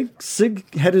 From Sig.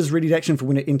 Sig had his ready action for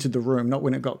when it entered the room, not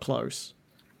when it got close.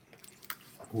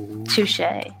 Touche.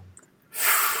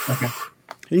 Okay.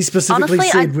 He specifically Honestly,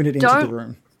 said I when it entered the don't-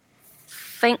 room.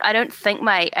 I don't think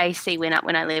my AC went up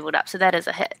when I leveled up, so that is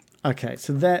a hit. Okay,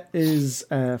 so that is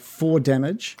 4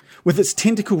 damage. With its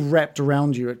tentacle wrapped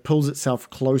around you, it pulls itself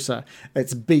closer,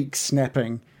 its beak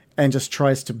snapping, and just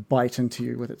tries to bite into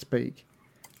you with its beak.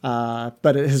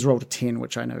 But it has rolled a 10,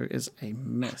 which I know is a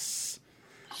miss.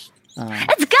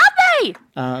 It's got me!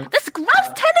 This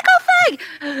gross tentacle thing!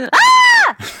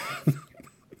 Ah!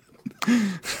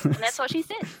 And that's what she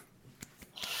said.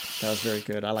 That was very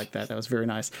good. I like that. That was very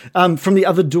nice. From the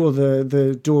other door,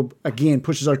 the door again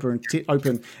pushes open,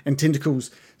 and tentacles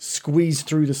squeeze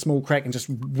through the small crack and just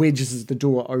wedges the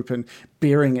door open,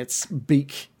 bearing its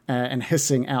beak and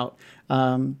hissing out.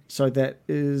 So that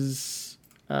is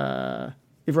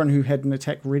everyone who had an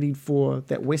attack ready for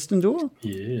that western door.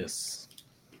 Yes.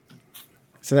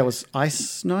 So that was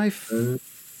Ice Knife,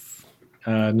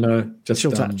 No, just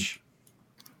Chill Touch.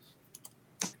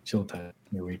 Chill touch.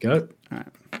 There we go. All right.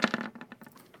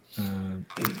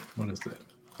 What is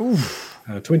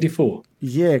that? 24.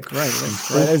 Yeah, great. That's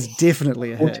great. That's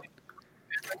definitely a hit.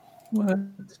 What?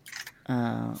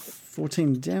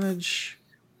 14 damage.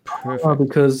 Perfect. Oh,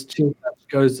 because chill touch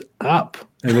goes up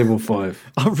at level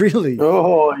 5. Oh, really?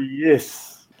 Oh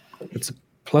yes! It's a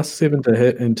 +7 to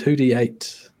hit and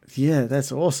 2d8. Yeah,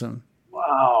 that's awesome.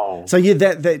 Wow. So yeah,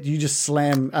 that you just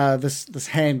slam this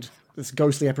hand, this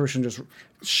ghostly apparition just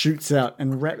shoots out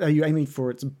and are you aiming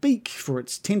for its beak, for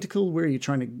its tentacle? Where are you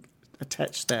trying to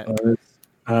attach that?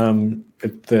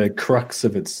 At the crux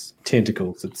of its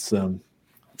tentacles, its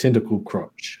tentacle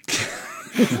crotch.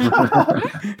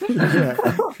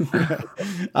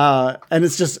 And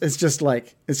it's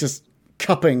just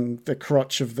cupping the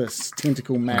crotch of this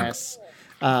tentacle mass,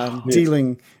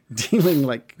 dealing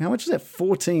like, how much is that?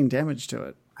 14 damage to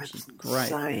it. That's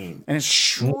great. insane. And it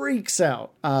shrieks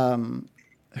out.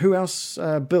 Who else?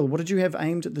 Bill, what did you have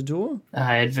aimed at the door?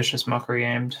 I had Vicious Mockery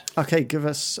aimed. Okay, give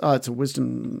us... it's a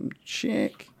wisdom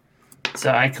check.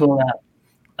 So I call out,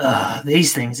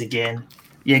 these things again.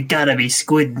 You gotta be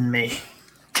squidding me.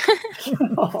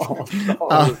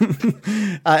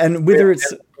 And whether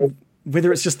it's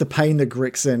just the pain that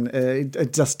Greg's in,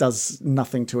 it just does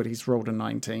nothing to it. He's rolled a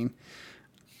 19.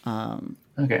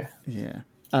 Okay. Yeah.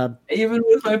 Even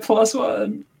with my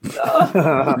 +1.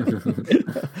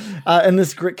 And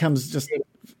this Grit comes just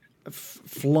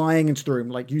flying into the room,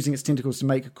 like using its tentacles to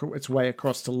make its way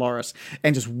across to Loris,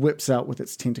 and just whips out with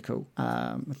its tentacle,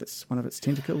 with one of its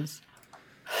tentacles.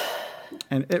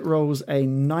 And it rolls a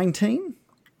 19.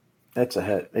 That's a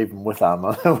hit, even with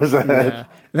armor. It was a hit. And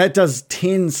that does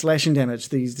 10 slashing damage.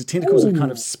 The tentacles are kind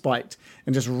of spiked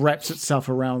and just wraps itself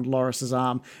around Loris's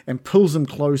arm and pulls him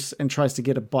close and tries to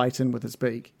get a bite in with its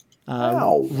beak.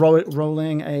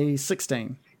 Rolling a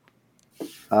 16.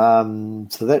 So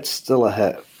that's still a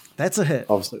hit. That's a hit.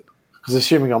 Obviously. Because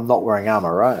assuming I'm not wearing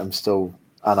armor, right? I'm still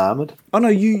unarmored. Oh no,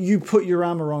 you put your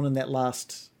armor on in that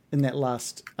last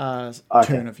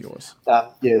turn of yours.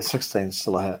 16 is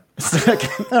still a hit. Okay,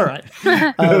 all right.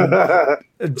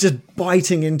 Just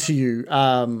biting into you,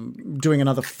 doing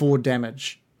another 4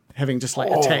 damage, having just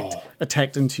like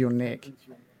attacked into your neck.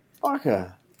 Okay.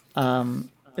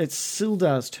 It's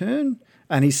Sildar's turn,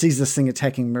 and he sees this thing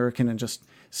attacking Mirakin and just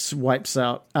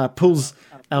pulls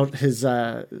out his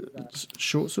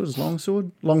short sword, his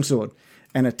longsword,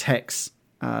 and attacks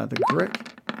the Grit.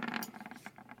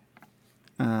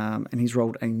 And he's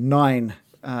rolled a 9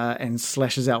 and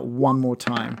slashes out one more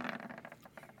time.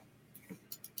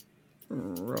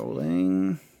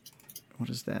 Rolling. What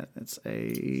is that? That's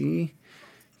a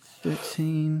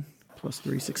 13 plus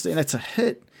 3, 16. That's a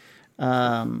hit.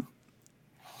 Go,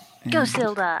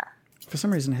 Sildar. For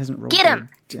some reason, it hasn't rolled Get him!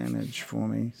 Damage for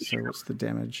me. So what's the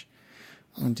damage?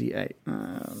 1d8.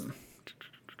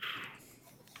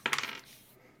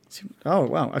 Oh,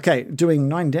 wow. Okay, doing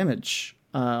 9 damage.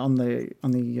 On the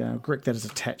Grick that is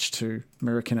attached to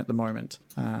Mirakin at the moment.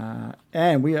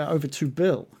 And we are over to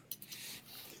Bill.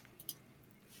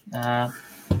 I'm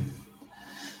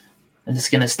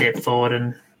just going to step forward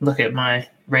and look at my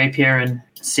rapier and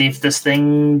see if this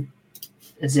thing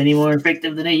is any more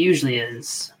effective than it usually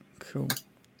is. Cool.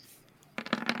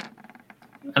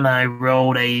 And I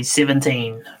rolled a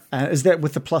 17. Is that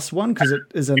with the +1? Because it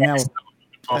is now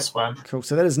 +1. Cool.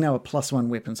 So that is now a +1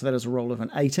 weapon. So that is a roll of an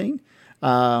 18.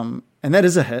 And that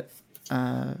is a hit.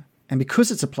 And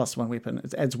because it's a +1 weapon,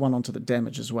 it adds 1 onto the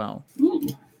damage as well. Ooh.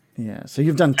 Yeah, so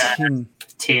you've done 10.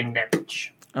 10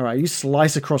 damage. All right, you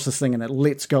slice across this thing and it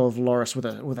lets go of Loris with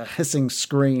a hissing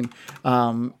scream.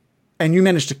 And you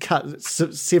manage to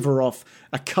sever off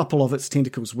a couple of its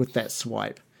tentacles with that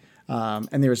swipe.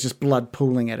 And there is just blood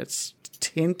pooling at its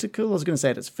tentacle. I was going to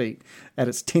say at its feet, at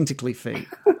its tentacly feet.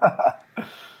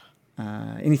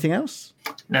 Anything else?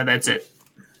 No, that's it.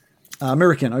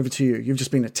 Mirakin, over to you. You've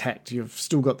just been attacked. You've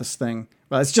still got this thing.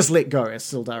 Well, it's just let go as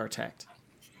Sildar attacked.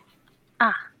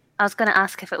 I was going to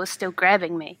ask if it was still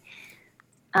grabbing me.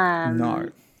 No.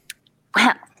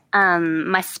 Well,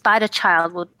 my spider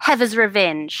child will have his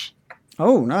revenge.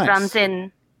 Oh, nice. Runs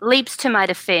in, leaps to my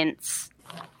defense,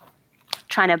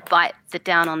 trying to bite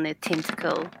down on the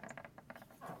tentacle.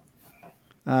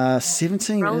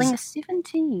 17 Rolling a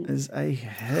 17. is a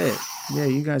hit. Yeah,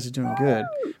 you guys are doing good.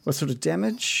 What sort of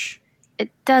damage?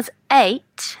 It does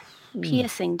 8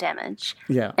 piercing damage.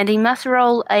 Yeah. And he must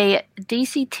roll a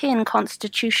DC 10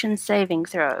 Constitution saving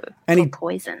throw for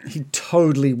poison. He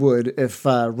totally would if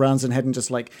Ranzan hadn't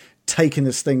just like taken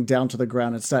this thing down to the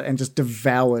ground and just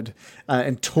devoured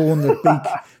and torn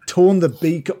the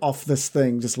beak off this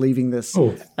thing, just leaving this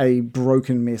a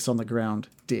broken mess on the ground,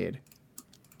 dead.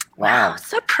 Wow,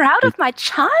 so proud of my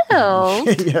child.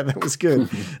 Yeah, that was good.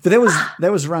 But that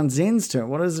was Ranzen's turn.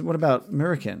 What about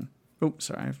Mirakin? Oh,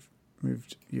 sorry, I've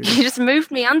moved you. You just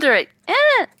moved me under it.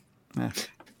 I was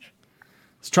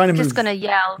trying to move. Just gonna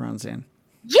yell, Ranzan.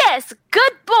 Yes,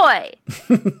 good boy.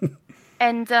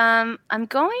 And I'm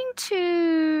going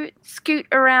to scoot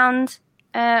around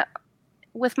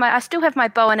with I still have my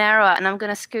bow and arrow out, and I'm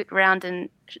going to scoot around and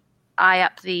eye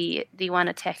up the one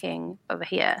attacking over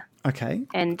here. Okay.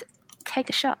 And take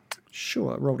a shot.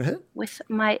 Sure, roll to hit. With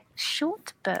my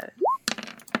short bow.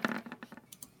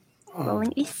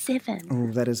 Rolling a 7.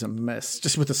 Oh, that is a miss.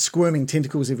 Just with the squirming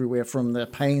tentacles everywhere from the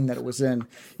pain that it was in,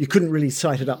 you couldn't really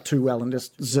sight it up too well and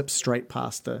just zip straight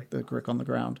past the Grick on the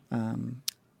ground.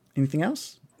 Anything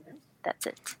else? That's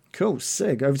it. Cool.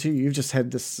 Sig, over to you. You've just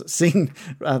had this scene,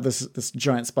 this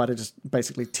giant spider just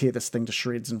basically tear this thing to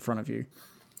shreds in front of you.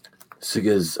 Sig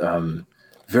is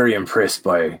very impressed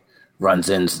by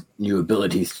Ranzen's new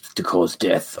abilities to cause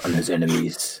death on his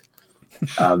enemies.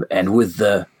 And with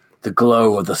the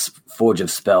glow of the Forge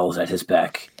of Spells at his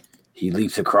back, he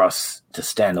leaps across to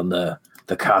stand on the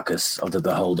carcass of the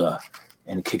Beholder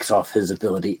and kicks off his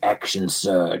ability Action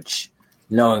Surge,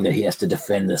 knowing that he has to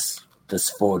defend this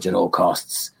forge at all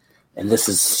costs. And this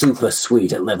is super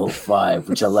sweet at level 5,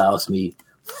 which allows me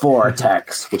 4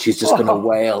 attacks, which he's just going to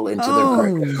wail into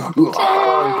the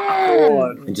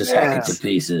Grick and just hack it to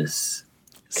pieces.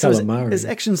 So is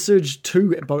Action Surge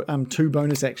two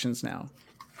bonus actions now?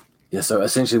 Yeah, so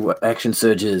essentially what Action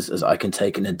Surge is I can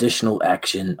take an additional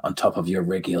action on top of your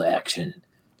regular action.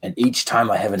 And each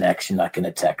time I have an action, I can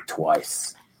attack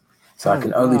twice. So I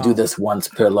can only do this once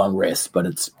per long rest, but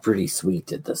it's pretty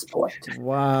sweet at this point.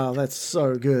 Wow, that's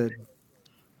so good.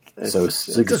 So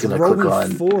Sig is going to click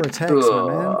on 4 attacks, my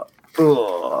man.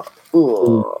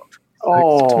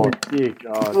 Oh, dear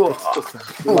God. That's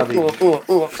just bloody...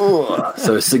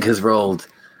 So Sig has rolled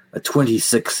a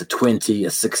 26, a 20,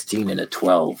 a 16, and a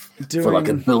 12 for like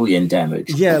 1 billion damage.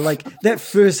 Yeah, like that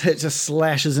first hit just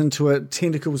slashes into it.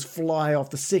 Tentacles fly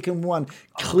off. The second one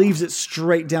cleaves it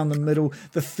straight down the middle.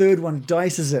 The third one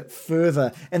dices it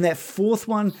further. And that fourth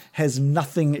one has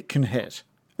nothing it can hit.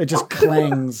 It just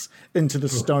clangs into the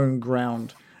stone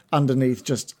ground underneath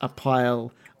just a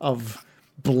pile of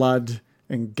blood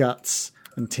and guts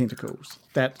and tentacles.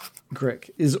 That Grick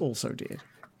is also dead.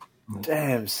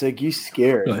 Damn, Sig, you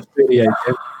scary. Like 38.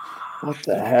 What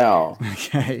the hell?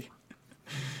 Okay.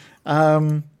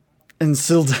 And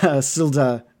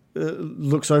Silda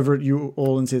looks over at you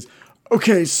all and says,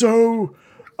 okay, so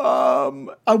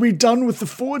are we done with the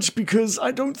forge? Because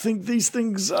I don't think these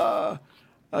things are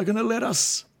going to let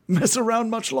us mess around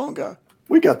much longer.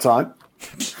 We got time.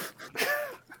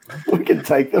 We can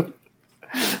take them.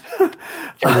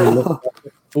 Can we look at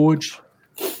the forge?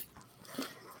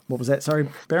 What was that? Sorry,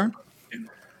 Baron?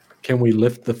 Can we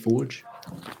lift the forge?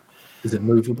 Is it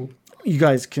movable? You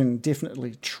guys can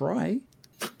definitely try.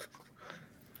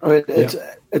 I mean,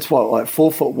 it's what, like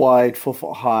 4 foot wide, 4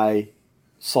 foot high,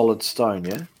 solid stone,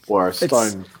 yeah? Or a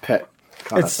stone pit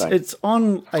kind of thing. It's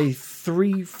on a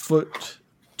 3 foot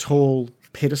tall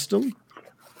pedestal.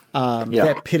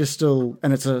 That pedestal,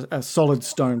 and it's a solid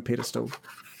stone pedestal.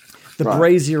 The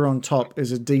brazier on top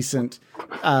is a decent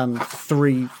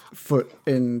 3 foot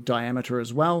in diameter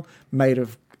as well, made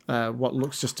of what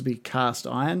looks just to be cast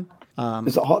iron.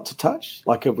 Is it hot to touch?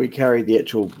 Like if we carry the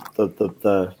actual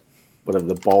the whatever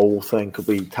the bowl thing, could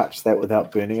we touch that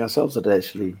without burning ourselves?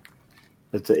 Is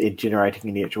it generating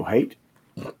any actual heat?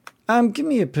 Give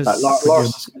me a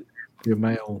your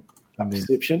male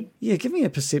perception. Yeah, give me a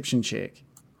perception check.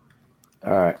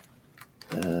 All right.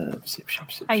 Perception.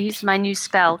 I use my new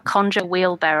spell, Conjure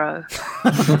Wheelbarrow.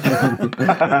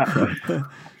 I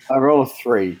roll a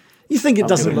 3. You think it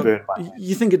doesn't look?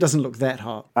 You think it doesn't look that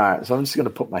hot? All right, so I'm just going to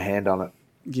put my hand on it.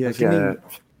 Yeah,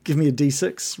 give me a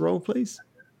D6 roll, please.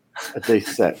 A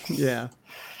D6. Yeah.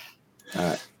 All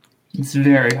right. It's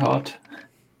very hot.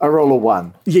 I roll a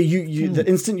 1. Yeah, you the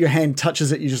instant your hand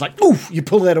touches it, you're just like, oof! You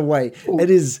pull that away. Ooh. It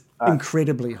is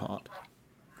incredibly hot.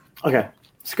 Okay.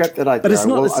 Scrap that idea. But it's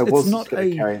not. I was not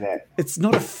going to carry that. It's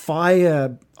not a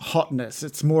fire hotness.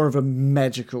 It's more of a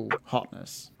magical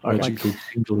hotness. Magical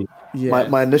tingly. Yeah.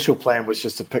 My initial plan was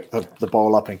just to pick the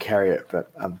bowl up and carry it,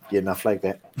 but enough like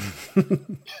that.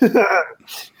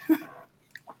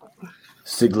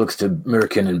 Sig looks to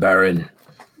Merkin and Baron.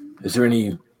 Is there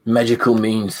any magical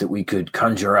means that we could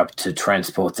conjure up to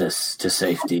transport this to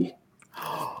safety?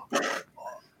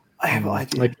 I have no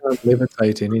idea. I can't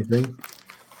levitate anything.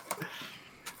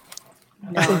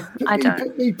 No, I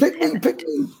don't. Pick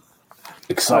me.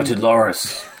 Excited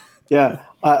Loris. Yeah,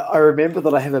 I remember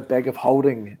that I have a bag of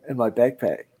holding in my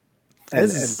backpack and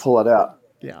pull it out.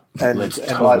 Yeah. And, Let's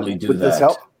totally do would this that.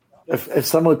 help? If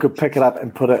someone could pick it up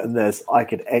and put it in this, I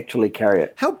could actually carry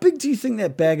it. How big do you think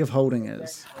that bag of holding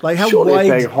is? Like how Surely a wide?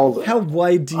 bag of holding. How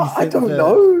wide do you think? I don't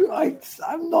know.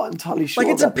 I'm not entirely sure.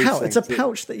 Like it's a about these pouch. It's a things.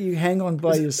 pouch that you hang on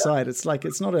by your side. It's like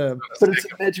it's not a. But it's a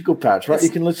magical pouch, right? You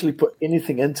can literally put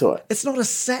anything into it. It's not a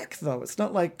sack though. It's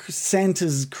not like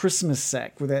Santa's Christmas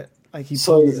sack with that Like he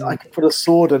So pulls I could put a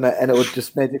sword in it and it would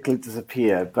just magically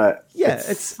disappear. But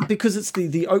it's because it's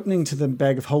the opening to the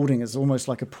bag of holding is almost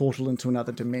like a portal into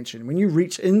another dimension. When you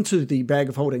reach into the bag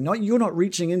of holding, you're not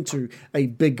reaching into a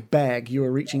big bag. You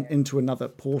are reaching into another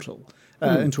portal,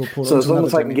 into a portal. So as into long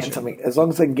as another I can get dimension.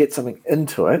 something,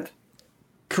 into it,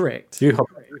 Correct. You hop.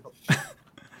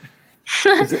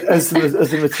 is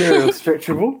the material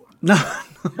stretchable? No.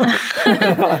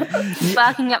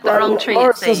 Barking up the wrong tree.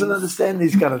 Lawrence it doesn't seems. understand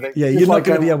these kind of things. Yeah, He's you're not like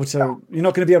going to be going, able to. You're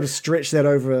not going to be able to stretch that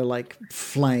over like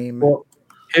flame. Well,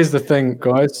 here's the thing,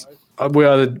 guys. We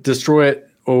either destroy it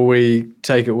or we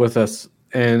take it with us.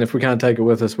 And if we can't take it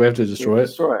with us, we have to destroy it.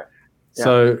 Destroy it. Yeah.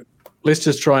 So let's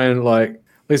just try and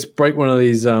let's break one of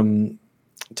these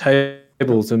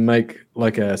tables and make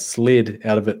like a sled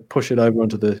out of it, push it over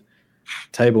onto the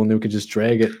table, and then we could just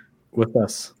drag it with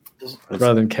us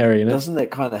rather than carrying it. Doesn't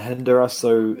that kind of hinder us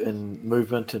though in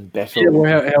movement and battle? Yeah, well,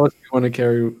 how else do you want to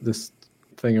carry this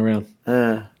thing around?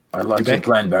 I like your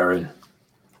plan, Baron.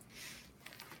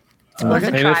 Worth a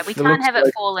and try. if We it can't looks have it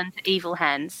like- fall into evil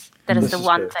hands. That is This the is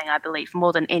one true. thing I believe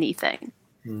more than anything.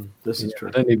 This is true.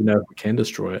 I don't even know if we can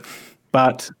destroy it.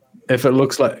 But if it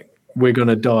looks like we're going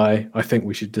to die, I think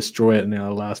we should destroy it in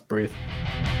our last breath.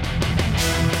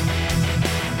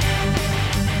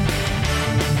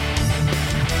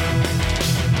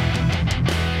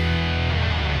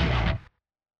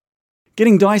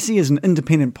 Getting Dicey is an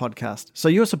independent podcast, so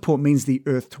your support means the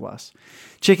earth to us.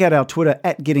 Check out our Twitter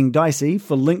 @GettingDicey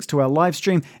for links to our live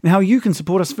stream and how you can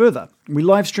support us further. We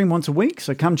live stream once a week,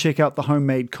 so come check out the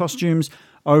homemade costumes,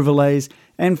 overlays,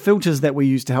 and filters that we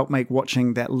use to help make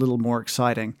watching that little more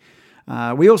exciting.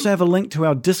 We also have a link to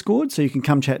our Discord, so you can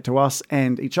come chat to us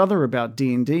and each other about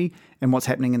D&D and what's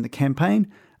happening in the campaign.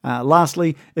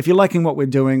 Lastly, if you're liking what we're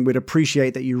doing, we'd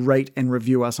appreciate that you rate and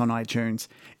review us on iTunes.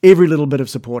 Every little bit of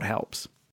support helps.